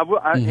 well,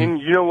 and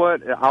you know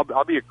what?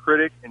 I'll be a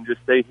critic and just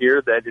say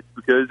here that it's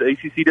because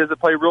ACC doesn't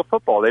play real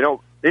football. They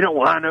don't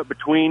line up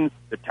between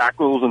the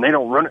tackles and they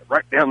don't run it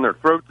right down their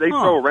throats. They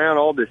throw around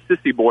all this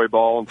sissy boy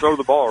ball and throw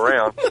the ball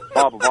around.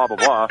 Blah blah blah blah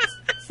blah.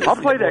 I'll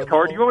play that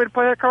card. You want me to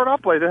play that card? I'll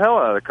play the hell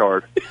out of the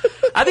card.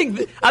 I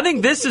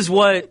think this is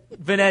what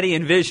Vanetti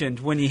envisioned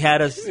when he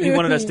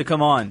wanted us to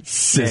come on.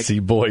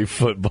 Sissy boy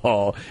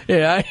football.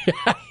 Yeah,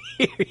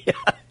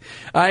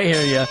 I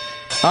hear you.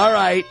 All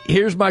right,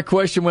 here's my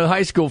question with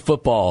high school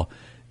football.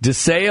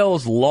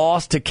 DeSales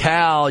lost to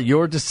Cal.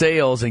 You're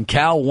DeSales, and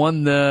Cal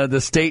won the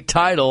state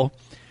title.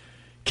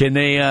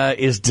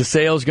 Is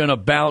DeSales going to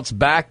bounce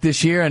back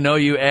this year? I know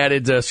you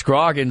added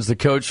Scroggins, the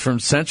coach from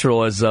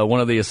Central, as one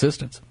of the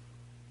assistants.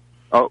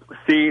 Oh,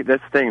 see,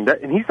 that's the thing.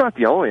 And he's not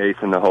the only ace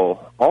in the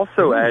hole.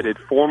 Also added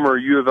former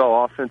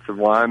UofL offensive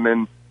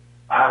lineman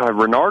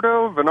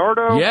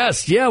Renardo?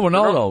 Yes,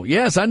 Ronaldo.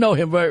 Yes, I know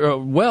him very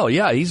well.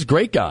 Yeah, he's a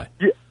great guy.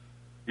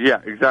 Yeah,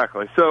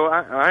 exactly. So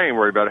I ain't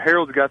worried about it.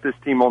 Harold's got this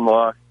team on the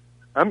lock.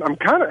 I'm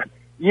kind of,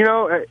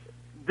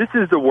 this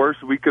is the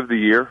worst week of the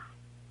year.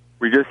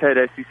 We just had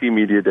SEC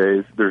Media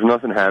Days. There's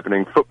nothing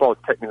happening. Football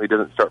technically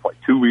doesn't start for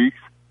like 2 weeks.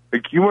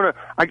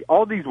 Like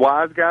all these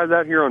wise guys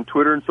out here on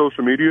Twitter and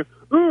social media,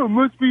 it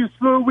must be a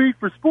slow week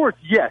for sports.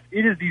 Yes,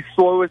 it is the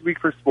slowest week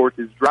for sports.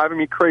 It's driving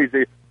me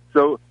crazy.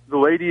 So the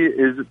lady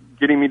is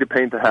getting me to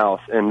paint the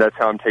house, and that's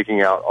how I'm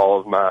taking out all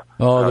of my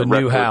the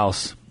new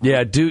house.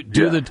 Yeah, do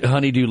the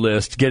honeydew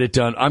list. Get it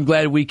done. I'm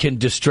glad we can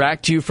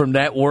distract you from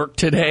that work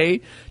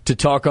today to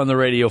talk on the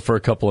radio for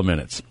a couple of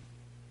minutes.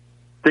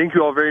 Thank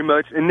you all very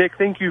much. And, Nick,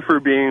 thank you for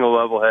being a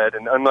level head.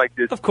 And unlike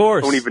this of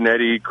course. Tony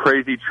Vanetti,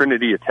 crazy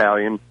Trinity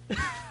Italian.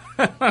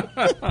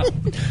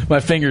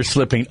 My finger's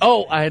slipping.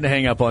 Oh, I had to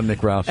hang up on Nick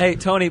Roush. Hey,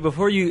 Tony,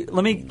 before you,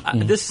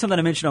 this is something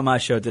I mentioned on my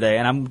show today,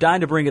 and I'm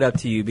dying to bring it up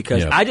to you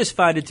because I just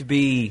find it to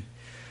be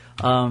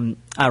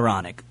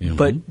ironic. Mm-hmm.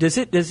 But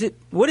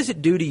what does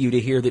it do to you to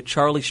hear that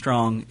Charlie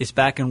Strong is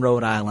back in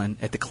Rhode Island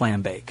at the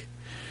clam bake?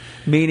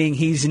 Meaning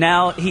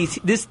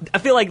I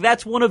feel like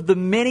that's one of the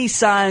many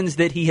signs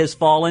that he has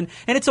fallen.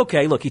 And it's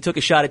okay. Look, he took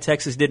a shot at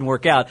Texas, didn't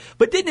work out.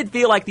 But didn't it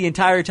feel like the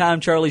entire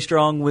time Charlie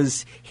Strong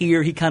was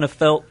here, he kind of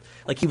felt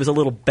like he was a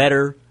little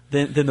better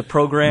than the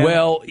program?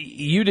 Well,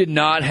 you did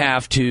not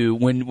have to.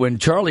 When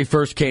Charlie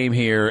first came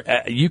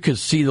here, you could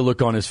see the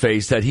look on his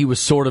face that he was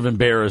sort of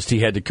embarrassed he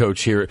had to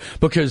coach here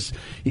because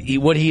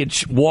what he had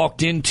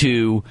walked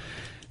into.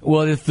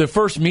 Well, the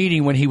first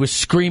meeting when he was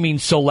screaming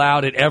so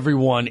loud at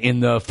everyone in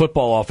the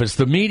football office,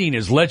 the meeting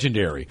is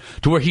legendary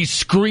to where he's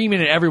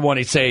screaming at everyone.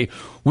 He'd say,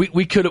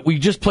 we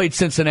just played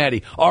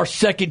Cincinnati. Our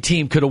second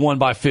team could have won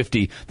by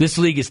 50. This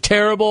league is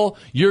terrible.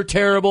 You're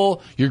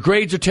terrible. Your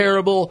grades are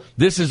terrible.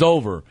 This is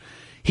over.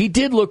 He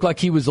did look like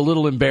he was a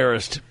little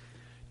embarrassed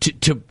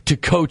to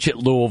coach at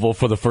Louisville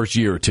for the first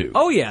year or two.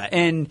 Oh, yeah.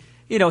 And,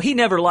 he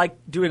never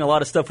liked doing a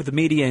lot of stuff with the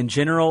media in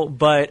general,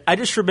 but I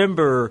just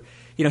remember...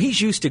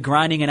 he's used to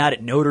grinding it out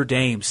at Notre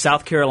Dame,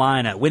 South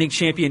Carolina, winning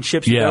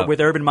championships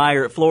with Urban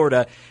Meyer at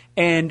Florida.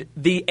 And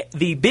the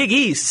Big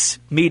East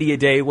media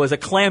day was a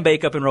clam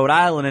bake up in Rhode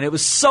Island, and it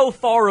was so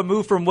far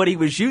removed from what he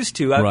was used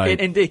to.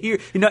 Right. And to hear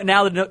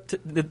now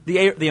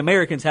the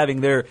Americans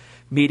having their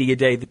media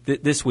day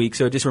this week,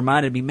 so it just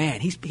reminded me, man,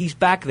 he's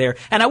back there,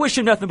 and I wish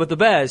him nothing but the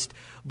best.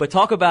 But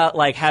talk about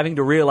like having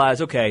to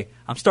realize, okay,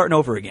 I'm starting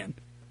over again.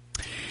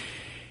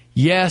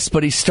 Yes,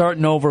 but he's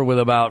starting over with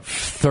about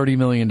 $30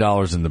 million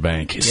in the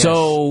bank. Yes.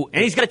 So,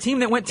 and he's got a team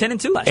that went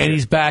 10-2 last year. And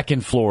he's back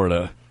in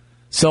Florida.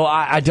 So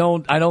I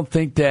don't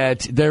think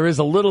that there is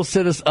a little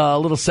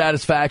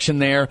satisfaction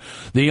there.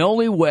 The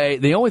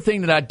only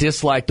thing that I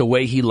disliked the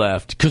way he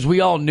left, because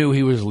we all knew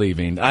he was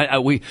leaving.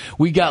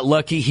 We got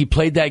lucky. He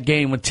played that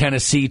game with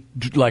Tennessee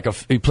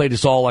he played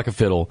us all like a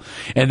fiddle,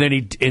 and then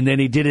he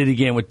did it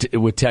again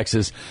with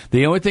Texas.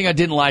 The only thing I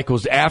didn't like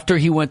was after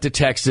he went to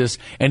Texas,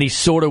 and he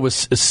sort of was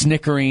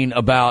snickering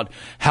about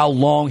how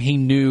long he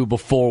knew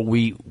before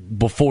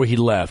he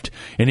left,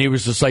 and he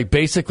was just like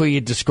basically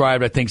he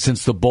described, I think,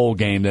 since the bowl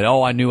game that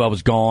I knew I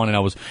was gone, and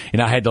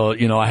I had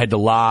to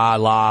lie.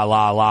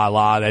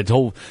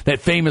 That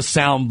famous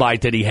sound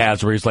bite that he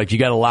has where he's like, you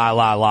got to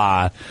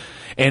lie,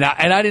 and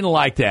I didn't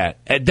like that.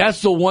 And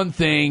that's the one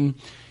thing.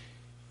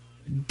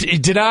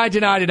 Deny.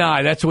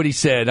 That's what he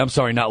said. I'm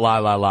sorry, not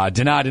lie.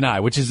 Deny,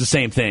 which is the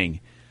same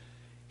thing.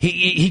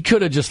 He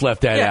could have just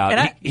left that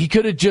out. He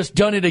could have just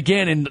done it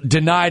again and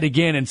denied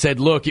again and said,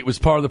 look, it was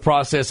part of the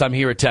process. I'm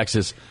here at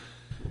Texas.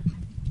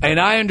 And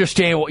I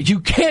understand you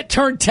can't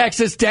turn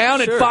Texas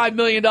down at $5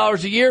 million a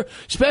year,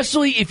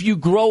 especially if you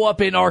grow up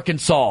in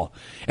Arkansas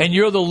and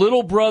you're the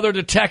little brother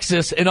to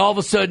Texas, and all of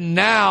a sudden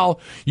now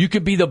you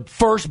could be the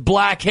first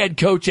black head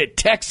coach at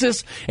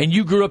Texas, and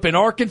you grew up in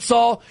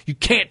Arkansas. You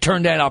can't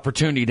turn that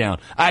opportunity down.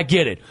 I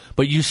get it,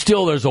 but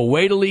there's a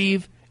way to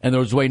leave. And there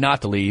was a way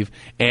not to leave,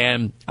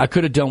 and I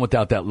could have done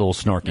without that little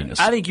snarkiness.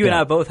 I think you and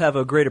I both have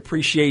a great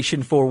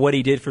appreciation for what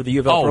he did for the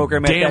UofL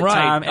program at that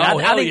time. And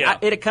I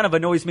think it kind of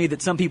annoys me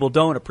that some people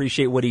don't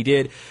appreciate what he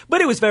did, but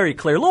it was very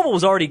clear. Louisville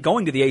was already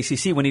going to the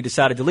ACC when he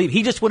decided to leave.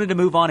 He just wanted to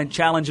move on and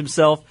challenge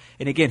himself.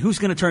 And again, who's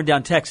going to turn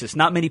down Texas?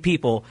 Not many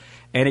people,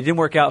 and it didn't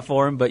work out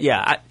for him. But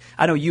yeah,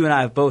 I know you and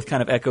I have both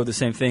kind of echoed the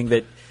same thing,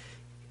 that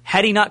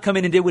had he not come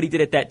in and did what he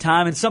did at that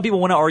time, and some people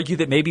want to argue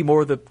that maybe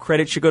more of the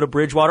credit should go to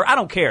Bridgewater. I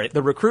don't care.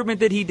 The recruitment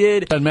that he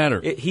did doesn't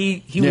matter.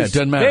 He was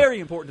very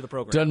important to the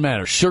program. Doesn't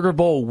matter. Sugar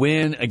Bowl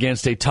win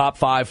against a top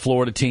 5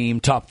 Florida team,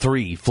 top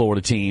 3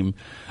 Florida team,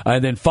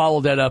 and then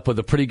followed that up with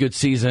a pretty good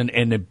season,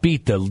 and to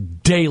beat the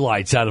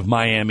daylights out of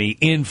Miami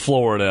in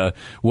Florida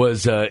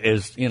was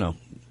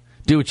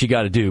do what you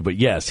got to do. But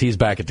yes, he's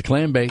back at the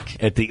clam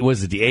bake at the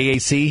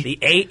AAC? The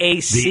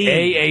AAC. The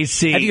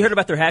AAC. Have you heard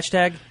about their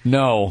hashtag?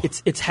 No.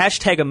 It's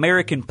hashtag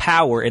American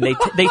Power, and they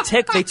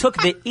took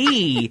the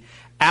E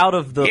out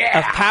of the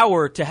of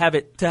power to have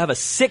a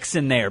 6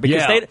 in there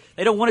because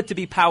they don't want it to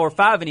be Power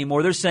 5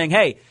 anymore. They're saying,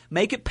 hey,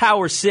 make it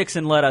Power 6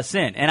 and let us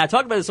in. And I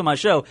talked about this on my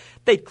show.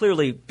 They'd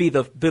clearly be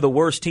the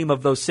worst team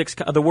of those 6,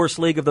 the worst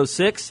league of those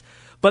 6.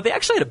 But they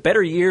actually had a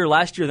better year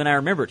last year than I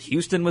remembered.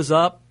 Houston was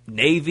up,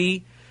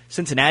 Navy.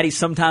 Cincinnati's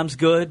sometimes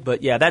good,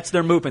 but yeah, that's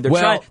their movement.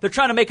 They're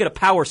trying to make it a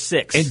Power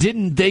 6. And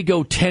didn't they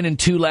go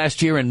 10-2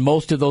 last year? And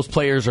most of those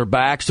players are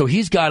back, so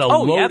he's got a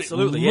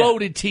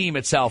loaded team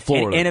at South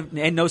Florida.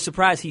 And no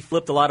surprise, he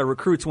flipped a lot of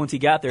recruits once he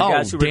got there.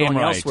 Guys who were going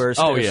elsewhere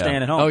instead of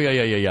staying at home.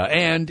 Yeah.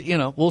 And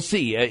we'll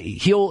see.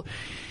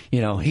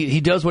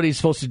 He does what he's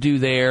supposed to do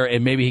there,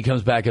 and maybe he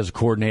comes back as a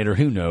coordinator.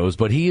 Who knows?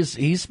 But he's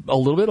a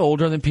little bit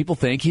older than people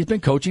think. He's been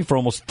coaching for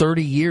almost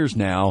 30 years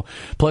now.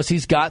 Plus,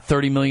 he's got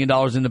 $30 million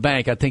in the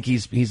bank. I think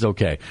he's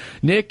okay.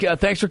 Nick,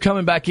 thanks for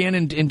coming back in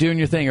and doing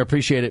your thing. I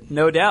appreciate it.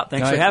 No doubt.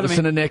 Thanks for having me.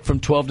 Listen to Nick from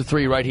 12 to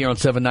 3 right here on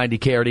 790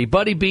 KRD.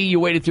 Buddy B,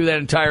 you waited through that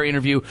entire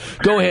interview.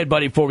 Go ahead,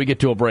 buddy, before we get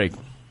to a break.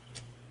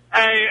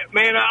 Hey,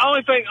 man, the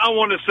only thing I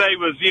want to say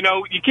was,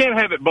 you can't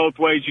have it both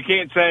ways. You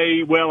can't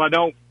say, well, I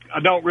don't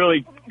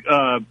really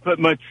put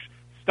much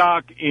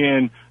stock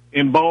in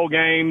bowl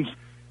games.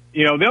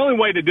 The only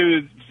way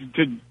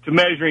to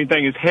measure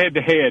anything is head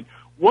to head.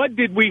 What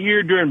did we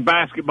hear during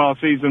basketball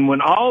season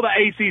when all the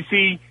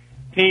ACC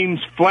teams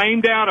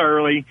flamed out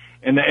early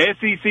and the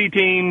SEC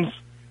teams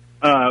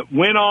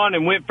went on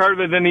and went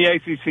further than the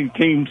ACC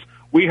teams?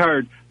 We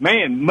heard,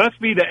 man, must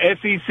be the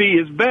SEC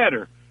is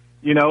better.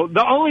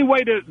 The only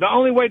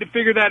way to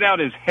figure that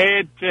out is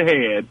head to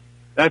head.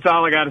 That's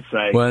all I got to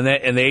say. Well,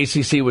 and the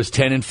ACC was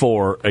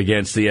 10-4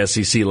 against the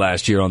SEC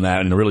last year on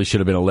that, and it really should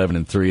have been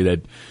 11-3.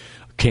 That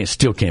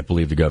still can't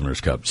believe the Governor's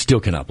Cup. Still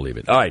cannot believe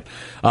it. All right,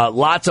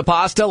 lots of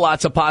pasta.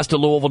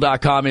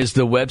 LotsOfPastaLouisville.com is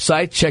the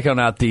website. Check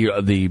out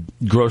the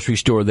grocery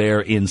store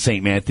there in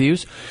St.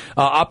 Matthews.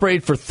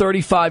 Operated for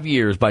 35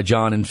 years by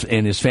John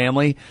and his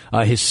family.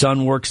 His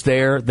son works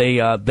there. They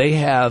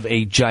have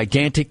a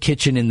gigantic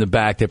kitchen in the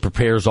back that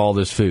prepares all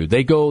this food.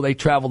 They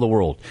travel the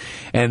world,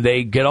 and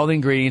they get all the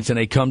ingredients, and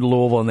they come to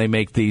Louisville, and they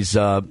make these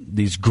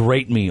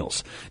great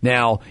meals.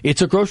 Now,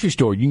 it's a grocery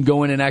store. You can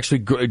go in and actually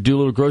do a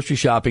little grocery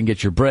shopping,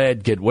 get your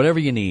bread, get whatever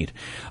you need.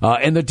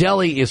 And the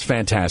deli is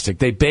fantastic.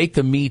 They bake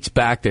the meats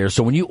back there,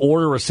 so when you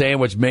order a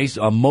sandwich,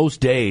 on most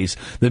days,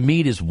 the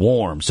meat is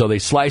warm. So they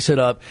slice it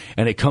up,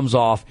 and it comes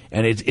off,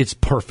 and it's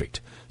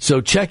perfect.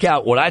 So check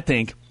out what I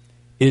think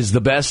is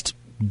the best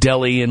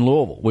deli in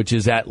Louisville, which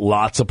is at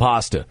Lots of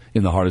Pasta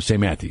in the heart of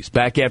St. Matthews.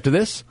 Back after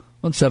this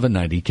on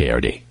 790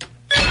 KRD.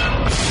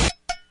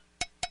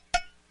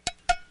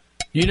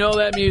 You know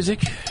that music?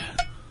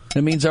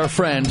 That means our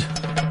friend,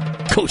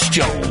 Coach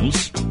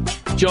Jones,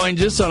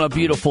 joins us on a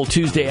beautiful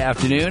Tuesday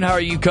afternoon. How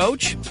are you,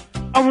 Coach?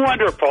 I'm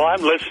wonderful.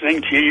 I'm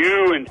listening to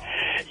you and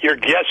your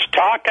guests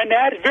talk on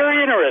that.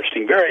 Very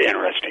interesting. Very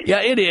interesting.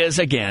 Yeah, it is.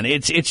 Again,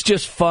 it's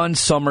just fun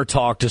summer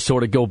talk to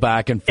sort of go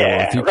back and forth.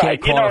 Yeah, you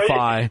right. can't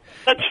qualify.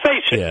 Let's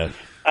face it. Yeah.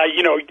 I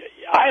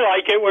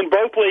like it when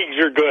both leagues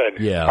are good.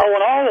 Yeah. Or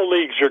when all the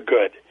leagues are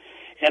good.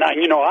 And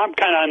I'm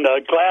kind of on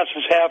the glass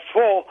is half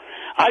full.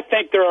 I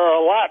think there are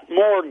a lot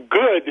more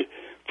good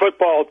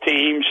football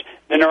teams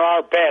than there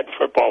are bad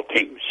football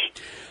teams.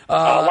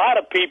 A lot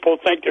of people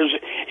think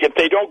if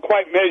they don't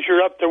quite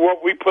measure up to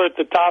what we put at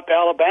the top,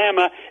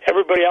 Alabama,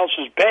 everybody else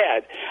is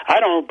bad.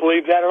 I don't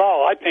believe that at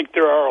all. I think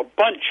there are a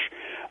bunch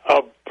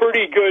of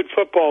pretty good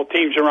football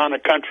teams around the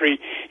country,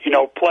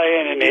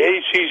 playing in the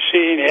ACC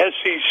and the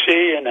SEC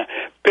and the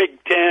Big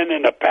Ten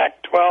and the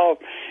Pac-12,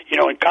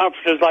 in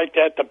conferences like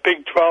that, the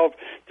Big 12.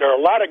 There are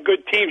a lot of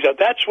good teams.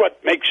 That's what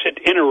makes it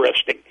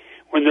interesting,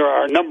 when there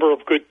are a number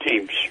of good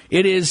teams.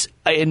 It is,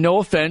 and no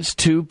offense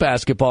to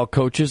basketball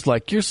coaches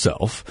like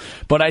yourself,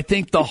 but I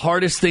think the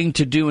hardest thing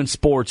to do in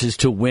sports is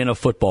to win a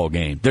football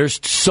game. There's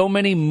so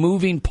many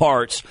moving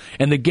parts,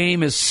 and the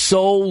game is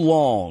so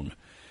long.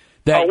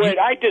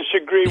 I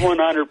disagree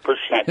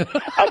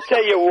 100%. I'll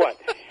tell you what,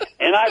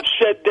 and I've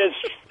said this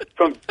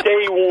from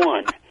day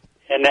one,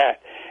 and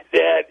that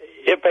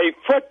if a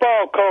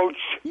football coach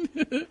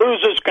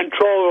loses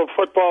control of a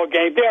football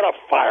game, they ought to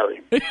fire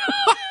him.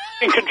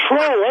 He can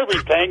control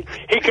everything.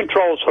 He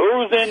controls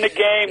who's in the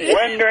game,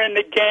 when they're in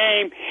the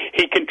game.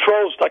 He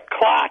controls the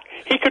clock.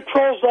 He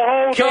controls the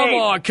whole game. Come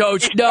on,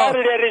 Coach. He's got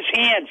it at his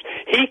hands.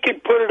 He can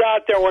put it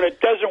out there. When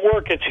it doesn't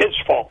work, it's his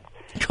fault.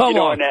 Come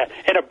on.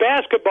 In a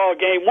basketball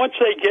game, once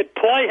they get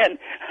playing,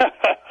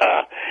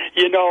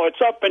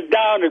 it's up and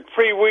down and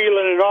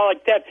freewheeling and all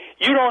like that.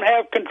 You don't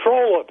have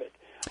control of it.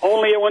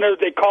 Only when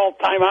they call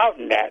timeout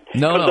and that.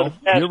 No,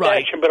 you're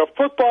right. Action. But a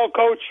football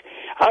coach,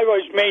 I've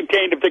always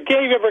maintained, if the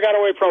game ever got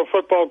away from a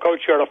football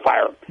coach, you ought to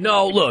fire him.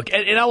 No, look,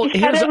 he's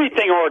got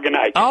everything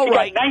organized. All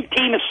right. Got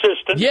 19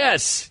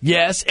 assistants.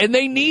 Yes, and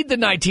they need the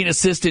 19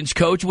 assistants,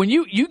 Coach. When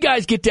you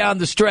guys get down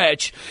the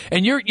stretch,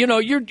 and you're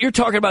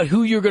talking about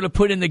who you're going to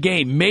put in the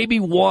game, maybe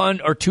one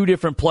or two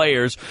different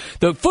players.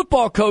 The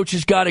football coach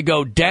has got to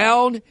go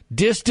down,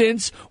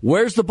 distance,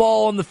 where's the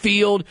ball on the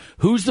field,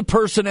 who's the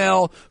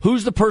personnel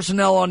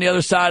on the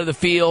other side of the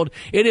field.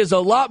 It is a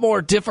lot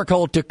more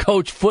difficult to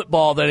coach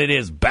football than it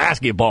is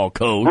basketball,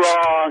 Coach.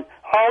 Wrong.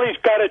 All he's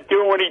got to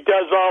do when he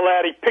does all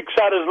that, he picks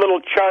out his little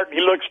chart, he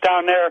looks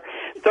down there,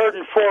 3rd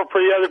and 4 for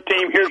the other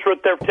team, here's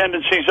what their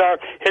tendencies are,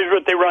 here's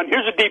what they run,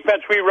 here's the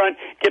defense we run,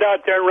 get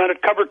out there and run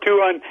it, cover 2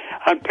 on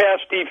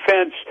pass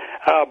defense,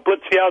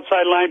 blitz the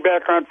outside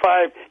linebacker on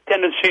 5,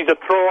 tendency to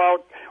throw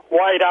out,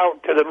 wide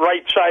out to the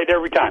right side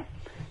every time.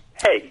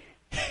 Hey,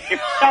 you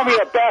tell me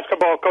a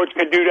basketball coach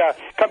can do that.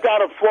 Come down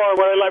the floor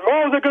where they're like,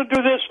 they're going to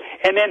do this,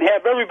 and then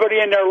have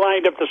everybody in there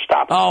lined up to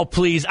stop. Oh,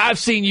 please. I've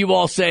seen you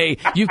all say,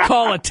 you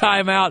call a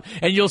timeout,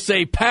 and you'll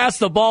say, pass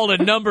the ball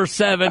to number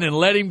 7 and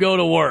let him go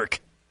to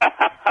work.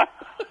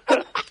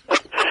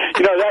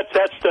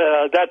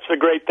 That's the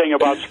great thing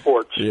about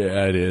sports.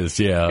 Yeah, it is.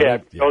 Yeah.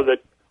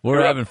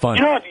 We're having fun.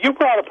 You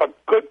brought up a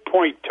good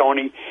point,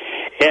 Tony,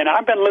 and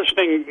I've been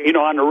listening,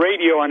 on the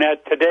radio on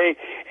that today,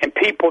 and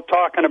people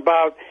talking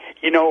about,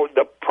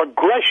 the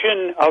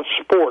progression of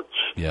sports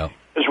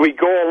as we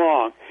go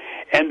along.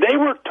 And they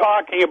were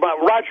talking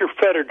about, Roger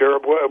Federer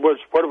was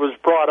what was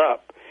brought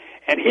up,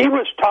 and he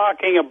was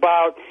talking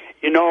about,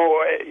 he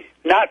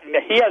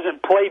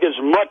hasn't played as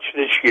much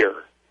this year,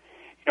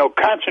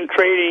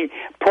 concentrating,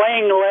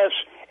 playing less,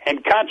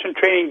 and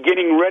concentrating,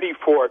 getting ready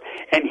for it.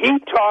 And he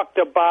talked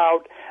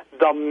about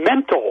the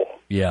mental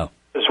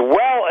as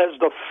well as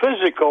the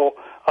physical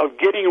of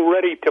getting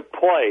ready to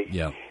play.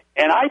 Yeah.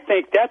 And I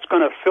think that's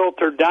going to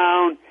filter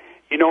down,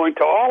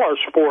 into all our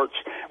sports,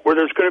 where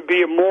there's going to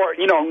be a more,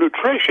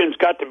 nutrition's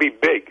got to be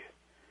big.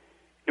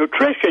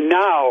 Nutrition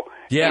now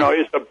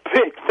is a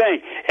big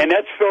thing. And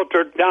that's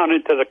filtered down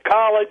into the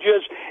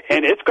colleges,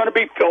 and it's going to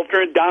be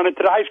filtering down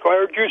into the high school. I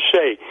heard you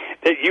say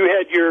that you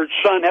had your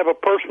son have a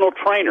personal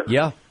trainer.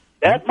 Yeah.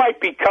 That might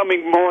be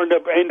coming more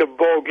into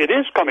vogue. It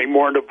is coming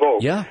more into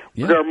vogue. Yeah.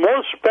 There are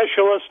more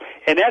specialists,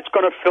 and that's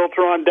going to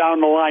filter on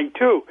down the line,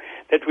 too,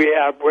 that we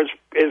have.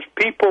 As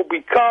people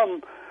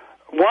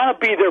want to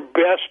be their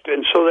best,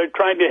 and so they're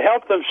trying to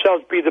help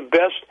themselves be the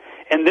best,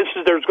 and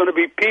there's going to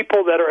be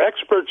people that are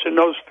experts in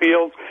those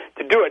fields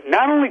to do it,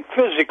 not only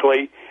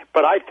physically,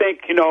 but I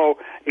think,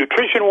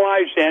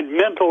 nutrition-wise and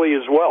mentally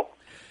as well.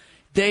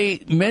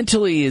 They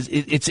mentally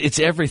it's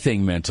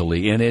everything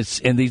mentally,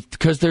 and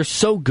because they're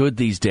so good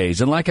these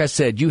days. And like I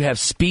said, you have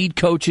speed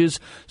coaches,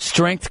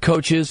 strength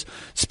coaches,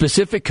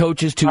 specific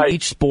coaches to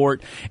each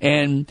sport,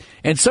 and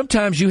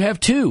sometimes you have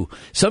two.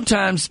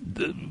 Sometimes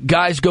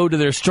guys go to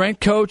their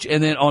strength coach,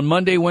 and then on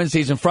Monday,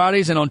 Wednesdays, and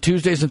Fridays, and on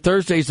Tuesdays and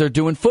Thursdays they're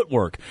doing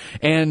footwork,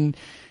 and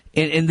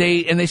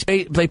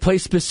they play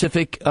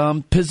specific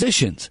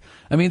positions.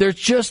 I mean,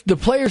 the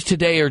players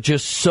today are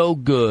just so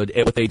good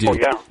at what they do. Oh,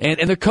 yeah.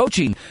 And the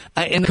coaching,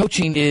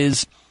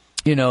 is,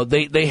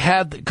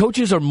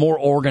 coaches are more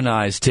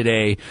organized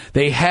today.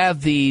 They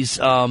have these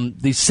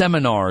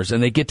seminars,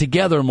 and they get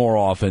together more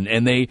often,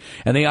 and the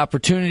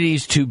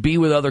opportunities to be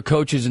with other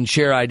coaches and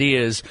share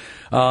ideas.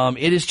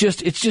 It's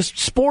just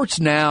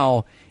sports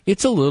now.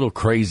 It's a little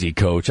crazy,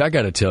 Coach. I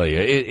got to tell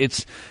you,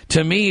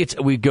 to me,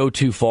 we go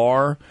too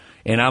far,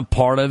 and I'm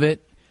part of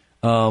it.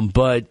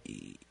 But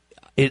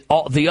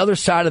the other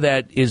side of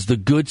that is the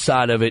good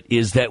side of it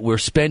is that we're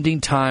spending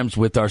times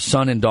with our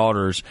son and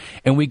daughters,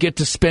 and we get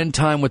to spend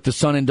time with the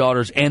son and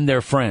daughters and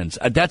their friends.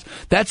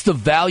 That's the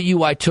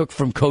value I took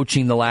from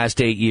coaching the last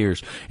 8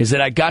 years, is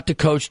that I got to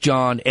coach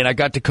John and I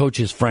got to coach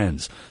his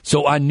friends.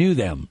 So I knew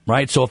them,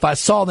 right? So if I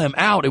saw them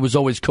out, it was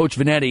always Coach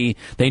Vanetti.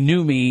 They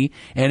knew me,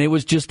 and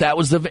that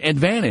was the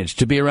advantage,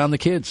 to be around the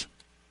kids.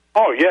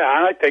 Oh, yeah,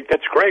 and I think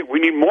that's great. We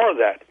need more of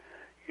that.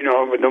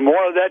 The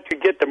more of that you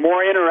get, the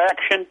more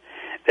interaction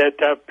that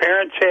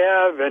parents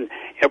have and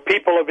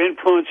people of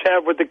influence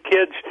have with the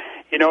kids.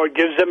 It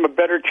gives them a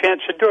better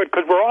chance to do it,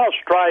 because we're all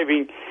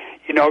striving,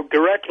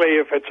 directly,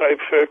 if it's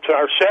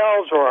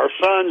ourselves or our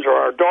sons or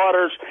our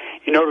daughters,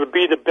 to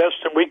be the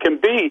best that we can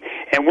be.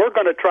 And we're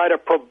going to try to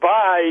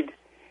provide,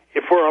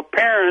 if we're a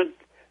parent,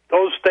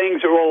 those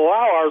things that will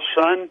allow our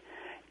son,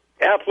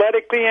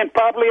 athletically and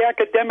probably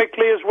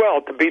academically as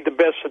well, to be the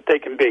best that they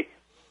can be.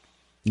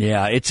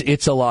 Yeah,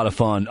 it's a lot of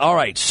fun. All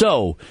right,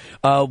 so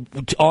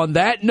on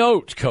that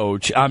note,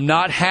 Coach, I'm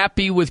not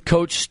happy with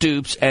Coach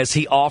Stoops as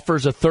he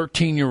offers a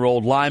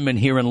 13-year-old lineman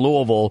here in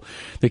Louisville.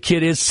 The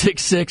kid is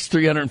 6'6",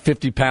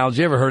 350 pounds.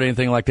 You ever heard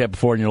anything like that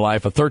before in your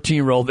life? A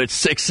 13-year-old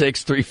that's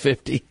 6'6",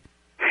 350?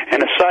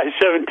 And a size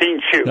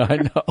 17 shoe. I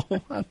know.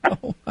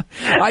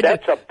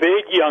 That's a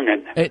big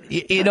youngin'.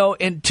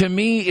 And to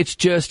me, it's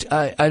just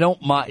I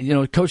don't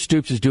mind. Coach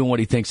Stoops is doing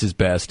what he thinks is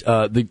best.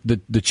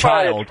 The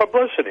child. Well, it's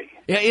publicity.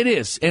 Yeah, it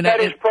is. And that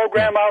his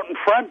program out in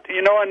front,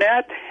 and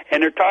that,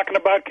 and they're talking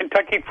about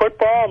Kentucky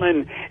football,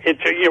 and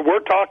it's we're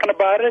talking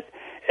about it,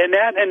 and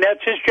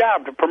that's his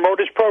job, to promote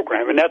his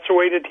program, and that's the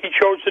way that he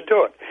chose to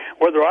do it.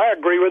 Whether I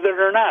agree with it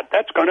or not,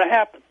 that's going to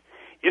happen.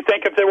 You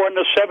think if there wasn't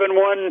a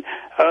 7-1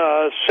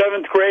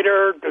 seventh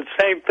grader, the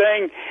same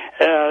thing,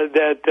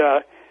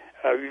 that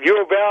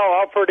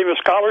UofL offered him a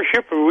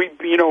scholarship,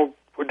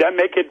 would that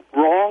make it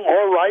wrong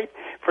or right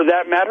for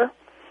that matter?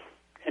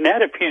 And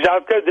that if he's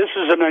out there, this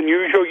is an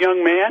unusual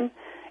young man.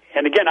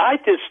 And again, I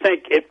just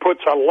think it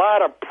puts a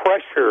lot of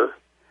pressure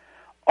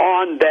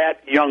on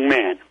that young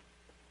man.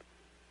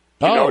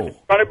 It's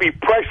going to be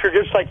pressure,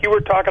 just like you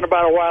were talking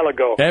about a while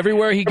ago.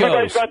 Everywhere he goes.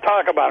 Everybody's going to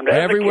talk about him.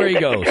 Everywhere he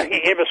goes.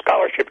 He gave a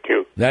scholarship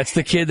to. That's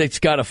the kid that's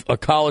got a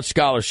college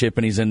scholarship,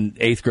 and he's in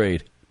 8th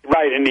grade.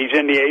 Right, and he's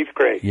in the 8th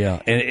grade.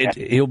 Yeah, and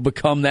he'll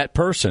become that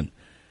person.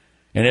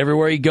 And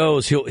everywhere he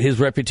goes, his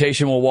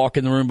reputation will walk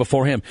in the room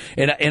before him.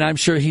 And I'm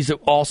sure he's an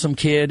awesome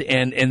kid,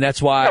 and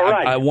that's why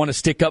I want to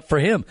stick up for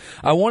him.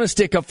 I want to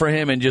stick up for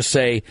him and just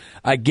say,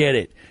 I get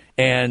it,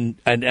 and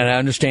I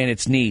understand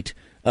it's neat,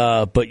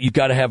 but you've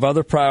got to have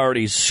other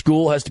priorities.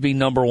 School has to be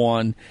number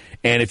one,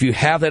 and if you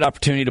have that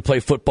opportunity to play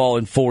football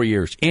in 4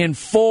 years,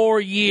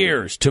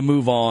 to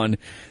move on,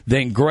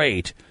 then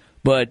great.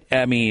 But,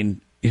 I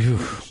mean,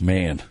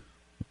 man,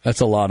 that's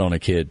a lot on a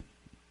kid.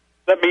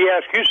 Let me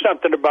ask you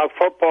something about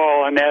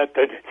football and that.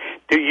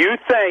 Do you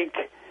think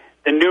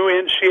the new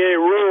NCAA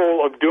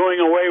rule of doing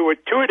away with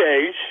 2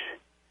 days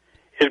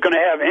is going to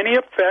have any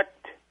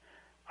effect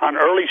on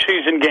early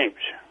season games?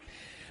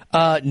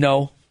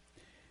 No.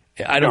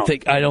 I don't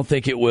think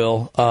it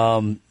will.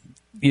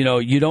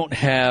 You don't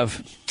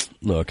have.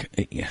 Look,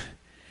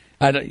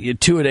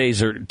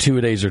 2-a-days are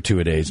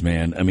 2-a-days,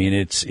 man. I mean,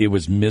 it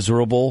was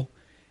miserable,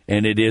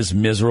 and it is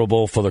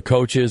miserable for the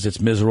coaches. It's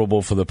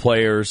miserable for the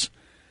players.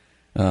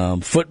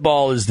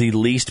 Football is the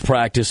least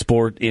practiced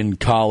sport in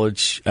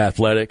college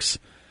athletics.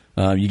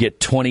 You get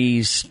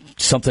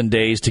 20-something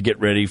days to get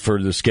ready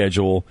for the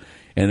schedule,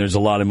 and there's a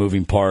lot of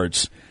moving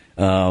parts.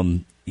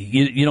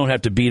 you don't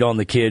have to beat on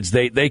the kids.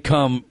 They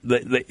come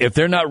if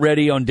they're not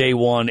ready on day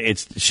one,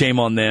 it's shame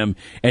on them.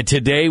 And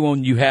today,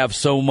 when you have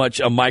so much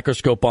a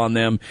microscope on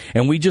them,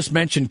 and we just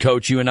mentioned,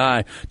 Coach, you and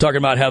I talking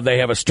about how they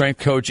have a strength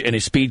coach and a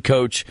speed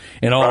coach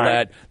and all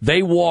that.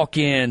 They walk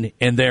in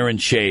and they're in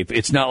shape.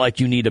 It's not like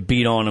you need to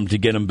beat on them to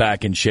get them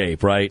back in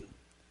shape, right?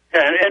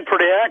 And for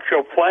the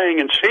actual playing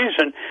in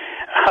season,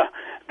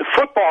 the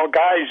football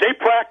guys, they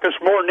practice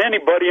more than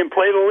anybody and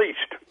play the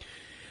least.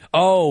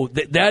 Oh,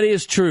 that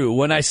is true.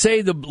 When I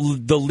say the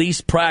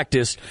least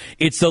practice,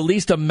 it's the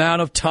least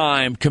amount of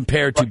time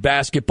compared to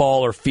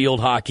basketball or field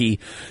hockey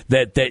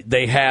that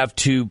they have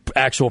to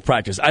actual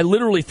practice. I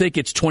literally think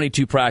it's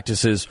 22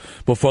 practices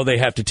before they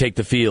have to take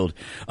the field.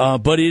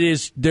 But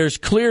there's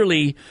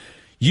clearly,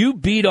 you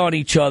beat on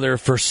each other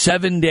for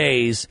 7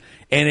 days,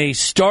 and a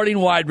starting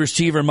wide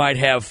receiver might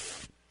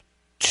have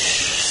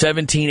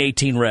 17,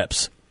 18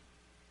 reps.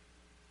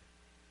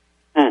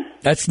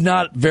 That's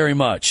not very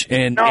much.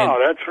 And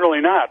that's really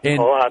not a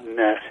lot in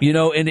that. You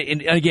know, and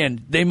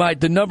again,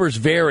 the numbers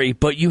vary,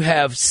 but you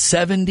have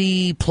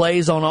 70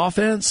 plays on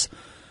offense.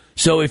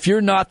 So if you're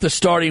not the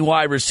starting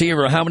wide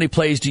receiver, how many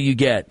plays do you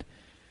get?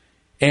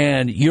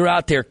 And you're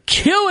out there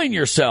killing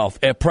yourself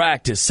at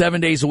practice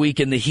 7 days a week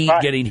in the heat,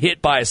 getting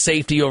hit by a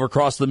safety over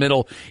across the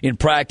middle in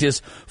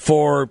practice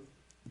for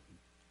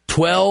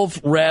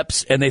 12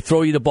 reps, and they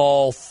throw you the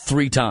ball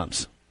 3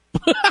 times.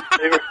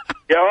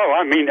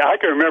 I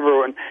can remember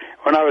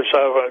when I was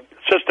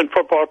assistant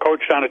football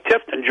coach down at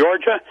Tifton,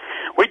 Georgia,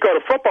 we'd go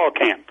to football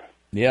camp.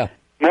 Yeah.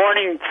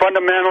 Morning,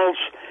 fundamentals,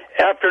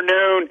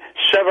 afternoon,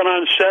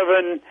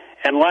 7-on-7,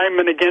 and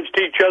linemen against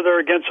each other,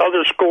 against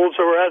other schools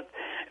that were at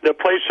the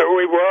place that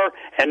we were,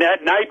 and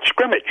that night,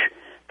 scrimmage.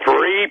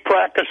 3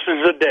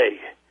 practices a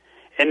day.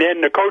 And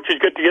then the coaches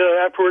get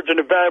together afterwards and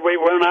evaluate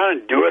what went on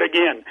and do it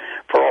again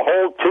for a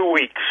whole 2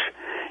 weeks.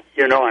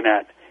 You know, on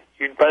that.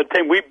 By the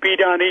time we beat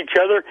on each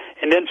other,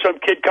 and then some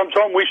kid comes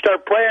home, we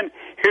start playing.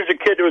 Here's a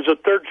kid who was a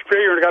third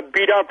stringer and got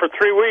beat on for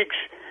 3 weeks.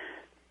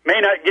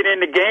 May not get in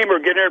the game or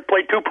get in and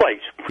play 2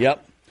 plays.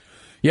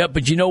 Yep,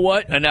 but you know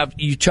what? And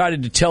you try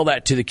to tell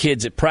that to the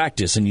kids at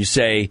practice, and you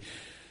say,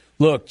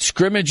 look,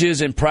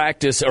 scrimmages and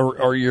practice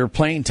are your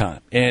playing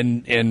time,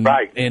 and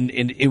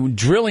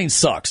drilling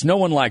sucks. No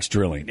one likes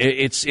drilling.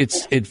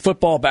 It's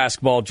football,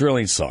 basketball.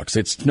 Drilling sucks.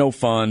 It's no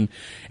fun,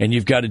 and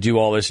you've got to do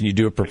all this, and you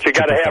do it. But you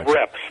got to have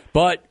reps.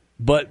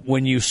 But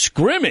when you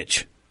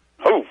scrimmage,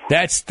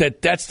 that's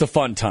the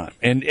fun time.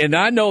 And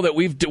I know that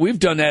we've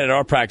done that at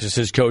our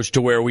practices, Coach,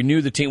 to where we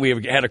knew the team. We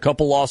have had a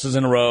couple losses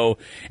in a row,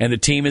 and the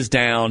team is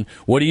down.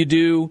 What do you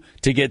do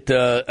to get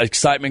the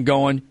excitement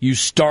going? You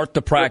start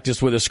the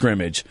practice with a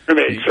scrimmage.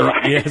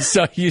 Yeah,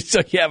 so you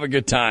have a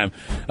good time.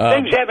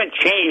 Things haven't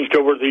changed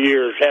over the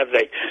years, have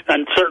they?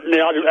 On certain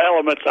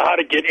elements of how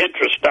to get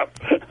interest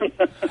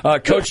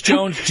up. Coach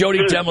Jones, Jody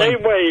Demling.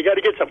 Same way, you got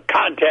to get some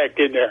contact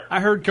in there. I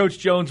heard Coach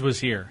Jones was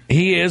here.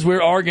 He is. We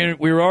were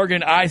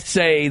arguing. I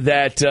say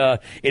that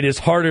it is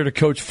harder to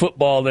coach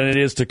football than it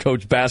is to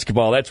coach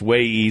basketball. That's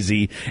way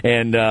easy.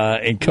 And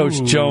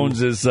Coach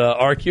Jones is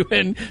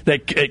arguing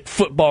that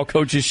football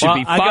coaches should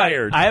be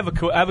fired. I have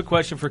a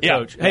question for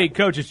Coach. Hey,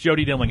 Coach, it's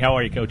Jody Demling. How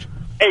are you, Coach?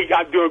 Hey,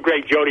 I'm doing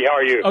great, Jody. How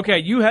are you? Okay,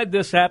 you had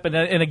this happen,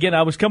 and again,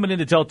 I was coming in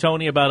to tell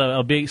Tony about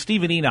a big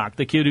Stephen Enoch,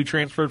 the kid who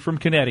transferred from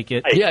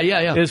Connecticut.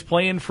 Yeah. Is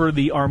playing for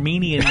the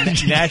Armenian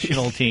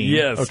national team.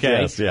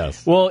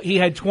 Yes. Well, he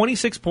had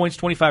 26 points,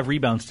 25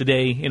 rebounds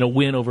today in a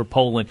win over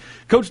Poland.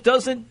 Coach, it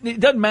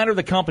doesn't matter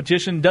the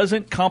competition.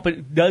 Doesn't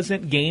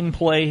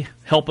gameplay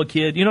help a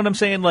kid? You know what I'm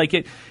saying?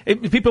 Like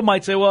people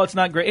might say, well, it's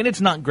not great, and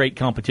it's not great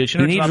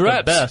competition. He needs reps.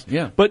 The best.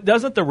 Yeah. But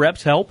doesn't the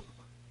reps help?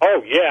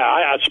 Oh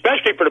yeah,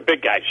 especially for the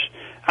big guys.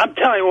 I'm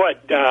telling you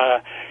what,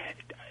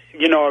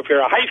 if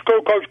you're a high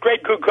school coach,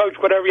 grade school coach,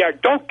 whatever you are,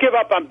 don't give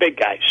up on big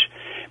guys.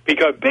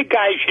 Because big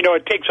guys,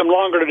 it takes them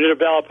longer to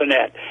develop than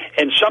that.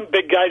 And some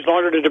big guys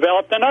longer to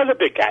develop than other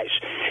big guys.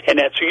 And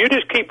that, so you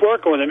just keep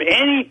working with him.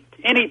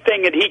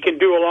 Anything that he can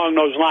do along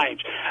those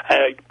lines,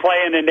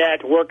 playing in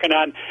that, working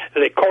on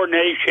the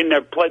coordination,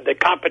 the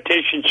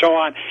competition, so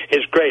on,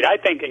 is great. I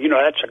think,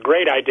 that's a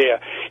great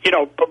idea.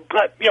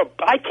 But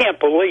I can't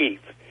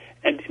believe,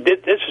 and this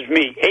is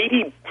me,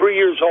 83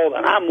 years old,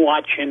 and I'm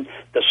watching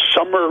the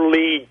Summer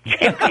League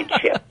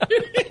Championship.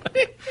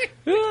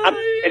 At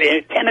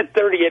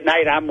 10:30 at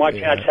night, I'm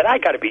watching. I said, I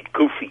got to be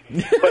goofy.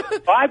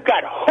 But I've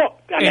got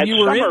hooked on that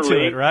Summer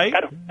League. It, right?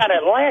 Got hooked on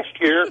it last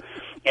year,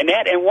 and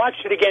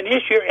watched it again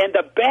this year. And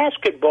the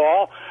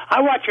basketball,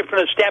 I watch it from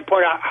the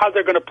standpoint of how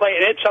they're going to play.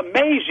 And it's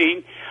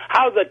amazing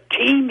how the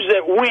teams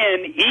that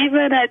win,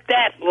 even at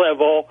that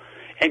level,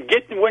 and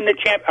win the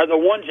champ are the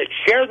ones that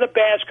share the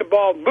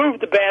basketball, move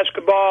the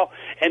basketball,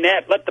 and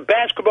let the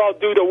basketball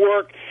do the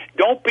work.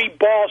 Don't be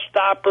ball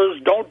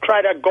stoppers. Don't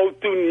try to go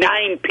through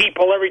 9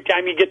 people every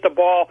time you get the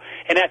ball,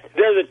 and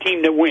they're the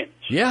team that wins.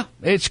 Yeah,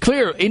 it's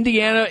clear.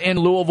 Indiana and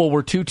Louisville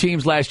were 2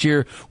 teams last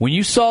year. When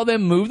you saw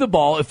them move the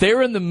ball, if they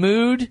were in the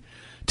mood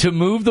to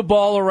move the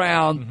ball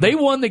around. They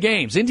won the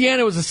games.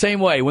 Indiana was the same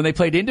way. When they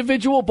played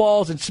individual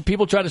balls and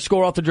people tried to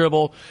score off the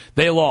dribble,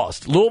 they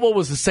lost. Louisville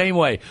was the same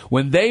way.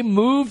 When they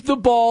moved the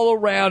ball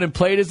around and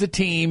played as a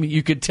team,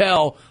 you could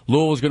tell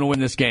Louisville was going to win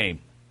this game.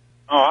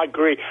 Oh, I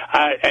agree.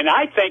 And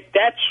I think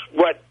that's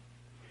what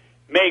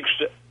makes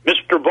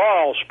Mr.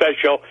 Ball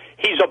special.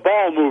 He's a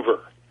ball mover.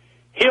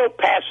 He'll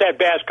pass that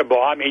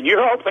basketball. I mean,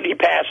 you're hoping he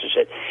passes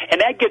it.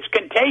 And that gets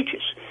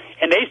contagious.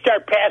 And they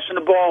start passing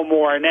the ball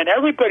more, and then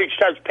everybody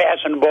starts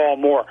passing the ball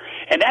more,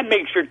 and that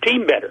makes your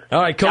team better.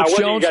 All right, Coach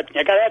Jones. You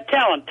got to have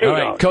talent, too. All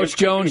right, Coach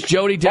Jones,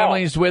 Jody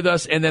Demling is with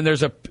us, and then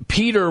there's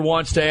Peter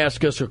wants to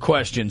ask us a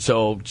question,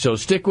 so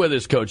stick with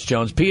us, Coach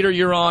Jones. Peter,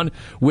 you're on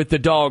with the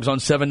Dogs on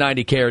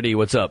 790 KRD.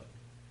 What's up?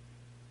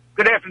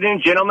 Good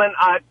afternoon, gentlemen.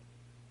 I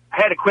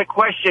had a quick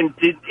question.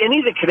 Did any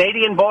of the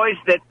Canadian boys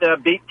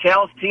that beat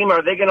Cal's team,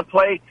 are they going to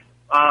play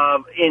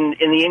in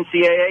the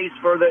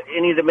NCAAs for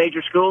any of the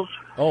major schools?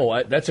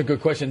 Oh, that's a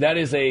good question. That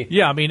is a...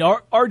 Yeah, I mean,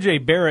 R.J.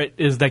 Barrett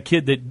is that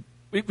kid that...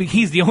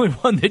 He's the only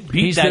one that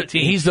beat that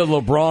team. He's the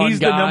LeBron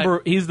guy.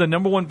 He's the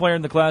number one player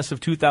in the class of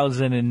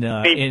 2000.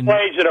 He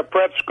plays at a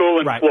prep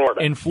school in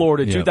Florida. In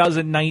Florida,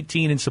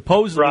 2019, and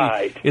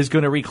supposedly is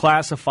going to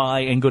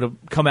reclassify and going to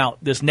come out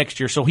this next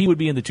year. So he would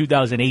be in the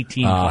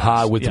 2018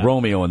 class. With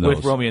Romeo and those.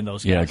 With Romeo and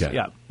those guys.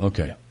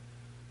 Okay.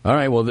 All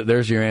right, well,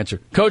 there's your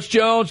answer. Coach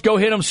Jones, go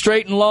hit them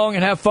straight and long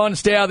and have fun.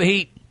 Stay out of the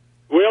heat.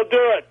 We'll do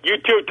it. You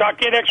too. Talk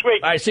to you next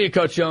week. All right, see you,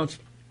 Coach Jones.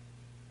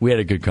 We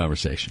had a good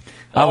conversation.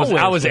 I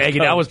was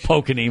egging. I was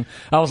poking him.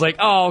 I was like,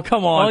 "Oh,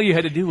 come on!" All you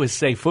had to do was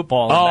say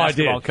football and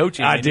basketball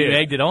coaching. I did. You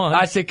egged it on.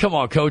 I said, "Come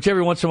on, Coach."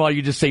 Every once in a while,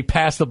 you just say,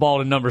 "Pass the ball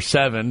to number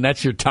 7."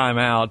 That's your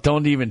timeout.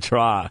 Don't even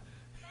try.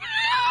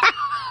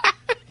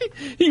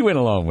 He went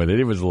along with it.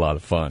 It was a lot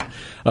of fun.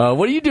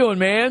 What are you doing,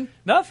 man?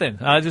 Nothing.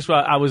 I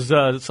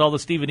saw the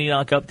Stephen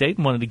Enoch update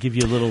and wanted to give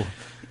you a little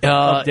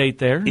update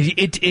there.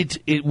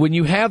 When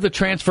you have the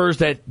transfers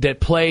that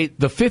play,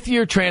 the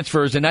fifth-year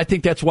transfers, and I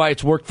think that's why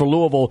it's worked for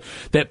Louisville,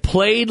 that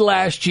played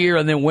last year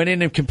and then went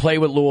in and can play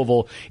with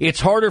Louisville,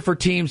 it's harder for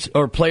teams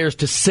or players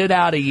to sit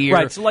out a year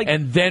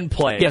and then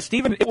play. Yeah,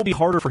 Stephen, it will be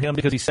harder for him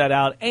because he sat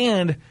out,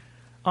 and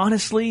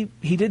honestly,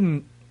 he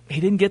didn't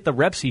get the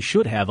reps he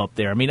should have up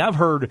there. I mean, I've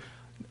heard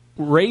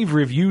rave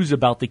reviews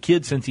about the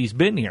kid since he's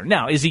been here.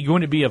 Now, is he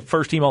going to be a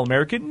first-team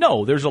All-American?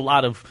 No. There's a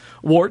lot of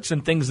warts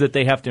and things that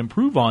they have to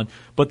improve on,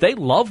 but they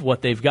love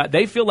what they've got.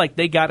 They feel like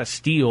they got a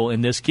steal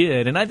in this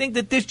kid, and I think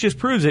that this just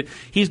proves it.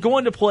 He's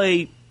going to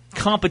play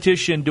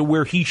competition to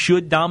where he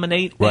should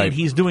dominate, and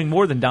he's doing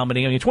more than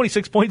dominating. I mean,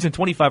 26 points and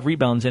 25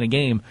 rebounds in a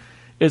game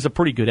is a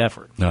pretty good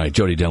effort. All right,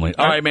 Jody Demling.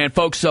 All right, man,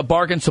 folks,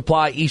 Bargain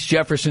Supply, East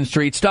Jefferson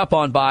Street. Stop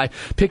on by,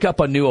 pick up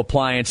a new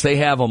appliance. They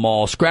have them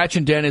all. Scratch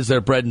and dent is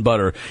their bread and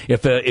butter.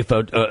 If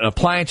an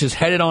appliance is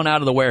headed on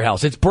out of the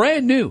warehouse, it's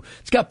brand new.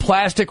 It's got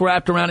plastic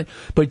wrapped around it,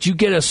 but you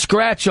get a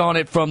scratch on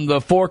it from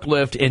the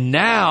forklift, and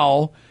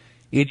now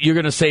you're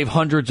going to save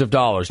hundreds of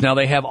dollars. Now,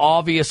 they have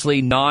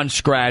obviously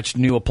non-scratched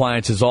new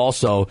appliances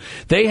also.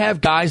 They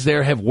have guys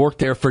there have worked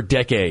there for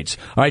decades.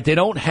 All right, they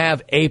don't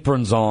have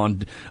aprons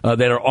on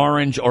that are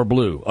orange or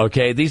blue,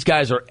 okay? These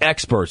guys are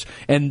experts,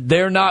 and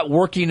they're not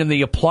working in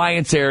the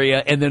appliance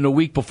area and then a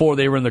week before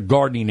they were in the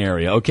gardening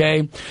area,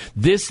 okay?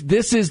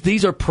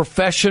 These are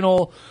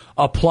professional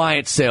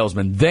appliance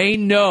salesmen. They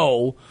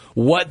know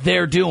what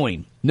they're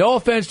doing. No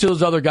offense to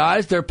those other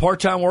guys; they're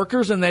part-time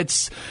workers, and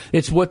it's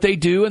what they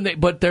do.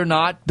 But they're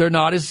not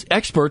as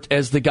expert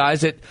as the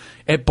guys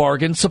at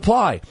Bargain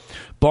Supply.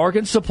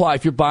 Bargain Supply.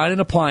 If you're buying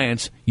an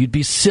appliance, you'd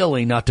be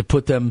silly not to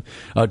put them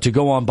to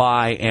go on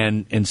by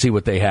and see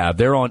what they have.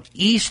 They're on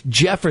East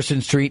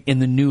Jefferson Street in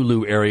the New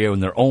Lou area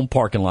in their own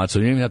parking lot, so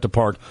you don't even have to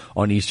park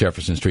on East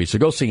Jefferson Street. So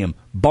go see them.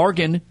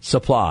 Bargain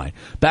Supply.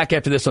 Back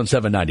after this on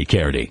 790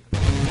 KRD.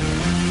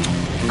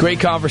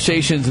 Great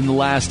conversations in the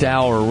last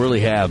hour,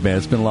 really have, man.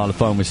 It's been a lot of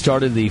fun. We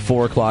started the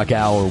 4 o'clock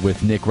hour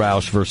with Nick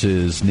Roush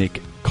versus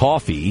Nick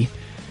Coffey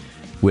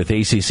with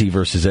ACC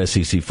versus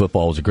SEC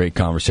football. It was a great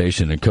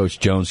conversation. And Coach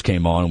Jones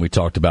came on, and we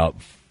talked about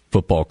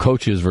football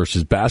coaches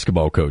versus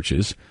basketball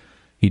coaches.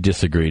 He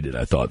disagreed that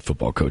I thought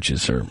football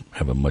coaches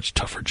have a much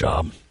tougher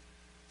job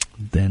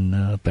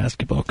than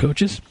basketball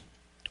coaches.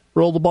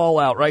 Roll the ball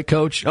out, right,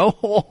 Coach?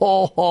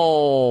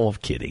 Oh,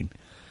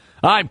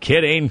 I'm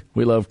kidding.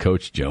 We love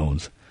Coach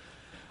Jones.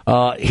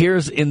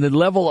 Here's in the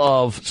level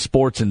of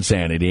sports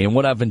insanity and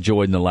what I've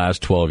enjoyed in the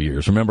last 12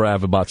 years. Remember, I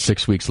have about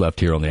 6 weeks left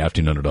here on the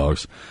Afternoon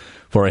Underdogs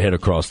before I head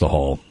across the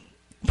hall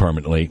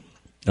permanently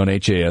on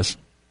HAS.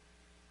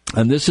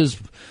 And this is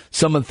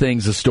some of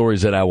the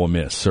stories that I will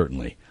miss,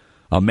 certainly.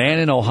 A man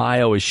in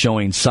Ohio is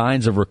showing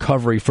signs of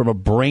recovery from a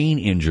brain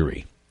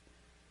injury.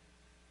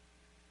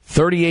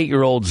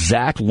 38-year-old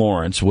Zach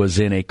Lawrence was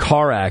in a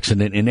car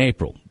accident in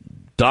April.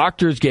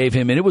 Doctors gave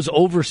him, and it was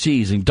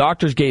overseas, and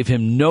doctors gave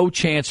him no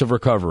chance of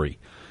recovery.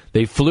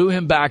 They flew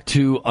him back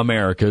to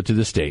America, to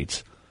the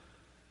States,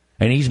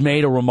 and he's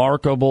made a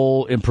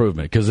remarkable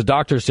improvement because the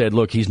doctor said,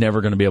 look, he's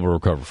never going to be able to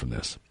recover from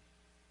this.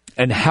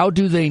 And how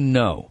do they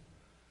know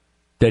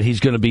that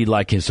he's going to be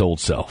like his old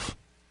self?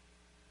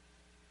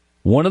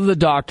 One of the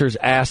doctors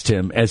asked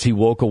him as he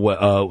woke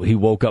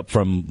up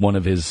from one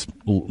of his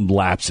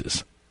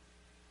lapses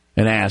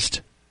and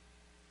asked,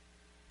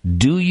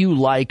 "Do you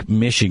like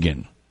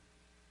Michigan?"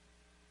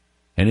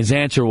 And his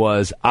answer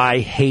was, "I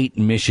hate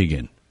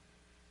Michigan."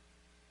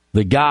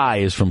 The guy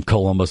is from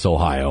Columbus,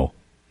 Ohio.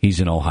 He's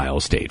an Ohio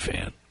State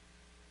fan.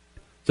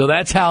 So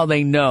that's how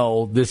they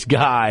know this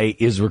guy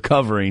is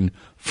recovering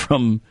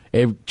from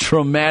a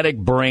traumatic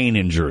brain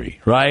injury,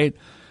 right?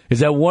 Is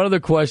that one of the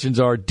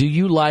questions are, do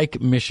you like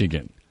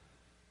Michigan?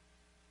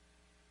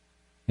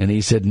 And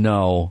he said,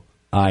 "No,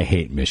 I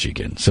hate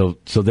Michigan." So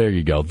there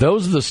you go.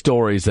 Those are the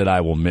stories that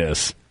I will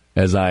miss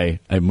as I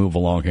move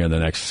along here in the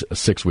next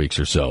 6 weeks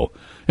or so.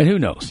 And who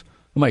knows?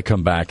 I might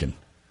come back and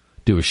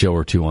do a show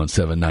or two on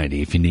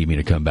 790. If you need me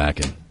to come back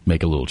and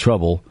make a little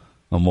trouble,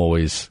 I'm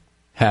always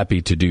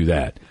happy to do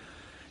that.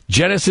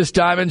 Genesis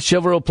Diamonds,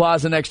 Chevrolet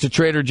Plaza next to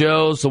Trader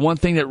Joe's. The one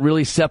thing that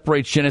really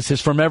separates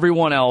Genesis from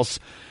everyone else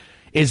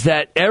is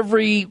that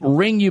every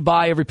ring you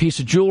buy, every piece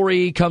of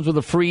jewelry comes with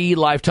a free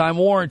lifetime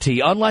warranty.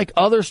 Unlike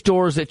other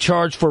stores that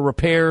charge for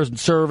repairs and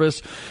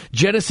service,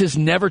 Genesis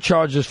never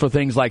charges for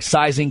things like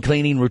sizing,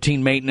 cleaning,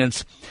 routine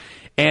maintenance.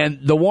 And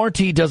the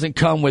warranty doesn't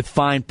come with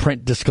fine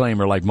print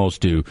disclaimer like most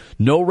do.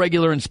 No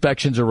regular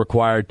inspections are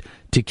required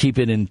to keep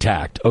it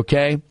intact,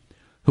 okay?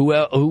 Who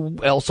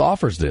else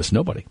offers this?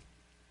 Nobody.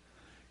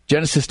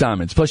 Genesis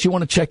Diamonds. Plus, you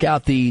want to check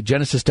out the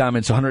Genesis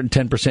Diamonds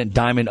 110%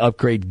 diamond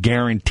upgrade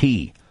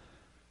guarantee.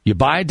 You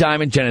buy a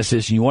diamond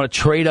Genesis and you want to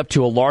trade up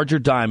to a larger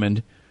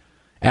diamond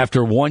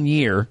after 1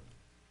 year,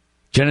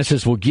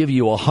 Genesis will give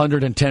you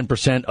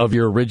 110% of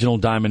your original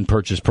diamond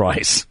purchase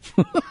price.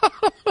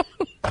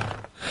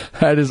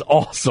 That is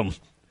awesome.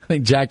 I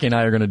think Jackie and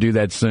I are going to do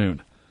that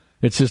soon.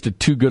 It's just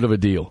too good of a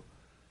deal.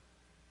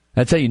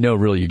 That's how you know,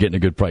 really, you're getting a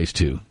good price,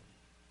 too.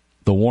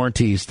 The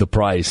warranties, the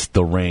price,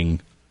 the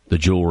ring, the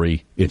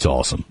jewelry, it's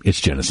awesome.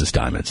 It's Genesis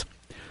Diamonds.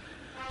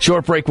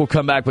 Short break, we'll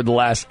come back with the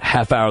last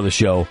half hour of the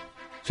show,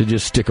 so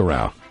just stick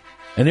around.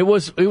 And it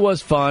was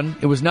fun.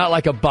 It was not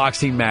like a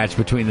boxing match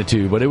between the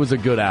two, but it was a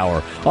good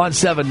hour on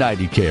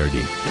 790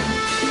 KRD.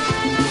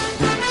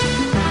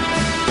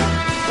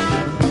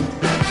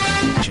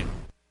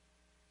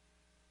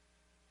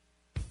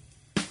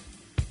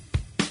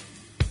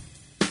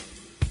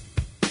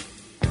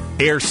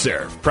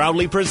 AirServe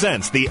proudly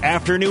presents the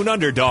Afternoon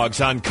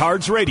Underdogs on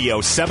Cards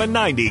Radio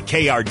 790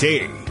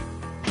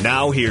 KRD.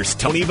 Now here's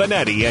Tony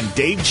Vanetti and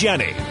Dave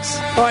Jennings.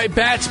 All right,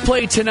 Bats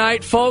play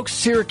tonight, folks.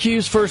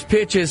 Syracuse first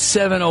pitch is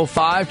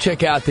 7:05.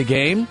 Check out the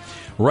game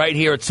right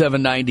here at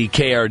 790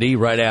 KRD,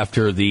 right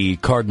after the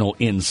Cardinal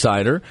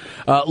Insider.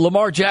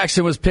 Lamar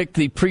Jackson was picked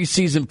the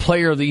preseason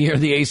player of the year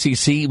of the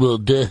ACC. Well,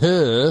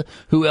 duh.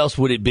 Who else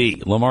would it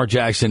be? Lamar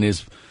Jackson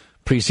is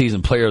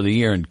preseason player of the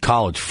year in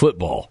college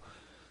football.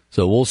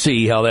 So we'll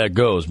see how that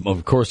goes.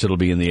 Of course, it'll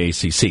be in the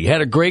ACC.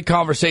 Had a great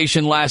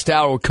conversation last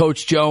hour with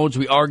Coach Jones.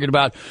 We argued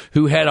about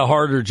who had a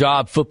harder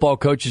job, football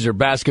coaches or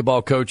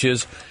basketball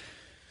coaches.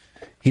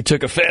 He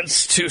took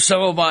offense to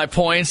some of my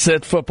points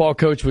that football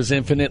coach was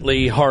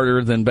infinitely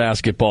harder than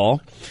basketball.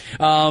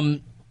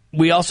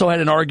 We also had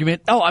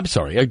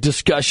a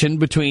discussion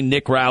between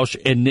Nick Roush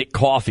and Nick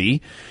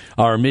Coffey,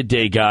 our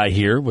midday guy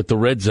here with the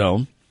Red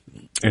Zone,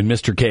 and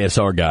Mr.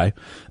 KSR guy.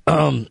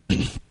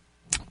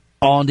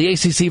 On the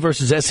ACC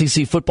versus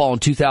SEC football in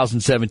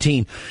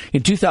 2017.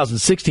 In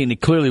 2016, it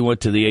clearly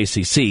went to the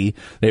ACC.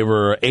 They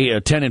were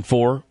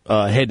 10-4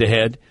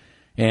 head-to-head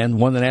and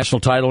won the national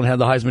title and had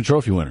the Heisman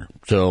Trophy winner.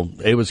 So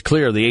it was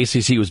clear the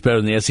ACC was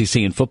better than the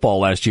SEC in football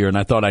last year, and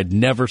I thought I'd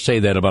never say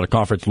that about a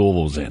conference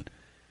Louisville was in.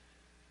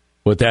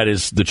 But that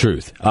is the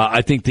truth.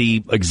 I think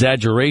the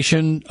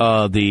exaggeration,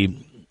 the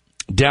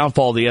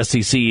downfall of the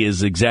SEC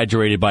is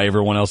exaggerated by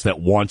everyone else that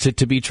wants it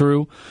to be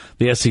true.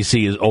 The SEC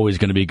is always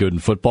going to be good in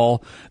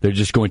football. They're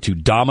just going to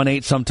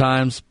dominate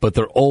sometimes, but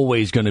they're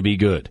always going to be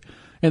good.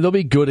 And they'll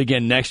be good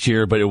again next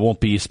year, but it won't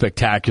be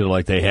spectacular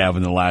like they have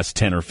in the last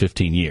 10 or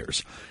 15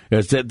 years.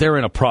 They're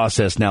in a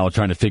process now of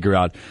trying to figure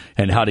out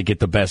and how to get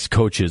the best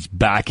coaches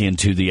back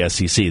into the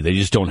SEC. They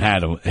just don't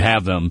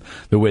have them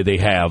the way they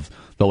have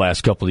the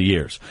last couple of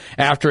years.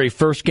 After a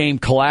first game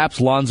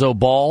collapse, Lonzo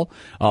Ball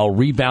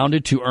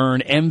rebounded to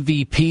earn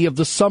MVP of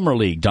the Summer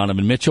League.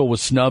 Donovan Mitchell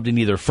was snubbed in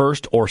either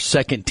first or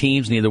second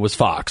teams. Neither was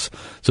Fox.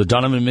 So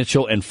Donovan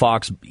Mitchell and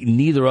Fox,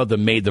 neither of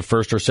them made the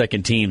first or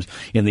second teams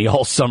in the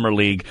All-Summer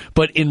League.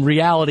 But in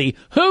reality,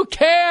 who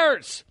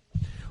cares?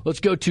 Let's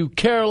go to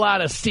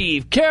Carolina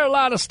Steve.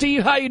 Carolina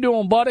Steve, how you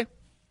doing, buddy?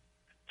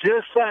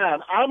 Just fine.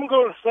 I'm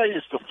going to say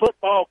it's the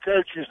football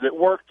coaches that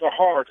work the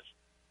hardest.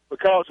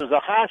 Because as a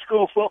high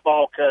school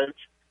football coach,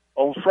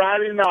 on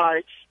Friday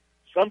nights,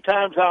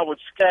 sometimes I would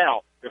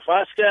scout. If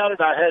I scouted,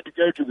 I had to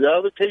go to the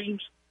other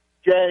team's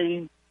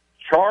game,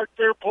 chart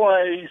their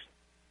plays.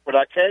 When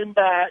I came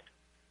back,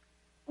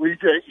 we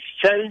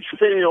exchanged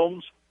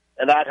films,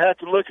 and I'd have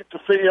to look at the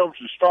films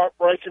and start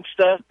breaking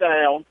stuff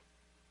down.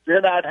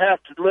 Then I'd have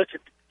to look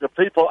at the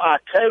people I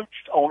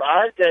coached on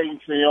our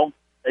game film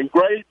and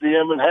grade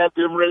them and have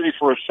them ready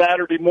for a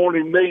Saturday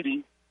morning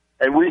meeting.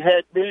 And we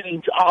had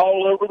meetings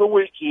all over the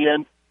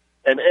weekend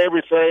and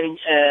everything.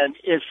 And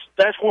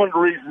that's one of the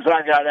reasons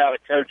I got out of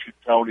coaching,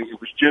 Tony. It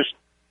was just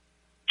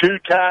too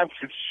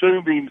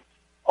time-consuming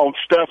on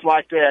stuff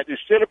like that.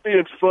 Instead of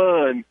being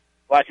fun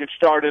like it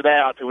started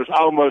out, it was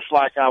almost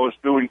like I was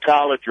doing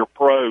college or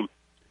pro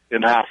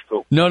in high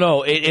school.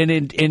 No, and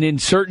in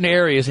certain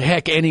areas,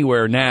 heck,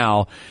 anywhere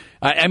now.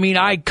 I mean,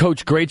 I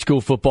coach grade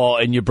school football,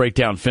 and you break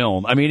down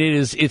film. I mean,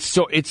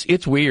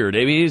 it's weird.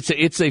 I mean,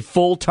 it's a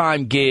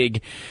full-time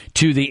gig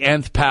to the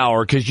nth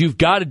power, because you've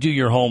got to do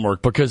your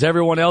homework, because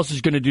everyone else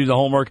is going to do the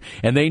homework,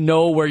 and they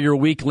know where your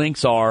weak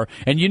links are,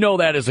 and you know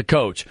that as a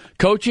coach.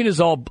 Coaching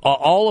is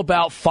all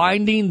about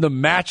finding the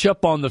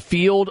matchup on the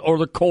field or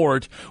the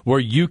court where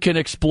you can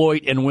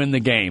exploit and win the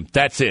game.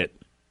 That's it.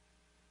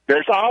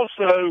 There's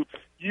also,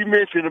 you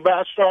mentioned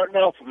about starting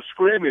off with a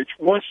scrimmage.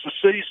 Once the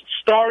season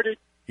started,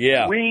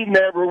 yeah, we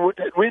never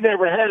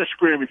had a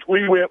scrimmage.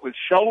 We went with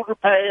shoulder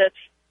pads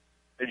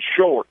and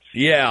shorts.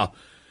 Yeah,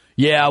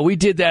 we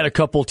did that a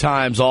couple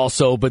times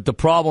also. But the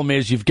problem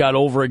is you've got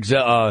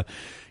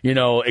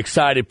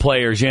excited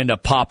players. You end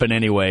up popping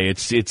anyway.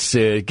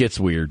 It gets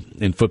weird.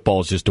 And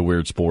football is just a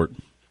weird sport.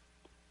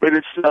 But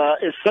it's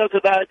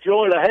something I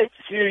enjoyed. I hate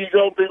to hear you're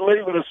going to be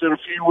leaving us in a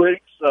few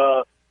weeks.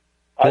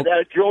 I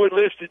enjoyed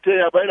listening to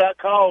you. I may not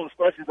call as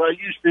much as I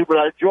used to, but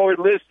I enjoyed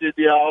listening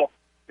to y'all.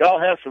 Y'all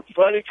have some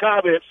funny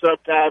comments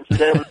sometimes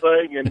and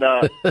everything, and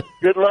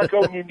good luck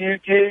on your new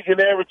gig and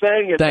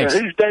everything. And Thanks.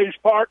 Who's Dave's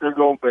partner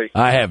going to be?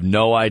 I have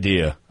no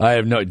idea.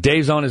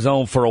 Dave's on his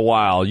own for a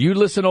while. You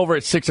listen over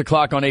at 6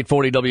 o'clock on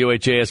 840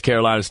 WHAS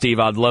Carolina, Steve.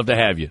 I'd love to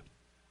have you.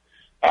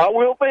 I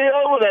will be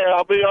over there.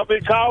 I'll be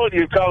calling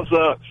you because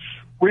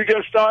we're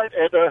going to start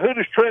at who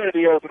does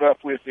Trinity open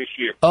up with this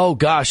year? Oh,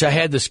 gosh, I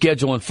had the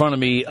schedule in front of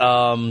me.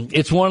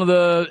 It's one of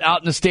the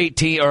out in the state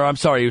team,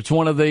 it's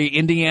one of the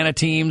Indiana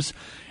teams.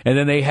 And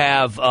then they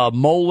have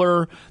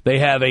Moeller. They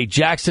have a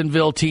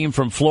Jacksonville team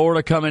from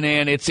Florida coming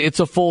in. It's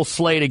a full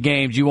slate of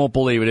games. You won't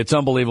believe it. It's an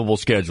unbelievable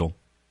schedule.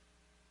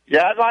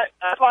 Yeah, I'd like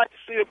to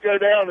see them go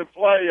down and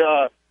play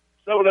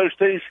some of those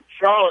teams from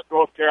Charlotte,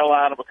 North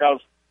Carolina,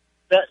 because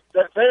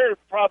they're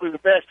probably the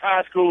best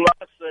high school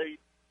I've seen,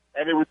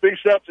 and it would be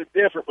something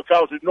different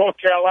because in North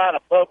Carolina,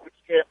 publics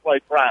can't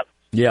play private.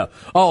 Yeah.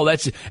 Oh,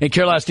 and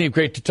Carolina, Steve,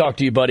 great to talk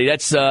to you, buddy.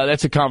 That's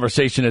a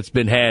conversation that's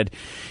been had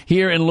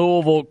here in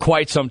Louisville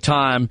quite some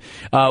time.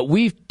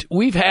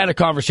 We've had a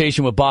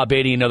conversation with Bob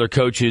Beatty and other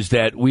coaches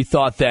that we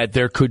thought that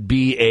there could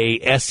be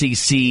a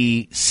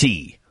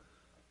SEC-C,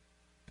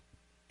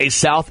 a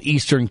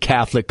Southeastern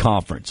Catholic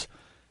Conference,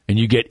 and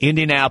you get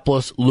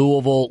Indianapolis,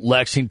 Louisville,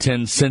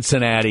 Lexington,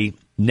 Cincinnati,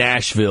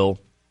 Nashville,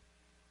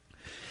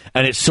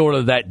 and it's sort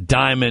of that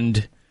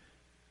diamond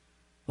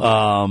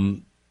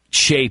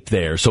shape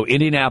there. So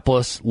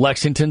Indianapolis,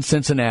 Lexington,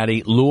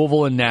 Cincinnati,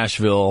 Louisville, and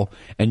Nashville,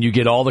 and you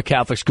get all the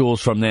Catholic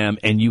schools from them,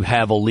 and you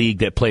have a league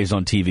that plays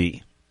on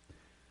TV.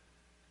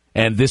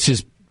 And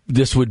this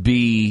would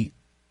be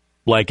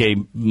like a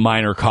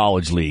minor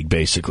college league,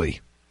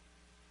 basically.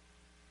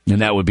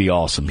 And that would be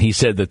awesome. He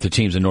said that the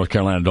teams in North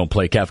Carolina don't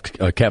play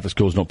Catholic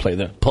schools, don't play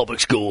the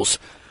public schools,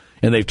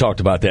 and they've talked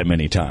about that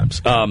many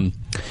times. All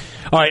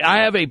right,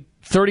 I have a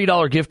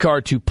 $30 gift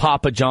card to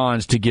Papa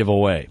John's to give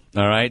away.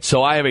 All right,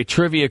 so I have a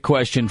trivia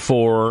question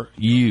for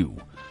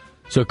you.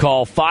 So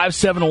call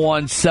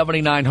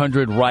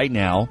 571-7900 right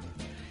now.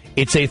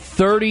 It's a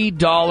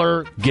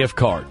 $30 gift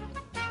card.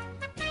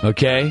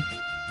 Okay,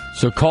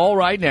 so call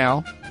right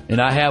now,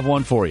 and I have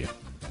one for you.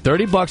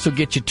 $30 will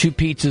get you 2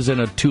 pizzas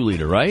and a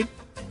 2-liter, right?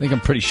 I think I'm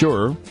pretty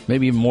sure.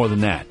 Maybe even more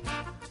than that.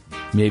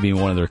 Maybe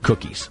even one of their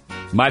cookies.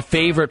 My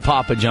favorite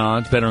Papa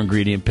John's, better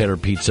ingredient, better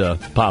pizza,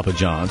 Papa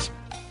John's,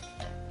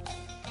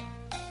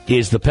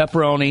 is the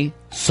pepperoni,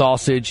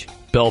 sausage,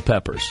 bell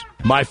peppers.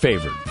 My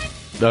favorite.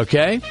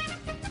 Okay?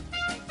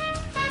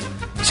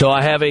 So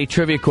I have a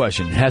trivia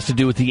question. It has to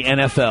do with the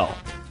NFL.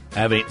 I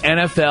have an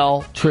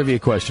NFL trivia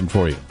question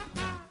for you.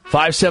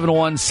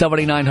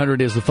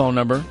 571-7900 is the phone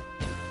number.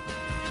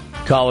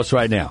 Call us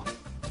right now.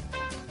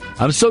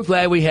 I'm so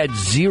glad we had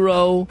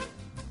zero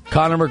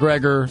Conor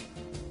McGregor,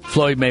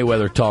 Floyd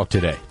Mayweather talk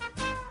today.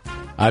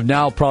 I'm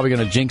now probably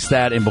going to jinx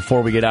that, and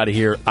before we get out of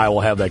here, I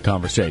will have that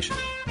conversation.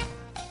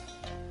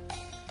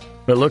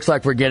 But it looks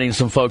like we're getting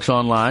some folks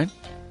online,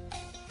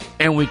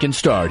 and we can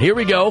start. Here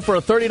we go for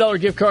a $30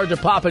 gift card to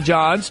Papa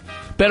John's.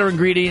 Better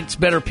ingredients,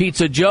 better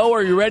pizza. Joe,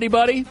 are you ready,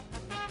 buddy?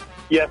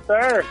 Yes,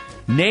 sir.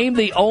 Name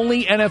the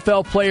only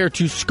NFL player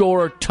to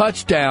score a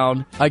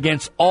touchdown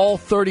against all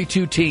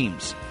 32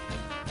 teams.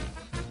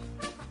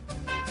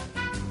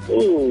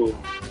 Ooh,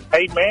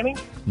 Peyton Manning?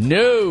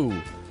 No.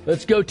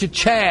 Let's go to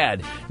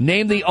Chad.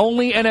 Name the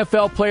only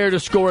NFL player to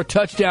score a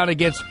touchdown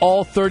against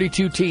all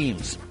 32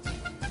 teams.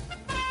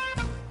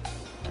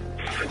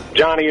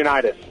 Johnny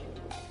Unitas.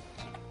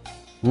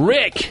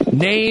 Rick,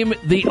 name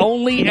the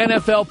only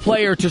NFL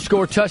player to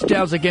score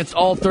touchdowns against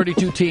all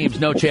 32 teams.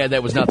 No, Chad,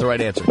 that was not the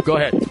right answer. Go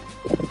ahead.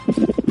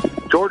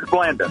 George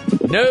Blanda.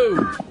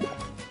 No.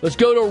 Let's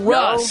go to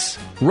Russ.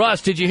 No.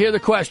 Russ, did you hear the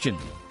question?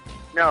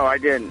 No, I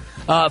didn't.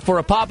 For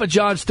a Papa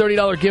John's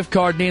 $30 gift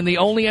card, name the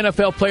only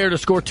NFL player to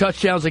score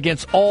touchdowns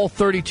against all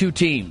 32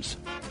 teams.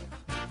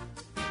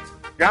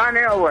 John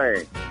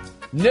Elway.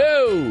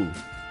 No.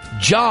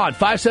 John,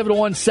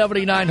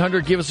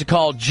 571-7900. Give us a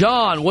call.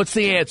 John, what's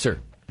the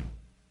answer?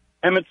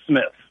 Emmitt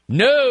Smith.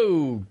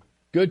 No.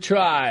 Good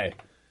try.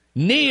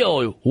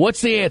 Neil,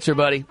 what's the answer,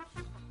 buddy?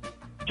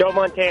 Joe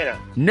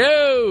Montana.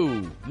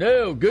 No.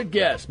 Good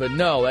guess, but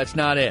no, that's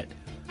not it.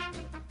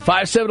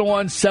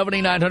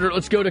 571-7900.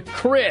 Let's go to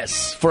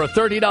Chris for a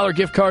 $30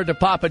 gift card to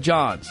Papa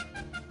John's.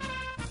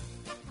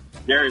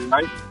 Gary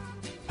Rice.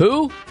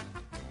 Who?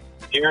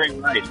 Gary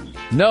Rice.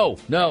 No.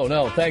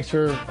 Thanks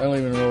for... I don't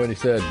even know what he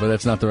said, but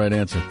that's not the right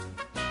answer.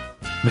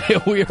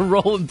 Man, we are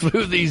rolling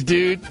through these,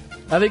 dude.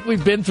 I think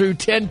we've been through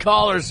 10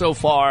 callers so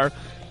far.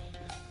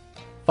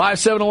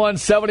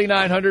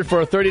 571-7900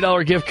 for a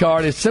 $30 gift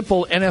card. A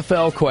simple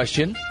NFL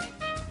question.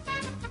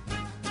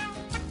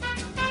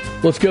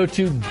 Let's go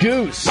to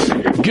Goose.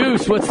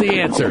 Goose, what's the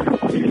answer?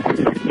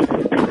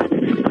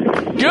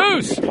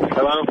 Goose!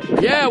 Hello?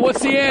 Yeah,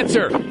 what's the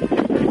answer?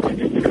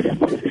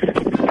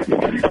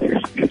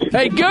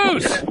 Hey,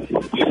 Goose!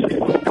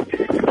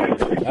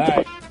 All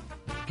right.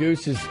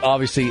 Goose is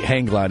obviously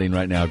hang gliding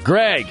right now.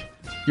 Greg,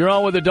 you're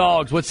on with the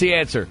Dogs. What's the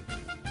answer?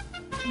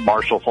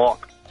 Marshall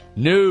Faulk.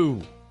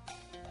 No.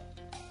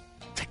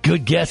 It's a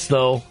good guess,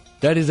 though.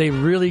 That is a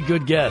really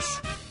good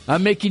guess.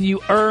 I'm making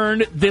you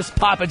earn this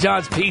Papa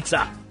John's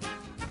pizza.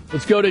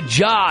 Let's go to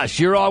Josh.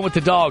 You're on with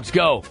the Dogs.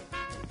 Go.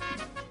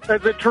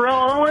 Is it Terrell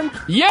Owens?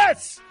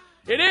 Yes!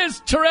 It is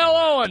Terrell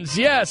Owens.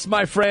 Yes,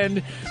 my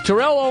friend.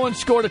 Terrell Owens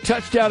scored a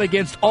touchdown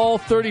against all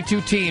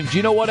 32 teams.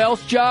 You know what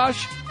else,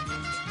 Josh?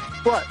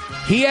 What?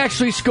 He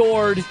actually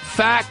scored,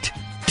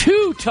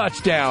 2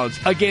 touchdowns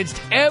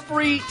against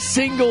every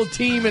single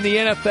team in the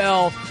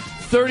NFL.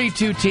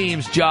 32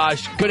 teams,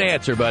 Josh. Good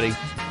answer, buddy.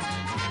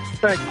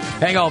 Thanks.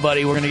 Hang on,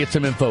 buddy. We're going to get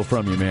some info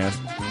from you, man.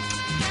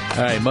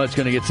 All right, Mud's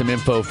going to get some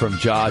info from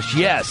Josh.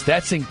 Yes,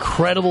 that's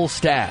incredible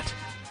stat.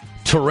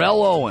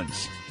 Terrell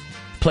Owens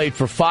played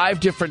for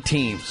 5 different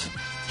teams.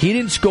 He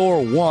didn't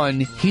score 1.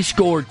 He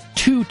scored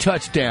 2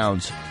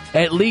 touchdowns,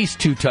 at least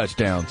 2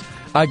 touchdowns,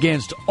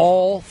 against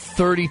all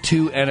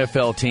 32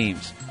 NFL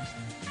teams.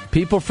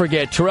 People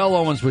forget Terrell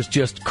Owens was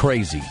just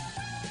crazy.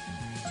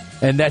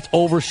 And that's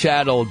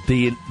overshadowed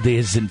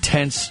his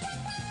intense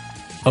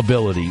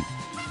ability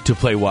to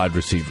play wide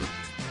receiver.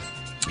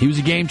 He was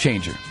a game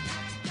changer.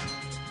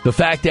 The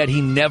fact that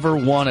he never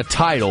won a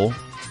title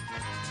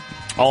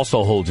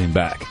also holds him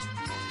back.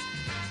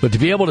 But to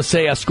be able to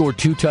say I scored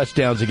 2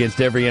 touchdowns against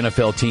every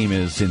NFL team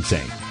is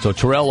insane. So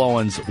Terrell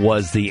Owens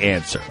was the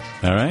answer.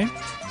 All right?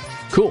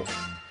 Cool.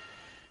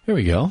 Here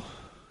we go.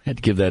 Had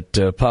to give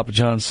that Papa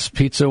John's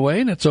pizza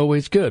away, and it's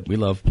always good. We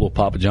love little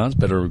Papa John's.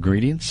 Better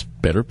ingredients,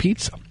 better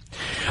pizza.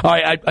 All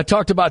right, I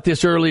talked about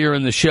this earlier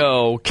in the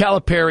show.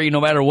 Calipari,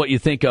 no matter what you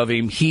think of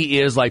him,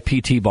 he is like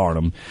P.T.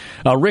 Barnum.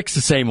 Rick's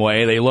the same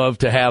way. They love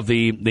to have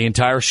the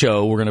entire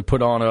show. We're going to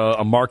put on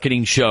a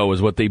marketing show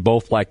is what they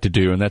both like to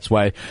do, and that's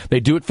why they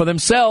do it for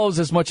themselves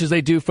as much as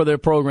they do for their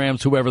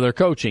programs, whoever they're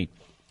coaching.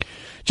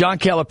 John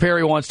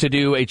Calipari wants to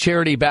do a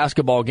charity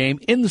basketball game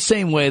in the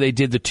same way they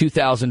did the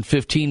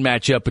 2015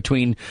 matchup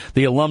between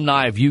the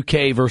alumni of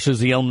UK versus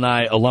the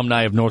alumni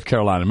of North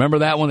Carolina. Remember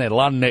that one? They had a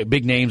lot of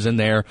big names in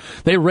there.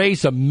 They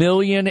raised $1.5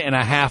 million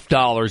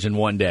in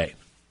one day.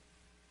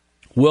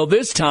 Well,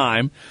 this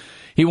time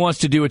he wants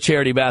to do a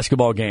charity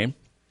basketball game,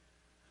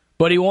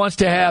 but he wants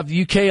to have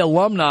UK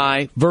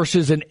alumni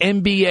versus an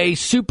NBA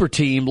super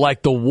team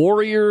like the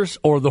Warriors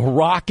or the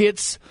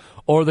Rockets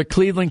or the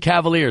Cleveland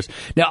Cavaliers.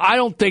 Now, I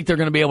don't think they're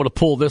going to be able to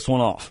pull this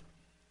one off.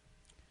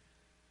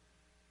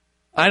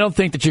 I don't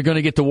think that you're going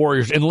to get the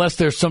Warriors unless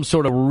there's some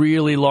sort of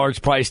really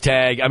large price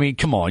tag. I mean,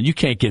 come on, you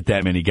can't get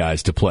that many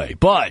guys to play.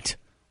 But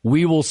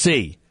we will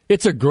see.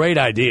 It's a great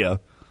idea.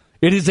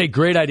 It is a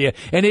great idea.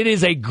 And it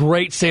is a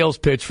great sales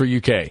pitch for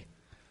UK.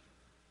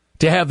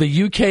 To have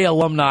the UK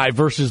alumni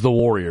versus the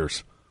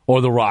Warriors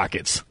or the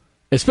Rockets,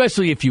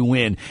 especially if you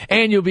win.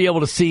 And you'll be able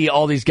to see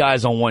all these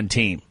guys on one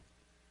team.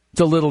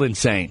 It's a little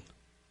insane.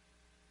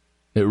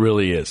 It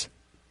really is.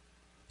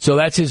 So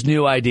that's his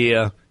new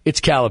idea. It's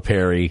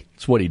Calipari.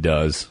 It's what he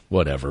does.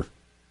 Whatever.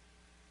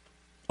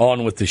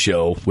 On with the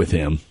show with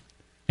him.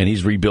 And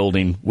he's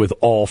rebuilding with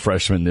all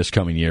freshmen this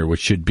coming year,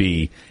 which should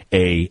be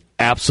a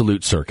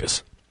absolute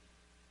circus.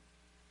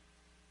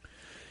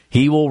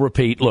 He will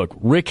repeat. Look,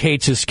 Rick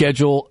hates his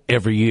schedule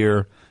every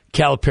year.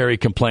 Calipari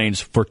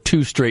complains for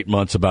 2 straight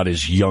months about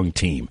his young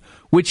team,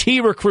 which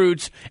he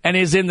recruits and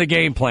is in the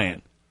game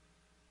plan.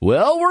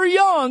 Well, we're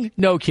young.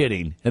 No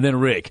kidding. And then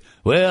Rick,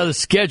 well, the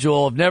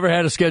schedule, I've never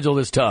had a schedule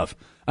this tough.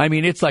 I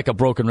mean, it's like a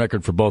broken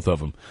record for both of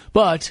them.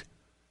 But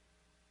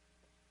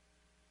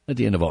at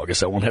the end of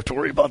August, I won't have to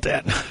worry about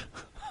that.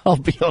 I'll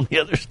be on the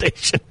other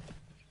station.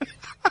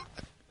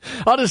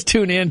 I'll just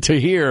tune in to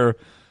hear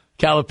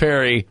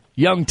Calipari,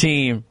 young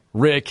team,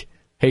 Rick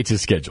hates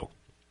his schedule.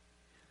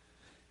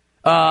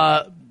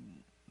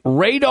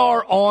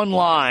 Radar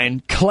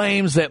Online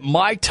claims that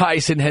Mike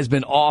Tyson has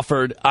been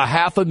offered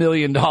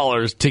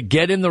 $500,000 to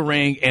get in the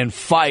ring and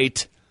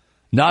fight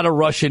not a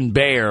Russian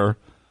bear,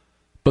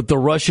 but the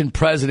Russian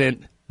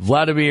president,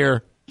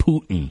 Vladimir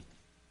Putin.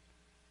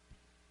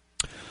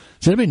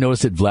 Does anybody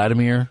notice that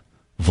Vlad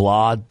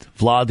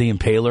the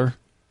Impaler?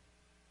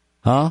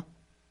 Huh?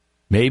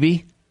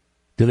 Maybe?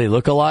 Do they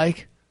look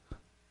alike?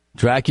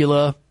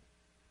 Dracula?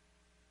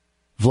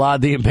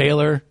 Vlad the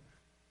Impaler?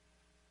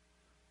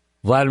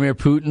 Vladimir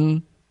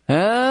Putin?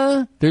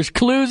 Huh? There's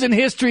clues in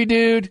history,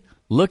 dude.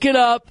 Look it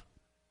up.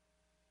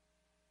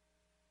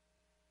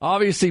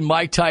 Obviously,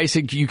 Mike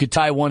Tyson, you could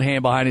tie one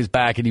hand behind his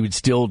back and he would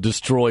still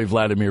destroy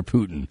Vladimir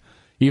Putin,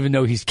 even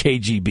though he's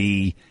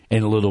KGB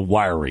and a little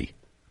wiry.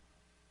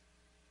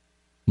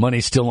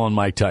 Money's still on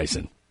Mike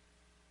Tyson.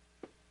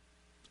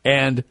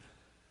 And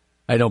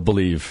I don't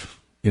believe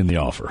in the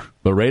offer.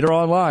 But Radar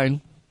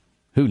Online,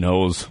 who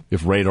knows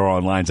if Radar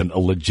Online's a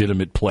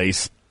legitimate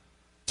place.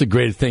 It's a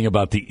great thing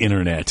about the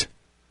internet.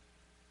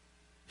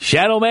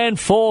 Shadowman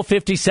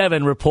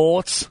 457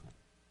 reports.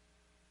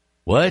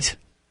 What?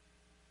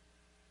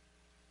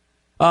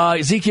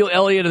 Ezekiel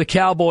Elliott of the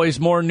Cowboys,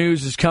 more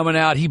news is coming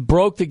out. He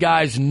broke the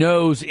guy's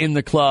nose in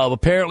the club.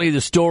 Apparently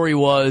the story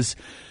was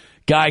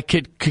guy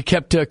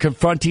kept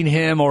confronting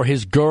him or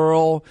his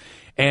girl,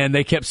 and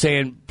they kept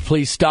saying,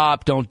 please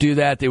stop, don't do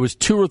that. There was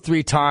 2 or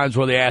 3 times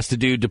where they asked the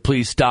dude to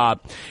please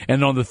stop,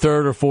 and on the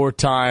 3rd or 4th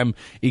time,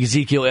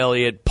 Ezekiel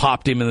Elliott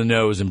popped him in the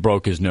nose and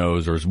broke his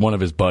nose, or one of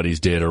his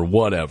buddies did, or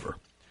whatever.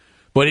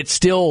 But it's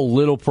still a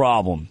little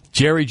problem.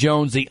 Jerry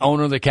Jones, the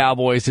owner of the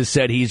Cowboys, has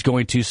said he's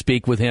going to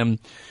speak with him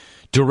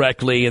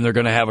directly, and they're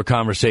going to have a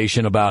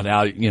conversation about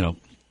how,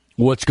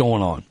 what's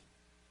going on.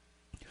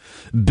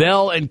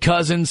 Bell and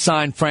Cousins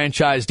signed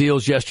franchise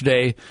deals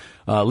yesterday.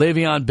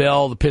 Le'Veon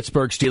Bell, the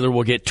Pittsburgh Steeler,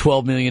 will get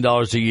 $12 million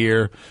a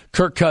year.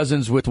 Kirk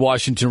Cousins with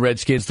Washington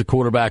Redskins, the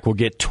quarterback, will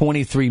get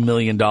 $23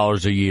 million a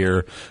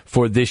year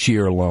for this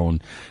year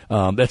alone.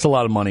 That's a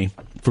lot of money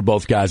for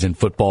both guys in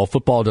football.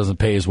 Football doesn't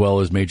pay as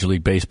well as Major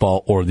League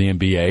Baseball or the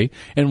NBA,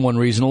 and one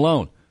reason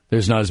alone: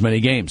 there's not as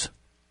many games.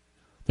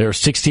 There are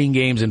 16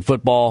 games in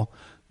football.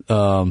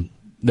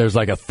 There's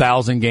like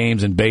 1,000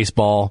 games in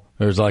baseball.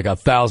 There's like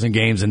 1,000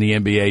 games in the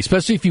NBA.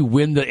 Especially if you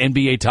win the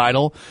NBA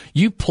title,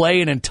 you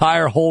play an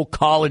entire whole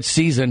college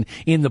season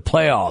in the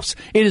playoffs.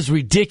 It is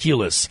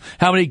ridiculous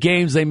how many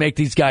games they make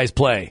these guys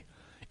play.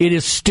 It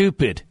is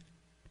stupid.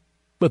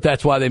 But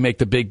that's why they make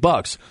the big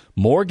bucks.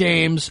 More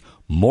games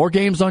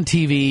on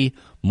TV,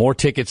 more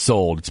tickets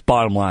sold. It's a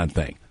bottom line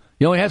thing.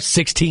 You only have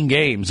 16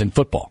 games in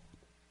football.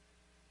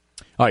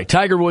 All right,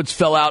 Tiger Woods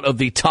fell out of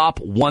the top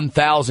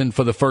 1,000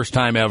 for the first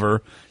time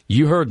ever.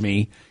 You heard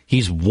me.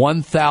 He's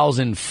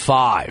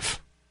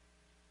 1,005.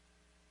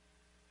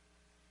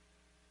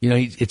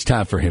 It's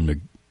time for him to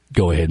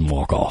go ahead and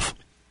walk off.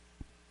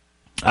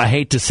 I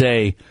hate to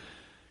say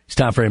it's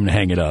time for him to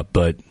hang it up,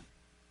 but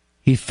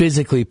he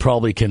physically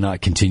probably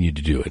cannot continue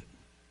to do it.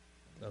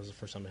 That was the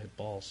first time I hit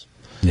balls.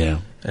 Yeah.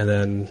 And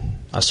then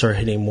I started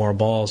hitting more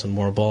balls and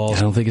more balls.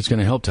 I don't think it's going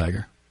to help,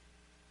 Tiger.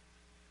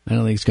 I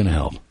don't think it's going to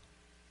help.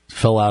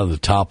 Fell out of the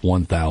top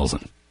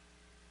 1,000.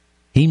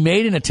 He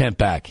made an attempt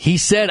back. He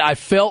said, I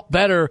felt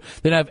better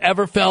than I've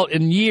ever felt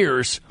in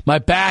years. My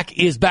back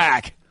is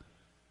back.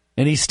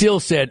 And he still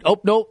said, oh,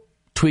 nope,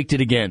 tweaked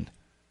it again.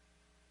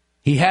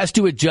 He has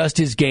to adjust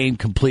his game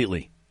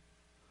completely.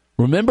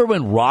 Remember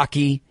when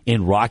Rocky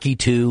in Rocky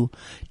II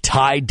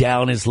tied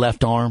down his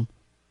left arm?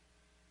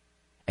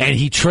 And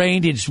he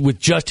trained with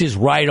just his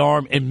right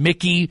arm, and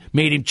Mickey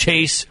made him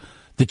chase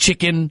the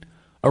chicken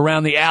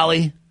around the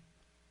alley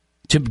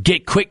to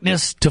get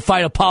quickness to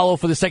fight Apollo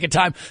for the second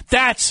time.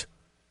 That's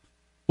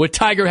what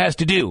Tiger has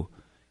to do.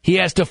 He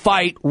has to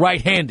fight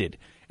right-handed.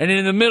 And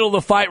in the middle of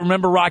the fight,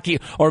 remember Rocky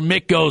or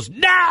Mick goes,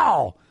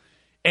 now!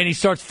 And he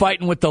starts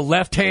fighting with the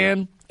left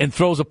hand and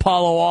throws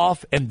Apollo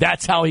off, and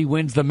that's how he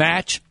wins the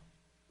match.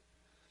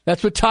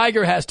 That's what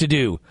Tiger has to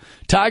do.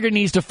 Tiger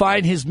needs to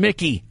find his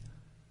Mickey.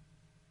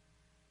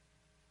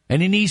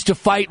 And he needs to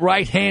fight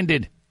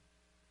right-handed.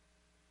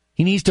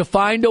 He needs to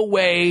find a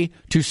way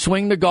to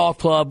swing the golf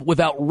club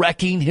without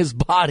wrecking his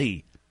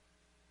body.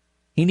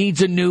 He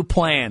needs a new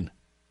plan.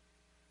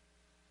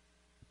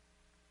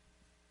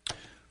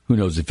 Who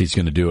knows if he's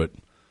going to do it?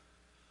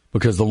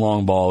 Because the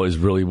long ball is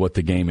really what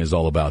the game is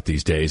all about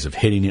these days, of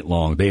hitting it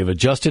long. They have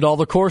adjusted all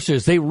the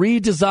courses. They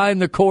redesigned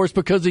the course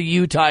because of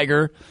you,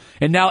 Tiger,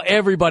 and now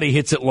everybody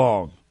hits it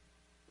long.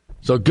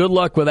 So good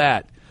luck with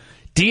that.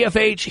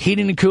 DFH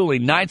Heating and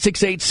Cooling,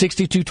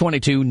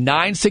 968-6222,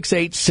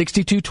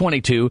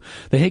 968-6222.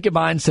 The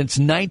Hickebine since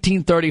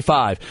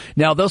 1935.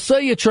 Now, they'll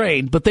say you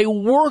trained, but they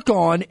work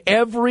on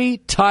every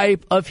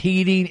type of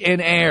heating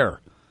and air.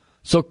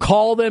 So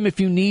call them if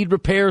you need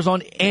repairs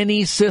on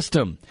any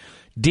system.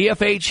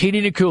 DFH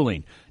Heating and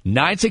Cooling,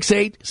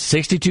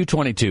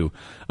 968-6222.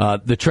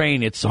 The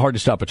train, it's hard to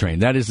stop a train.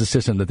 That is the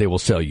system that they will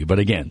sell you. But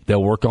again,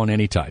 they'll work on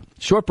any type.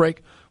 Short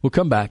break. We'll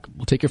come back.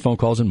 We'll take your phone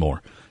calls and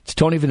more. It's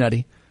Tony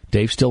Vanetti.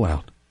 Dave's still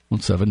out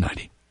on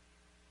 790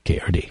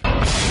 KRD.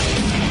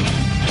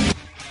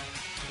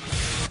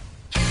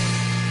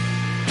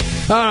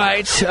 All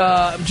right,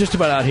 I'm just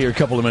about out here. A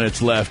couple of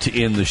minutes left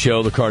in the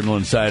show. The Cardinal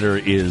Insider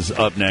is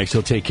up next.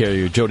 He'll take care of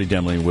you. Jody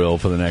Demling will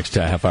for the next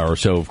half hour or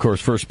so. Of course,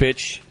 first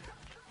pitch,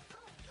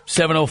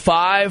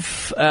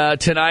 7:05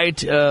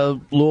 tonight.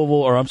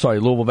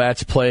 Louisville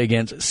Bats play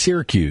against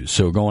Syracuse.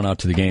 So going out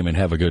to the game and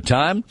have a good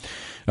time.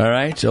 All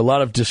right. A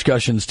lot of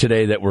discussions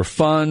today that were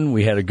fun.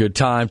 We had a good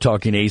time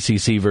talking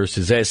ACC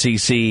versus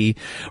SEC.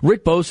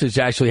 Rick Bosich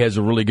actually has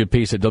a really good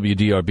piece at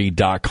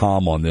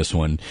WDRB.com on this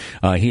one.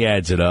 He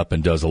adds it up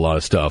and does a lot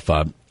of stuff.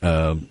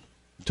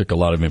 Took a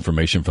lot of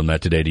information from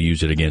that today to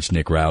use it against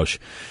Nick Roush.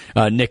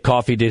 Nick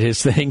Coffey did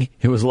his thing.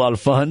 It was a lot of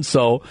fun.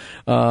 So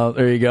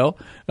there you go.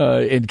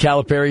 And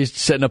Calipari's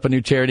setting up a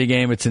new charity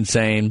game. It's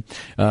insane.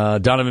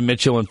 Donovan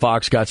Mitchell and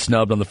Fox got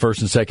snubbed on the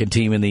first and second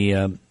team in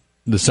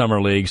the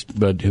summer leagues,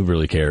 but who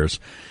really cares?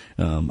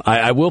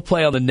 I will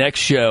play on the next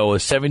show. A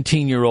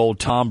 17-year-old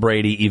Tom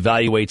Brady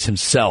evaluates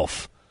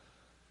himself.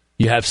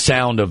 You have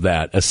sound of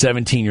that, a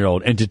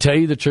 17-year-old. And to tell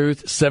you the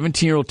truth,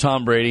 17-year-old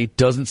Tom Brady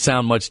doesn't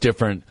sound much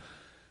different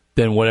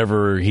than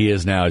whatever he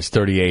is now. He's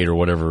 38 or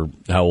whatever,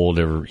 how old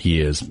ever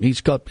he is. He's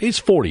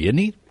 40, isn't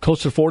he?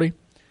 Close to 40?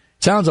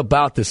 Sounds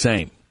about the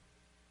same.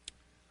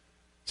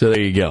 So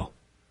there you go.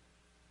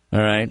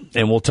 All right.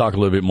 And we'll talk a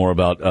little bit more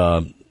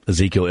about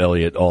Ezekiel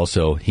Elliott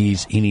also. He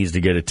needs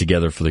to get it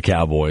together for the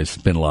Cowboys.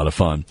 It's been a lot of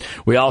fun.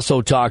 We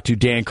also talked to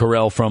Dan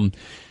Karrell from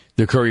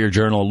the Courier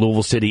Journal,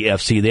 Louisville-City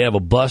FC. They have a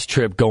bus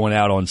trip going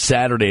out on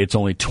Saturday. It's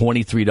only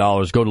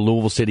 $23. Go to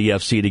Louisville-City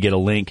FC to get a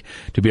link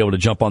to be able to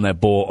jump on that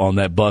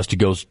bus to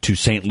go to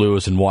St.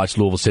 Louis and watch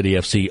Louisville-City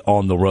FC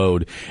on the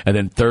road. And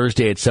then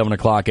Thursday at 7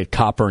 o'clock at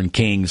Copper and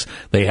Kings,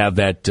 they have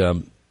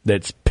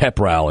that's pep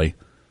rally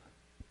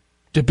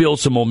to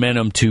build some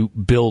momentum to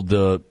build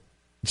the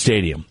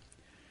stadium.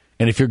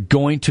 And if you're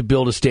going to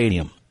build a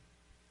stadium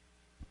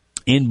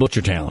in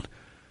Butchertown,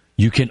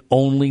 you can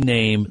only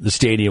name the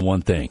stadium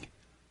one thing.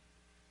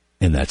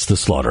 And that's the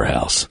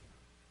Slaughterhouse.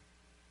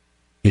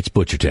 It's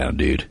Butchertown,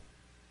 dude.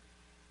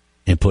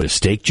 And put a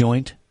steak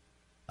joint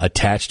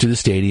attached to the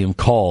stadium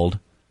called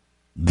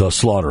the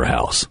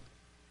Slaughterhouse.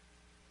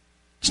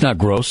 It's not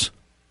gross.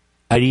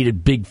 I'd eat a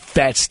big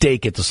fat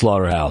steak at the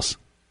Slaughterhouse.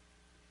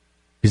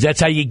 Because that's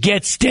how you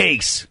get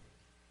steaks.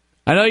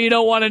 I know you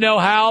don't want to know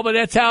how, but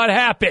that's how it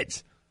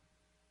happens.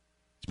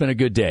 It's been a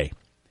good day.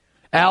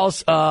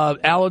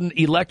 Allen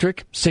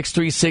Electric,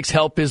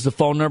 636-HELP is the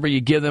phone number.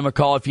 You give them a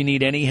call if you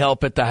need any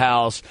help at the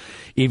house.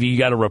 If you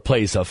got to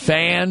replace a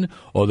fan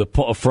or the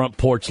front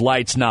porch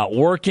light's not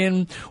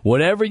working,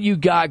 whatever you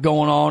got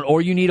going on,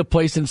 or you need a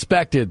place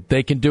inspected,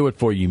 they can do it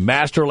for you.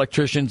 Master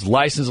electricians,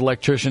 licensed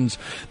electricians,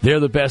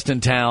 they're the best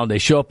in town. They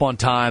show up on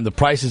time. The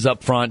price is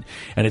up front,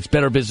 and it's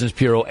Better Business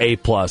Bureau A+.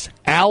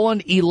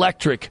 Allen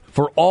Electric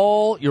for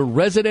all your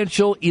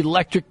residential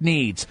electric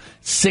needs.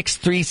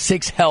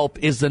 636-HELP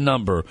is the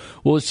number.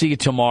 We'll see you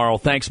tomorrow.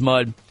 Thanks,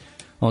 Mud,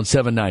 on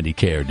 790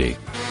 KRD.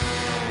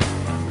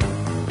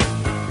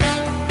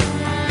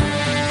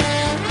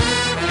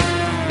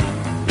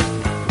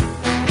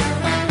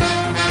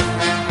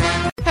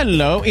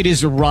 Hello, it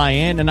is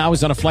Ryan, and I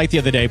was on a flight the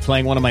other day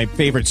playing one of my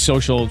favorite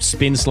social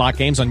spin slot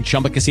games on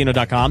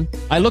ChumbaCasino.com.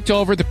 I looked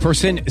over at the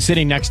person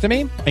sitting next to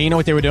me, and you know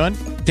what they were doing?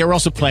 They were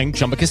also playing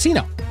Chumba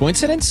Casino.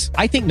 Coincidence?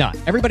 I think not.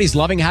 Everybody's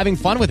loving having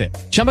fun with it.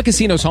 Chumba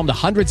Casino is home to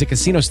hundreds of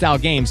casino-style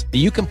games that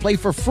you can play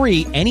for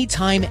free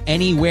anytime,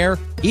 anywhere,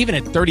 even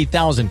at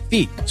 30,000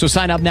 feet. So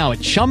sign up now at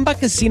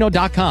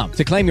ChumbaCasino.com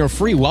to claim your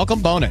free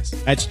welcome bonus.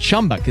 That's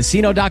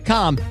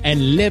ChumbaCasino.com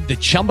and live the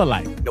Chumba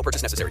life. No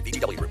purchase necessary.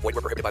 VGW. Void where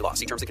prohibited by law.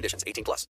 See terms and conditions. 18+.